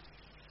นะ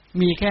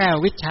มีแค่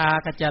วิชชา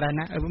กับจรณ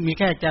ะมีแ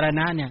ค่จร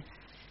ณะเนี่ย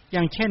อ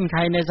ย่างเช่นใคร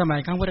ในสมัย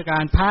ครั้งพุทธกา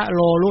ลพระโล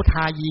ลุท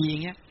ายีอย่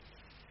างเงี้ย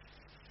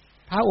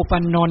พระอุป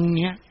นนท์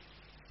เงี้ย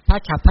พระ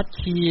ฉัพพัช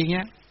ชีเ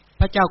งี้ย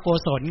พระเจ้าโก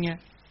ศลเงี้ย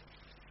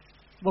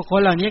บุคคล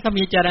เหล่านี้ก็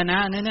มีจรณะ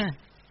นั่นน่ะ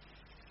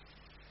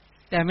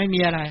แต่ไม่มี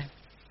อะไร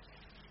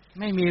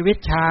ไม่มีวิช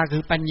ชาคื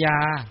อปัญญา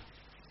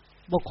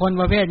บุคคล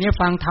ประเภทนี้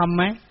ฟังธรรมไ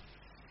หม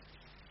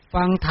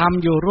ฟังธรรม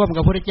อยู่ร่วมกั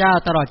บพระพุทธเจ้า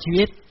ตลอดชี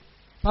วิต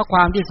เพราะคว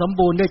ามที่สม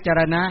บูรณ์ด้วยจ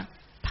รณะ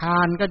ทา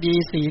นก็ดี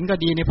ศีลก็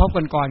ดีในภพ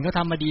ก่อนๆก็ท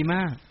ำมาดีม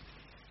าก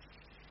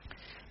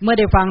เมื่อ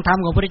ได้ฟังธรรม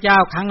ของพระพุทธเจ้า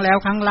ครั้งแล้ว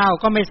ครั้งเล่า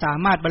ก็ไม่สา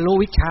มารถบรรลุ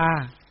วิชา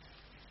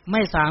ไ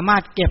ม่สามาร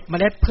ถเก็บเม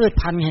ล็ดพืช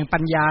พันธุ์แห่งปั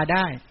ญญาไ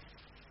ด้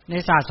ใน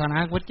ศาสนา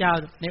พุทธเจ้า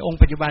ในองค์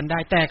ปัจจุบันได้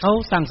แต่เขา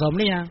สั่งสมห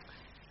รือยัง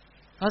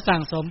เขาสั่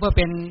งสมเพื่อเ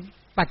ป็น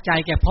ปัจจัย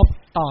แก่ภพ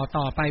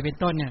ต่อไปเป็น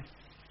ต้นเนี่ย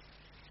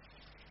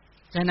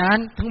ฉะนั้น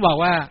ถึงบอก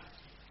ว่า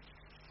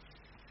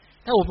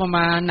ถ้าอุปม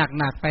า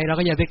หนักๆไปเรา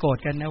ก็อย่าไปโกรธ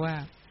กันนะว่า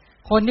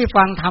คนที่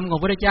ฟังธรรมของพ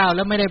ระพุทธเจ้าแ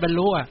ล้วไม่ได้บรร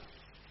ลุอ่ะ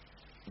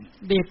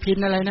ดีดพิน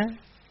อะไรนะ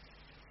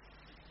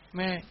แ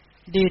ม่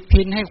ดีด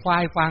พินให้ควา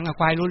ยฟังอ่ะ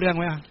ควายรู้เรื่องไ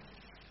หม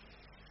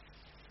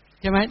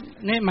ใช่ไหม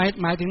นี่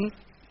หมายถึง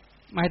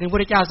พระพุท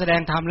ธเจ้าแสด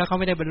งธรรมแล้วเขา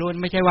ไม่ได้บรรลุ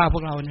ไม่ใช่ว่าพ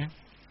วกเราเนี่ย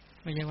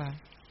ไม่ใช่ว่า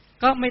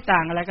ก็ไม่ต่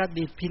างอะไรก็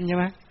ดีดพินใช่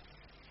ไหม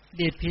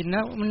ดีดพินแ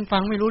ล้วมันฟั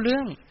งไม่รู้เรื่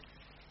อง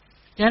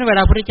ฉะนั้นเวล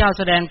าพระพุทธเจ้า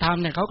แสดงธรรม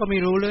เนี่ยเขาก็ไม่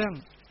รู้เรื่อง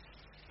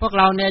พวกเ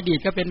ราในอดีต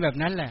ก็เป็นแบบ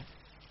นั้นแหละ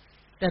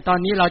แต่ตอน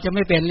นี้เราจะไ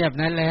ม่เป็นแบบ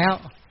นั้นแล้ว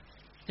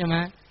ใช่ไหม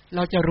เร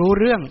าจะรู้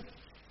เรื่อ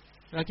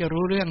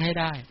งให้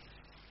ได้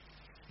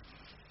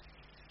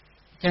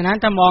ฉะนั้น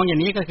ถ้ามองอย่า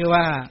งนี้ก็คือ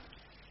ว่า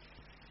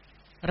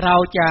เรา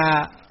จะ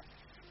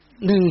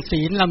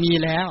ศีลเรามี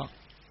แล้ว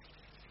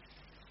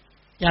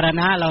จร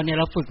ณะเราเนี่ย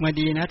เราฝึกมา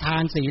ดีนะทา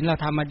นศีลเรา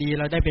ทำมาดี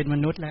เราได้เป็นม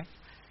นุษย์แล้ว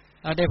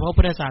เราได้พบ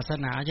พุทธศาส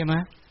นาใช่ไหม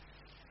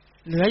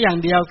เหลืออย่าง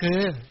เดียวคือ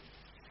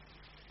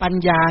ปัญ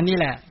ญานี่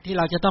แหละที่เ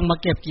ราจะต้องมา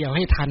เก็บเกี่ยวใ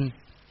ห้ทัน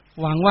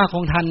หวังว่าค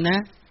งทันนะ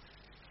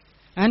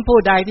งั้นผู้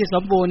ใดที่ส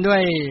มบูรณ์ด้ว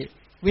ย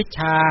วิช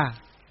า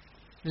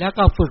แล้ว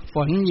ก็ฝึกฝ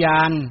นญ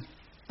าณ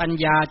ปัญ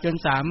ญาจน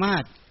สามา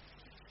รถ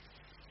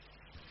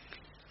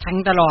ทั้ง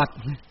ตลอด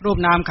รูป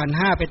นามขันธ์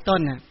5เป็นต้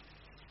นน่ะ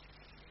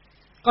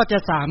ก็จะ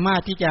สามาร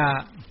ถที่จะ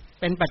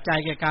เป็นปัจจัย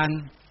แก่การ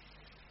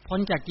พ้น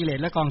จากกิเลส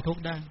และกองทุก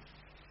ข์ได้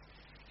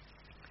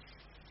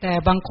แต่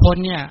บางคน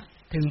เนี่ย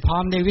ถึงพร้อ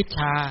มในวิช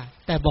า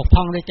แต่บกพ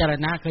ร่องในจร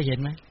ณะเคยเห็น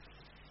ไหม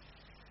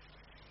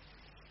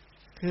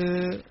คือ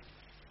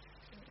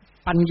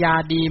ปัญญา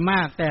ดีม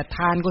ากแต่ท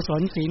านกุศ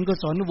ลศีลกุ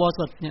ศลอุโบส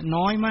ถเนี่ย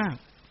น้อยมาก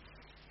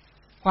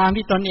ความ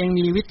ที่ตนเอง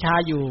มีวิชา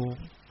อยู่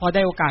พอไ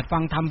ด้โอกาสฟั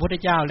งธรรมพุทธ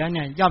เจ้าแล้วเ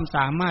นี่ยย่อมส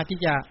ามารถที่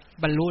จะ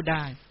บรรลุไ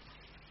ด้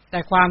แต่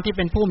ความที่เ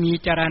ป็นผู้มี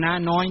จรณะ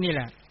น้อยนี่แ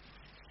หละ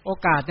โอ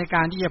กาสในก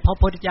ารที่จะพบพ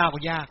ระพุทธเจ้าก็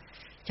ยาก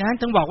ฉะนั้น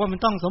ต้องบอกว่ามัน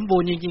ต้องสมบู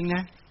รณ์จริงๆน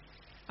ะ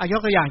เอาย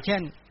กตัวอย่างเช่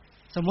น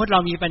สมมติเรา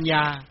มีปัญญ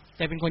าแ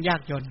ต่เป็นคนยา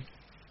กจน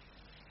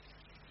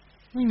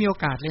ไม่มีโอ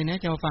กาสเลยนะ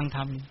จะมาฟังธร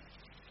รม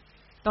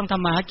ต้องท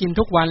ำมาหากิน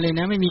ทุกวันเลย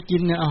นะไม่มีกิ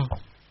นเนี่ย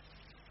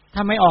ถ้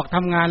าไม่ออกท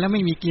ำงานแล้วไ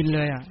ม่มีกินเล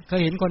ยอ่ะเคย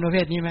เห็นคนประเภ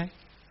ทนี้ไหม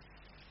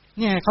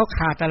เนี่ยเขาข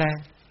าดอะไร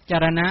จ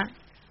รณะ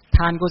ท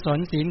านกุศล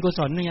ศีลกุศ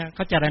ลเนี่ยเข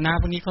าจรณะ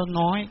พวกนี้เขา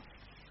น้อย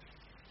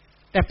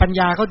แต่ปัญญ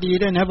าเขาดี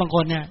ด้วยนะบางค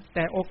นเนี่ยแ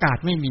ต่โอกาส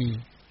ไม่มี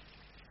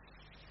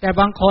แต่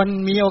บางคน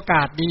มีโอก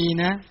าสดี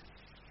นะ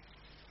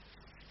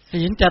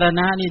ศีลจร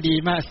ณะนี่ดี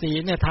มากศี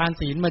ลเนี่ยทาน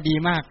ศีลมาดี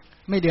มาก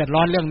ไม่เดือดร้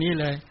อนเรื่องนี้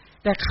เลย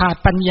แต่ขาด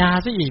ปัญญา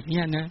ซะอีกเ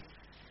นี่ยนะ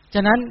ฉ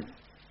ะนั้น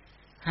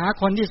หา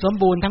คนที่สม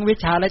บูรณ์ทั้งวิ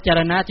ชาและจร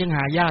ณะจึงห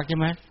ายากใช่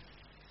ไหม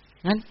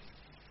งั้น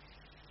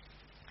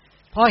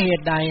เพราะเห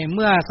ตุใดเ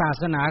มื่อศา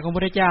สนาของพระ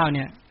พุทธเจ้าเ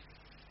นี่ย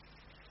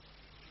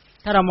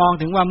ถ้าเรามอง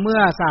ถึงว่าเมื่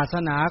อศาส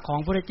นาของ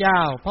พระพุทธเจ้า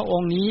พระอ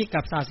งค์นี้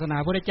กับศาสนา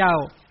พระพุทธเจ้า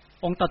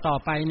องค์ต่อ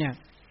ๆไปเนี่ย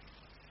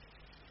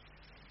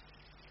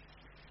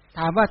ถ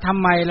ามว่าทำ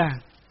ไมล่ะ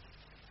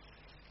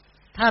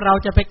ถ้าเรา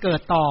จะไปเกิ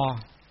ดต่อ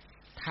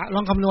ล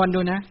องคำนวณดู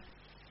นะ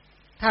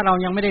ถ้าเรา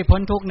ยังไม่ได้พ้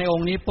นทุกข์ในอ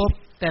งค์นี้ปุ๊บ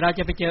แต่เราจ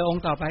ะไปเจออง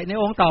ค์ต่อไปใน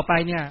องค์ต่อไป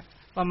เนี่ย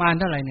ประมาณ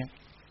เท่าไหร่เนี่ย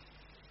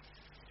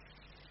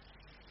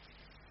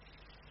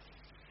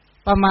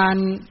ประมาณ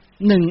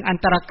1อัน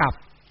ตรกัป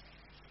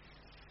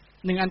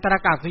1อันตร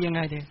กัปคือยังไ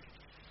งดี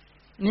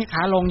นี่ข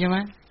าลงใช่ไหม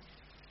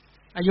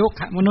อายุ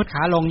มนุษย์ข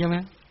าลงใช่ไหม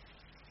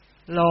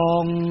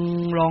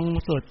ลง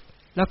สุด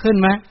แล้วขึ้น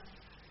ไหม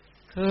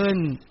ขึ้น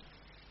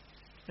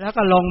แล้ว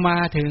ก็ลงมา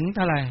ถึงเ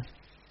ท่าไหร่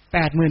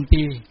 80,000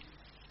 ปี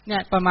เนี่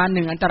ยประมาณ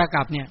1อันตร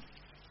กัปเนี่ย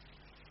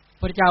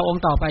พระเจ้าอง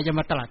ค์ต่อไปจะ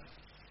มาตรัส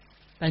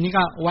แต่นี้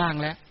ก็ว่าง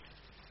แล้ว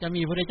จะ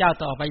มีพระเจ้า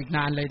ต่อไปอีกน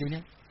านเลยที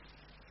นี้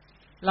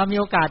เรามี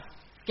โอกาส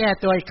แก้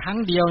ตัวอีกครั้ง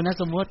เดียวนะ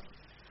สมม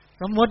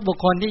ติบุค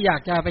คลที่อยา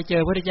กจะไปเจ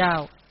อพระเจ้า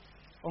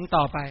องค์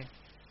ต่อไป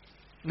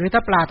หรือถ้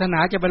าปรารถนา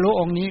จะบรรลุ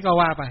องค์นี้ก็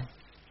ว่าไป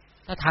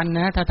ถ้าทัน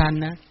นะ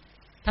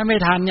ถ้าไม่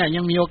ทันเนี่ย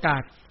ยังมีโอกา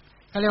ส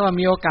เขาเรียกว่า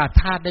มีโอกาส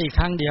พลาดได้อีก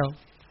ครั้งเดียว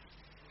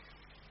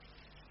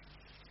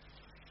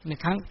ใน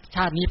ครั้งช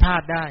าตินี้พลา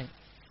ดได้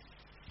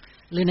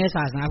หรือในศ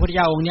าสนาพุทธเ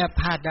จ้าองค์เนี้ย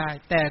พลาดได้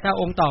แต่ถ้า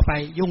องค์ต่อไป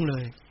ยุ่งเล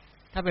ย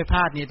ถ้าไปพล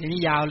าดเนี่ยทีนี้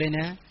ยาวเลย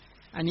นะ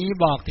อันนี้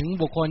บอกถึง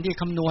บุคคลที่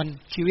คำนวณ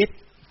ชีวิต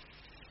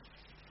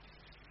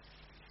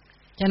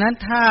ฉะนั้น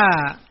ถ้า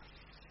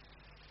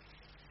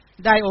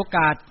ได้โอก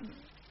าส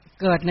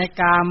เกิดใน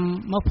กา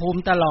มภู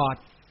มิตลอด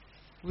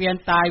เวียน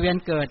ตายเวียน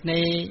เกิดใน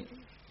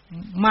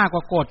มากก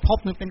ว่าโกฏภพ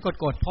มันเป็นโ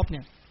กฏภพเ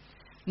นี่ย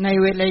ใน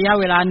ระยะ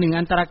เวลา1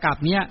อันตรกัป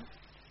เนี้ย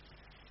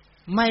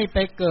ไม่ไป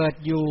เกิด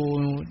อยู่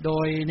โด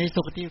ยใน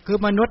สุคติคือ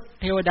มนุษย์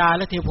เทวดาแ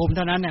ละเทวภูมิเ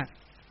ท่านั้นเนี่ย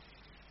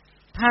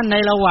ถ้าใน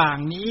ระหว่าง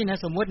นี้นะ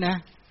สมมุตินะ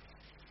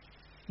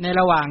ใน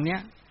ระหว่างเนี้ย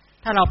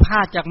ถ้าเราพล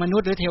าดจากมนุ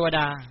ษย์หรือเทวด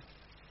า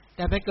แ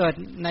ต่ไปเกิด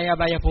ในอ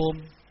บายภูมิ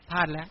พล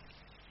าดแล้ว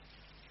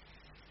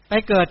ไป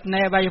เกิดใน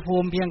อบายภู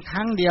มิเพียงค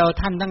รั้งเดียว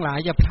ท่านทั้งหลาย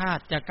จะพลาด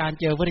จากการ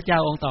เจอพระพุทธเจ้า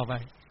องค์ต่อไป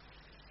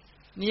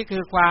นี่คื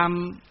อความ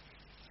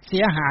เสี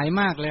ยหาย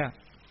มากเลย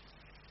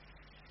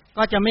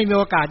ก็จะไม่มี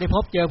โอกาสได้พ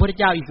บเจอพระพุทธ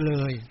เจ้าอีกเล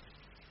ย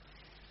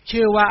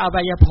ชื่อว่าอบ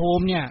ายภู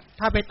มิเนี่ย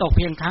ถ้าไปตกเ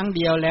พียงครั้งเ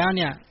ดียวแล้วเ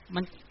นี่ย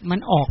มัน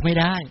ออกไม่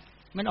ได้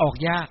มันออก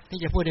ยากที่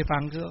จะพูดให้ฟั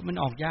งคือมัน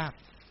ออกยาก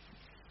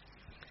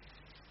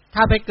ถ้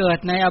าไปเกิด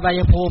ในอบาย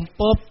ภูมิ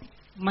ปุ๊บ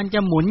มันจะ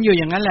หมุนอยู่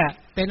อย่างนั้นแหละ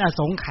เป็นอ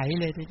สงไขย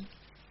เลยทีนี้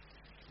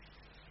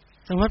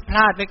สมมติพล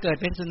าดไปเกิด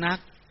เป็นสุนัข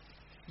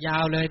ยา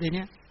วเลยที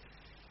นี้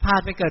พลา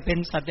ดไปเกิดเป็น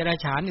สัตว์เดรัจ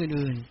ฉาน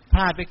อื่นๆพ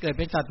ลาดไปเกิดเ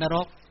ป็นสัตว์นร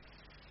ก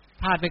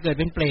พลาดไปเกิด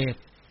เป็นเปรต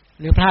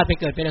หรือพลาดไป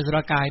เกิดเป็นอสุร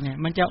กายเนี่ย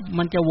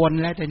มันจะวน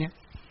แล้วทีนี้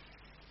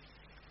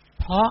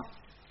เพราะ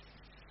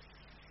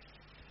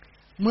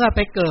เมื่อไป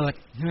เกิด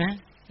ใช่ไหม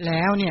แ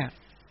ล้วเนี่ย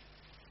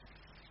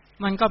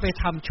มันก็ไป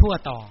ทำชั่ว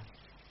ต่อ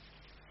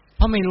เพ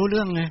ราะไม่รู้เ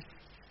รื่องไง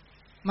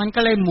มันก็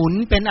เลยหมุน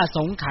เป็นอส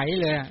งไขย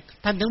เลย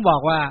ท่านถึงบอ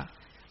กว่า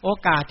โอ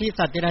กาสที่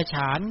สัตว์เดรัจฉ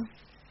าน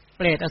เ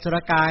ปรตอสุร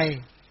กาย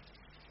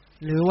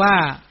หรือว่า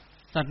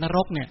สัตว์นร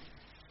กเนี่ย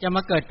จะม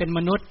าเกิดเป็นม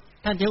นุษย์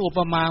ท่านใช้อุป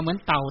มาเหมือน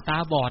เต่าตา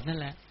บอดนั่น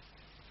แหละ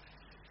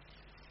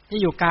ที่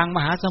อยู่กลางม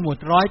หาสมุท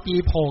ร100 ปี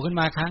โผล่ขึ้น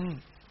มาครั้ง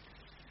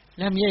แ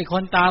ล้วมีไอ้ค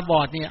นตาบ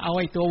อดเนี่ยเอา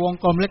ไอ้ตัววง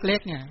กลมเล็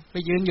กๆเนี่ยไป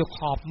ยืนอยู่ข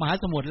อบมหา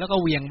สมุทรแล้วก็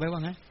เหวี่ยงไปว่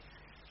างั้น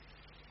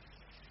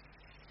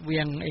เหวี่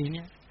ยงไอ้เ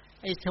นี่ย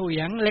ไอ้เฉวี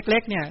ยงเล็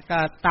กๆเนี่ยกั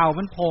บเต่า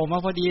มันโผล่มา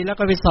พอดีแล้ว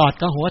ก็ไปสอด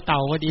กับหัวเต่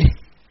าพอดี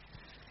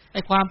ไ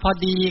อ้ความพอ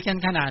ดีกัน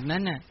ขนาดนั้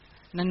นน่ะ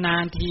นา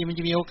นๆทีมันจ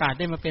ะมีโอกาสไ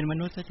ด้มาเป็นม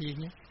นุษย์สักที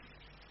เนี่ย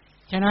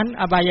ฉะนั้น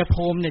อบาย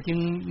ภูมิเนี่ยจึง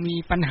มี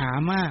ปัญหา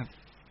มาก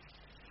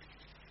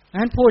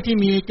นั้นผู้ที่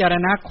มีจร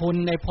ณะคุณ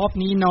ในภพ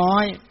นี้น้อ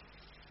ย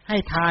ให้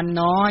ทาน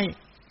น้อย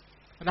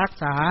รัก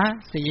ษา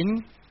ศีล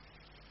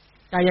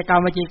กายกรร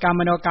มวจีกรรม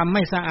มโนกรรมไ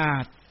ม่สะอา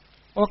ด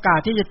โอกาส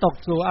ที่จะตก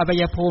สู่อบา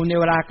ยภูมิใน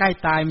เวลาใกล้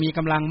ตายมีก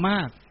ำลังม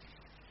าก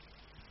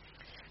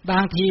บา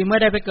งทีเมื่อ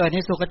ได้ไปเกิดใน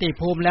สุคติ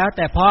ภูมิแล้วแ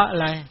ต่เพราะอะ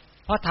ไร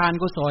เพราะทาน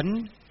กุศล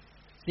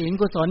ศีล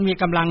กุศลมี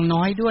กำลัง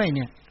น้อยด้วยเ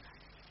นี่ย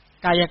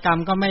กายกรรม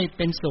ก็ไม่เ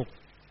ป็นสุข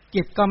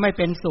จิตก็ไม่เ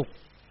ป็นสุข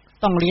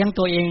ต้องเลี้ยง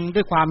ตัวเองด้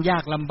วยความยา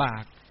กลำบา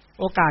ก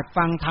โอกาส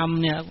ฟังธรรม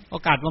เนี่ยโอ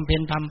กาสบำเพ็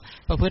ญธรรม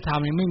ประพฤติธรร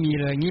มเนี่ยไม่มี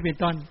เลยอย่างนี้เป็น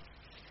ต้น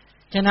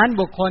ฉะนั้น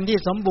บุคคลที่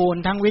สมบูร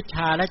ณ์ทั้งวิช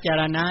าและจ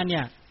รณะเนี่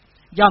ย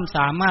ย่อมส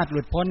ามารถห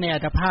ลุดพ้นในอั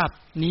ตภาพ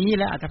นี้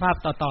และอัตภาพ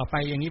ต่อๆไป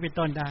อย่างนี้เป็น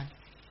ต้นได้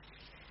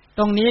ต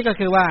รงนี้ก็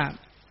คือว่า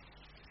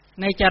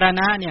ในจร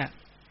ณะเนี่ย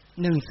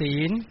1ศี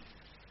ล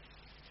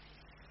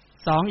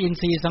2อิน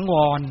ทรีย์สังว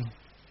ร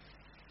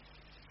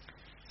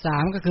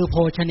3ก็คือโภ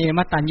ชเน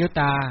มัตตัญญุ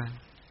ตา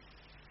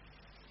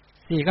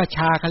4ก็ช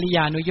าคลิย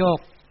านุโยค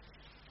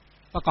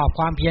ประกอบค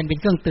วามเพียรเป็น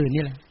เครื่องตื่น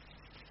นี่แหละ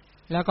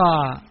แล้วก็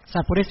สั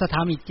พพุริสธร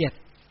รมอีก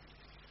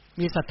7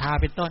มีศรัทธา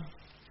เป็นต้น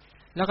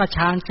แล้วก็ฌ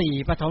าน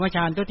4ปฐมฌ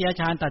านทุติย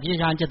ฌานตติย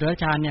ฌานจตุต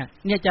ฌานเ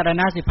นี่ยจร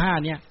ณะ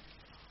15เนี่ย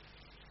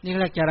นี่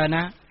เรียกจรณ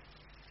ะ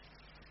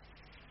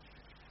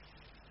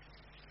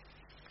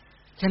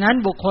ฉะนั้น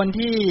บุคคล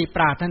ที่ป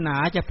รารถนา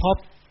จะพบ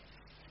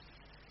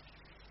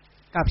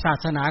กับศา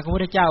สนาของพระพุ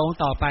ทธเจ้าองค์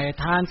ต่อไป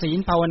ทานศีล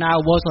ภาวนา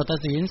อุโบสถ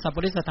ศีลสัพพุ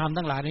ริสธรรม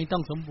ทั้งหลายนี้ต้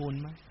องสมบูรณ์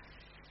มั้ย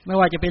ไม่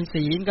ว่าจะเป็น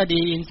ศีลก็ดี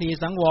อินทรีย์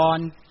สังวร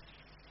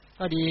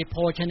ก็ดีโภ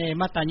ชเน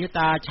มัตตัญญุต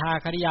าชา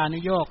คริยานุ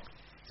โยค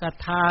ศรัท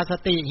ธาส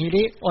ติหิ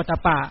ริโอตตัป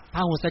ปะพ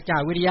หุสจา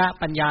วิริยะ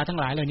ปัญญาทั้ง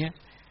หลายเหล่านี้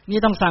นี่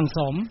ต้องสั่งส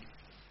ม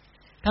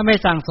ถ้าไม่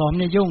สั่งสม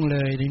เนี่ยยุ่งเล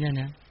ยเนี่ย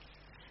นะ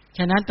ฉ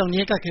ะนั้นตรง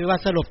นี้ก็คือว่า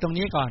สรุปตรง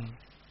นี้ก่อน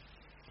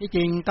ที่จ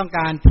ริงต้องก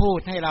ารพูด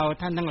ให้เรา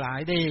ท่านทั้งหลาย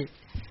ได้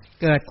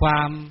เกิดควา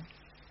ม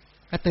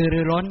กระตือ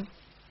รือ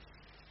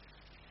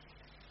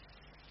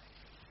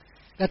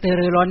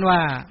ร้นว่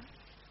า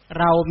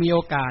เรามีโอ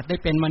กาสได้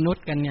เป็นมนุษ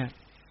ย์กันเนี่ย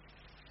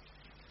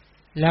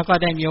แล้วก็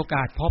ได้มีโอก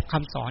าสพบค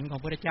ำสอนของ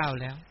พระพุทธเจ้า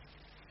แล้ว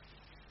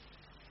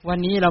วัน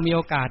นี้เรามีโ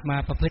อกาสมา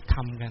ประพฤติธร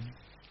รมกัน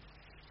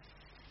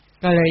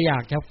ก็เลยอยา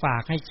กจะฝา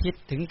กให้คิด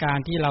ถึงการ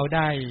ที่เราไ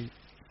ด้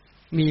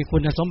มีคุ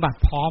ณสมบัติ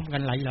พร้อมกั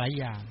นหลายๆ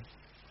อย่าง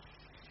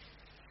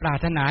ปรา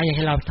รถนาอยากใ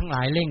ห้เราทั้งหล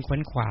ายเร่งขว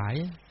นขวาย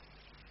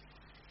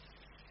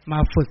มา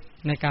ฝึก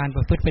ในการป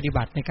ระพฤติปฏิ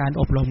บัติในการ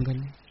อบรมกัน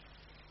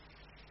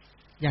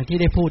อย่างที่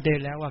ได้พูดได้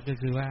แล้วว่าก็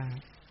คือว่า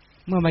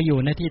เมื่อมาอยู่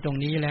ในที่ตรง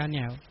นี้แล้วเ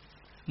นี่ย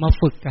มา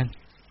ฝึกกัน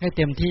ให้เ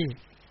ต็มที่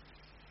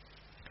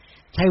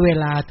ใช้เว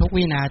ลาทุก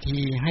วินาที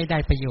ให้ได้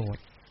ประโยช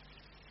น์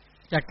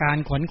จากการ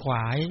ขวนขว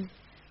าย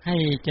ให้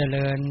เจ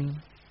ริญ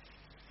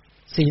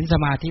ศีลส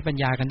มาธิปัญ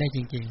ญากันได้จ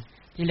ริง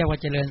ๆที่เรียกว่า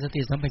เจริญส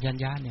ติสัมปชัญ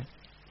ญะเนี่ย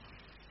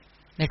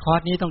ในคอร์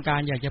สนี้ต้องกา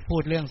รอยากจะพู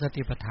ดเรื่องส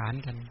ติปัฏฐาน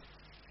กัน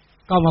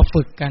ก็มา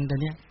ฝึกกันตัว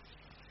เนี้ย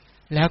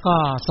แล้วก็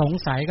สง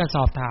สัยก็ส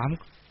อบถาม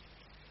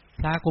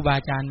พระครูบา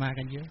อาจารย์มา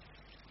กันเยอะ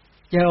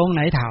เจอองค์ไห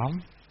นถาม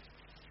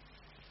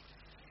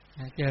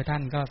เจอท่า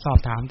นก็สอบ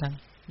ถามท่าน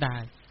ได้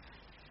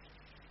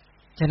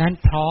ฉะนั้น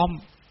พร้อม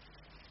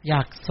อย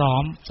าก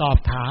สอบ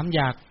ถามอ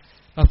ยาก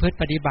ประพฤติ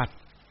ปฏิบัติ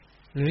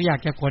หรืออยาก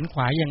จะขวนข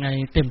วายยังไง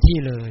เต็มที่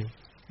เลย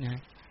นะ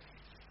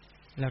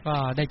แล้วก็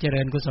ได้เจ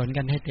ริญกุศล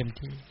กันให้เต็ม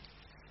ที่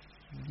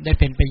ได้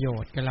เป็นประโย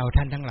ชน์กับเรา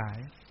ท่านทั้งหลาย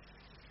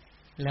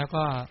แล้ว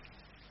ก็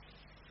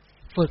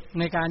ฝึก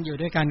ในการอยู่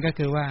ด้วยกันก็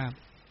คือว่า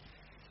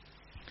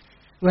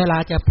เวลา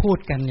จะพูด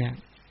กันเนี่ย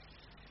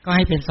ก็ใ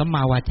ห้เป็นสัมม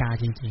าวาจา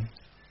จริง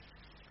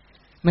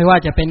ๆไม่ว่า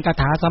จะเป็นคา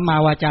ถาสัมมา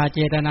วาจาเจ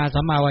ตนา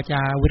สัมมาวาจ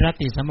าวิร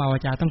ติสัมมาวา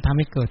จาต้องทำใ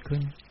ห้เกิดขึ้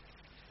น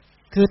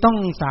คือต้อง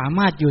สาม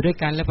ารถอยู่ด้วย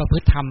กันและประพฤ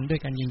ติธรรมด้ว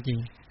ยกันจริง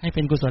ๆให้เ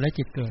ป็นกุศล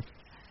จิตเกิด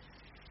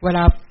เวล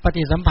าป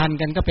ฏิสัมพันธ์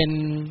กันก็เป็น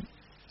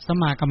สัม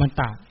มากัมมัน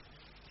ตะ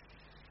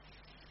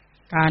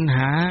การห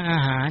าอา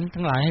หาร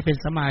ทั้งหลายให้เป็น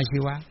สัมมาชี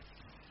วะ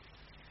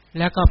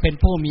แล้วก็เป็น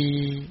ผู้มี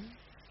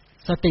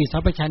สติสั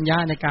มปชัญญะ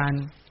ในการ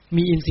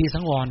มีอินทรีย์สั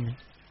งวร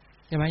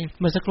ใช่ไหม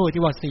เมื่อสักครู่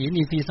ที่ว่าศีล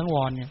อินทรีย์สังว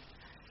รเนี่ย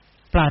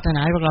ปรารถนา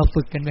ให้พวกเรา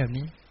ฝึกกันแบบ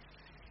นี้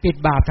ปิด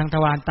บาปทางท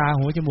วารตา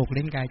หูจมูก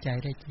ลิ้นกายใจ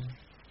ได้จริง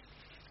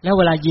แล้วเ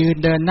วลายืน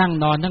เดินนั่ง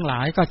นอนทั้งหล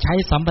ายก็ใช้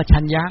สัมปชั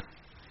ญญะ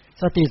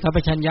สติสัมป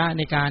ชัญญะใ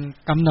นการ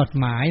กำหนด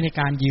หมายใน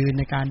การยืน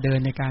ในการเดิน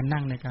ในการ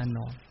นั่งในการน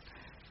อน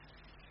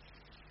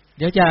เ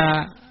ดี๋ยวจะ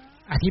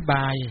อธิบ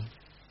าย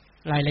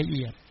รายละเ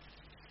อียด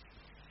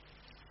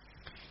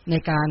ใน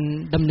การ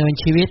ดำเนิน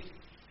ชีวิต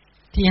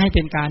ที่ให้เ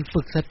ป็นการ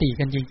ฝึกสติ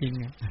กันจริงๆ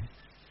เนี่ย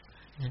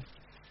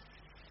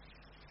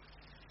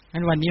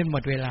งั้นวันนี้หม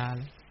ดเวลา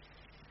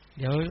เ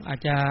ดี๋ยวอาจ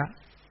จะ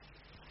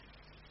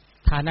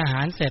ทานอาห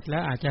ารเสร็จแล้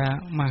วอาจจะ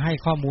มาให้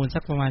ข้อมูลสั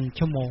กประมาณ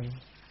ชั่วโมง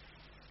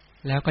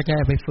แล้วก็จะ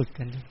ไปฝึก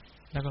กัน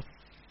แล้วก็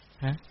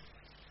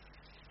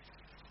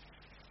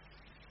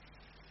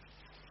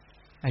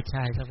ใ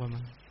ช่สักประมา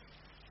ณ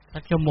สั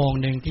กชั่วโมง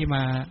นึงที่ม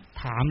า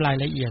ถามราย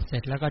ละเอียดเสร็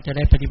จแล้วก็จะไ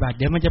ด้ปฏิบัติ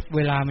เดี๋ยวมันจะเ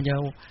วลามัน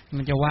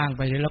จะว่างไ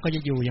ปแล้วก็จ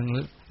ะอยู่อย่าง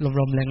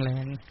ลมๆแร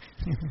ง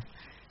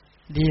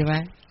ๆดีไหม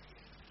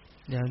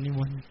เดี๋ยวนิม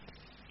นต์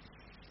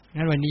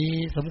งั้นวันนี้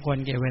สมควร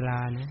แก่เวลา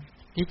นะ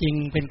ที่จริง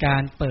เป็นกา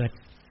รเปิด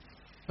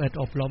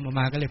อบรมออก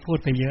มาก็เลยพูด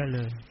ไปเยอะเล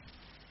ย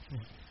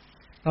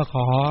ก็ข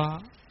อ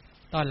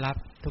ต้อนรับ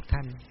ทุกท่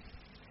าน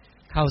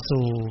เข้า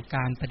สู่ก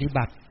ารปฏิ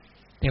บัติ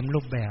เต็มรู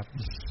ปแบบ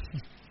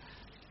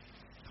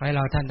ขอให้เ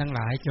ราท่านทั้งหล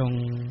ายจง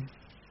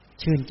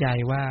ชื่นใจ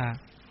ว่า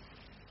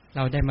เร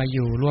าได้มาอ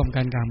ยู่ร่วม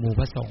กันกับหมู่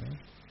พระสงฆ์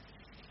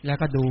แล้ว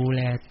ก็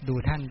ดู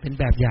ท่านเป็น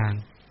แบบอย่าง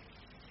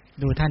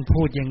ดูท่าน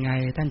พูดยังไง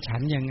ท่านฉั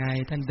นยังไง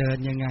ท่านเดิน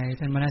ยังไง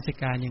ท่านมนสิ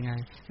การยังไง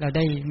เราไ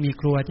ด้มี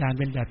ครูอาจารย์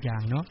เป็นแบบอย่า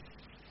งเนาะ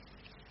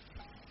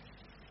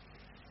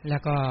แล้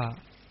วก็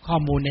ข้อ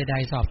มูลใด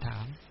ๆสอบถา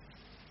ม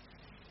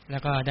แล้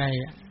วก็ได้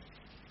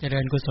เจริ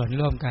ญกุศล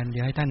ร่วมกันเ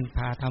ดี๋ยวให้ท่านพ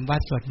าทำวั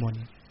ดสวดมน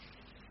ต์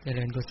เจ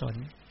ริญกุศล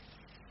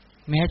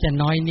แม้จะ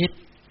น้อยนิด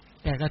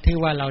แต่ก็ถือ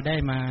ว่าเราได้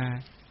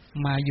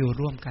มาอยู่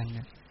ร่วมกันน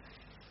ะ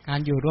การ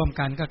อยู่ร่วม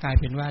กันก็กลาย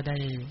เป็นว่าได้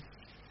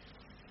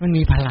มัน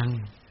มีพลัง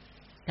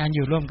การอ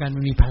ยู่ร่วมกัน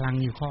มันมีพลัง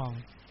อยู่ข้อ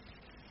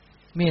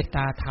เมตต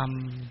าธรรม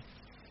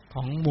ข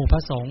องหมู่พร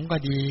ะสงฆ์ก็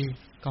ดี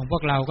ของพว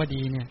กเราก็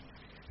ดีเนี่ย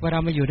เวลา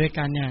มาอยู่ด้วย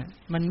กันเนี่ย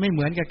มันไม่เห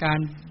มือนกับการ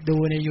ดู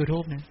ใน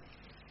YouTube นะ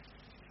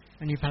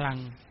มันมีพลัง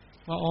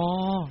ว่าอ๋อ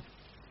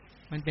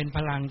มันเป็นพ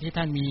ลังที่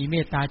ท่านมีเม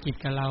ตตาจิต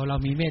กับเรา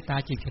มีเมตตา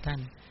จิตกับท่า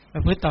นปร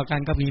ะพฤติต่อกั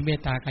นก็มีเม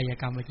ตตากาย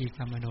กรรมวจีกร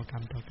รมมโนกรร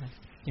มต่อกัน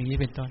อย่างนี้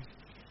เป็นต้น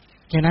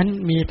ฉะนั้น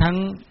มีทั้ง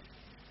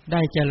ไ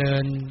ด้เจริ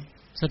ญ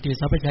สติ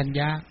สัมปชัญ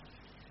ญะ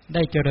ไ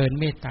ด้เจริญ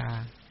เมตตา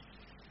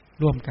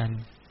ร่วมกัน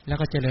แล้ว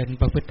ก็เจริญ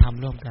ประพฤติธรรม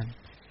ร่วมกัน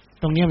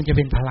ตรงนี้มันจะเ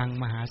ป็นพลัง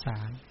มหาศา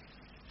ล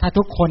ถ้า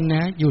ทุกคนน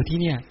ะอยู่ที่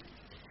เนี่ย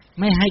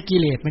ไม่ให้กิ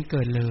เลสมันเ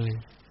กิดเลย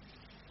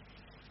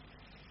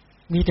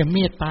มีแต่เม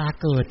ตตา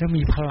เกิดแล้ว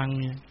มีพลัง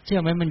เนี่ยเชื่อ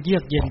ไหมมันเยือ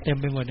กเย็นเต็ม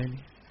ไปหมดเลย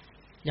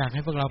อยากใ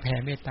ห้พวกเราแผ่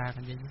เมตตากั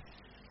นเยอะ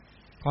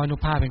ๆขออนุ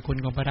ภาพเป็นคุณ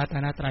ของพระรัต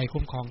นตรัย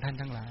คุ้มครองท่าน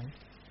ทั้งหลาย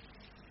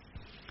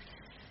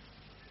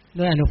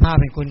ด้วยอนุภาพ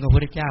เป็นคุณของพระพุ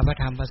ทธเจ้าพระ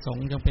ธรรมพระสง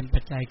ฆ์จงเป็นปั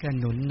จจัยเกื้อ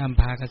หนุนน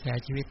ำพากระแส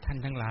ชีวิตท่าน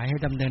ทั้งหลายให้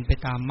ดำเนินไป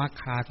ตามมรร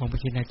คของพระ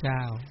ชินเจ้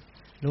า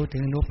รู้ถึ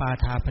งอนุปา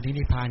ทาปริ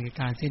นิพพานคือ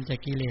การสิ้นจาก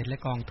กิเลสและ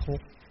กองทุก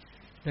ข์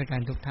ด้วยกั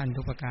นทุกท่าน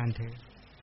ทุกประการเถิด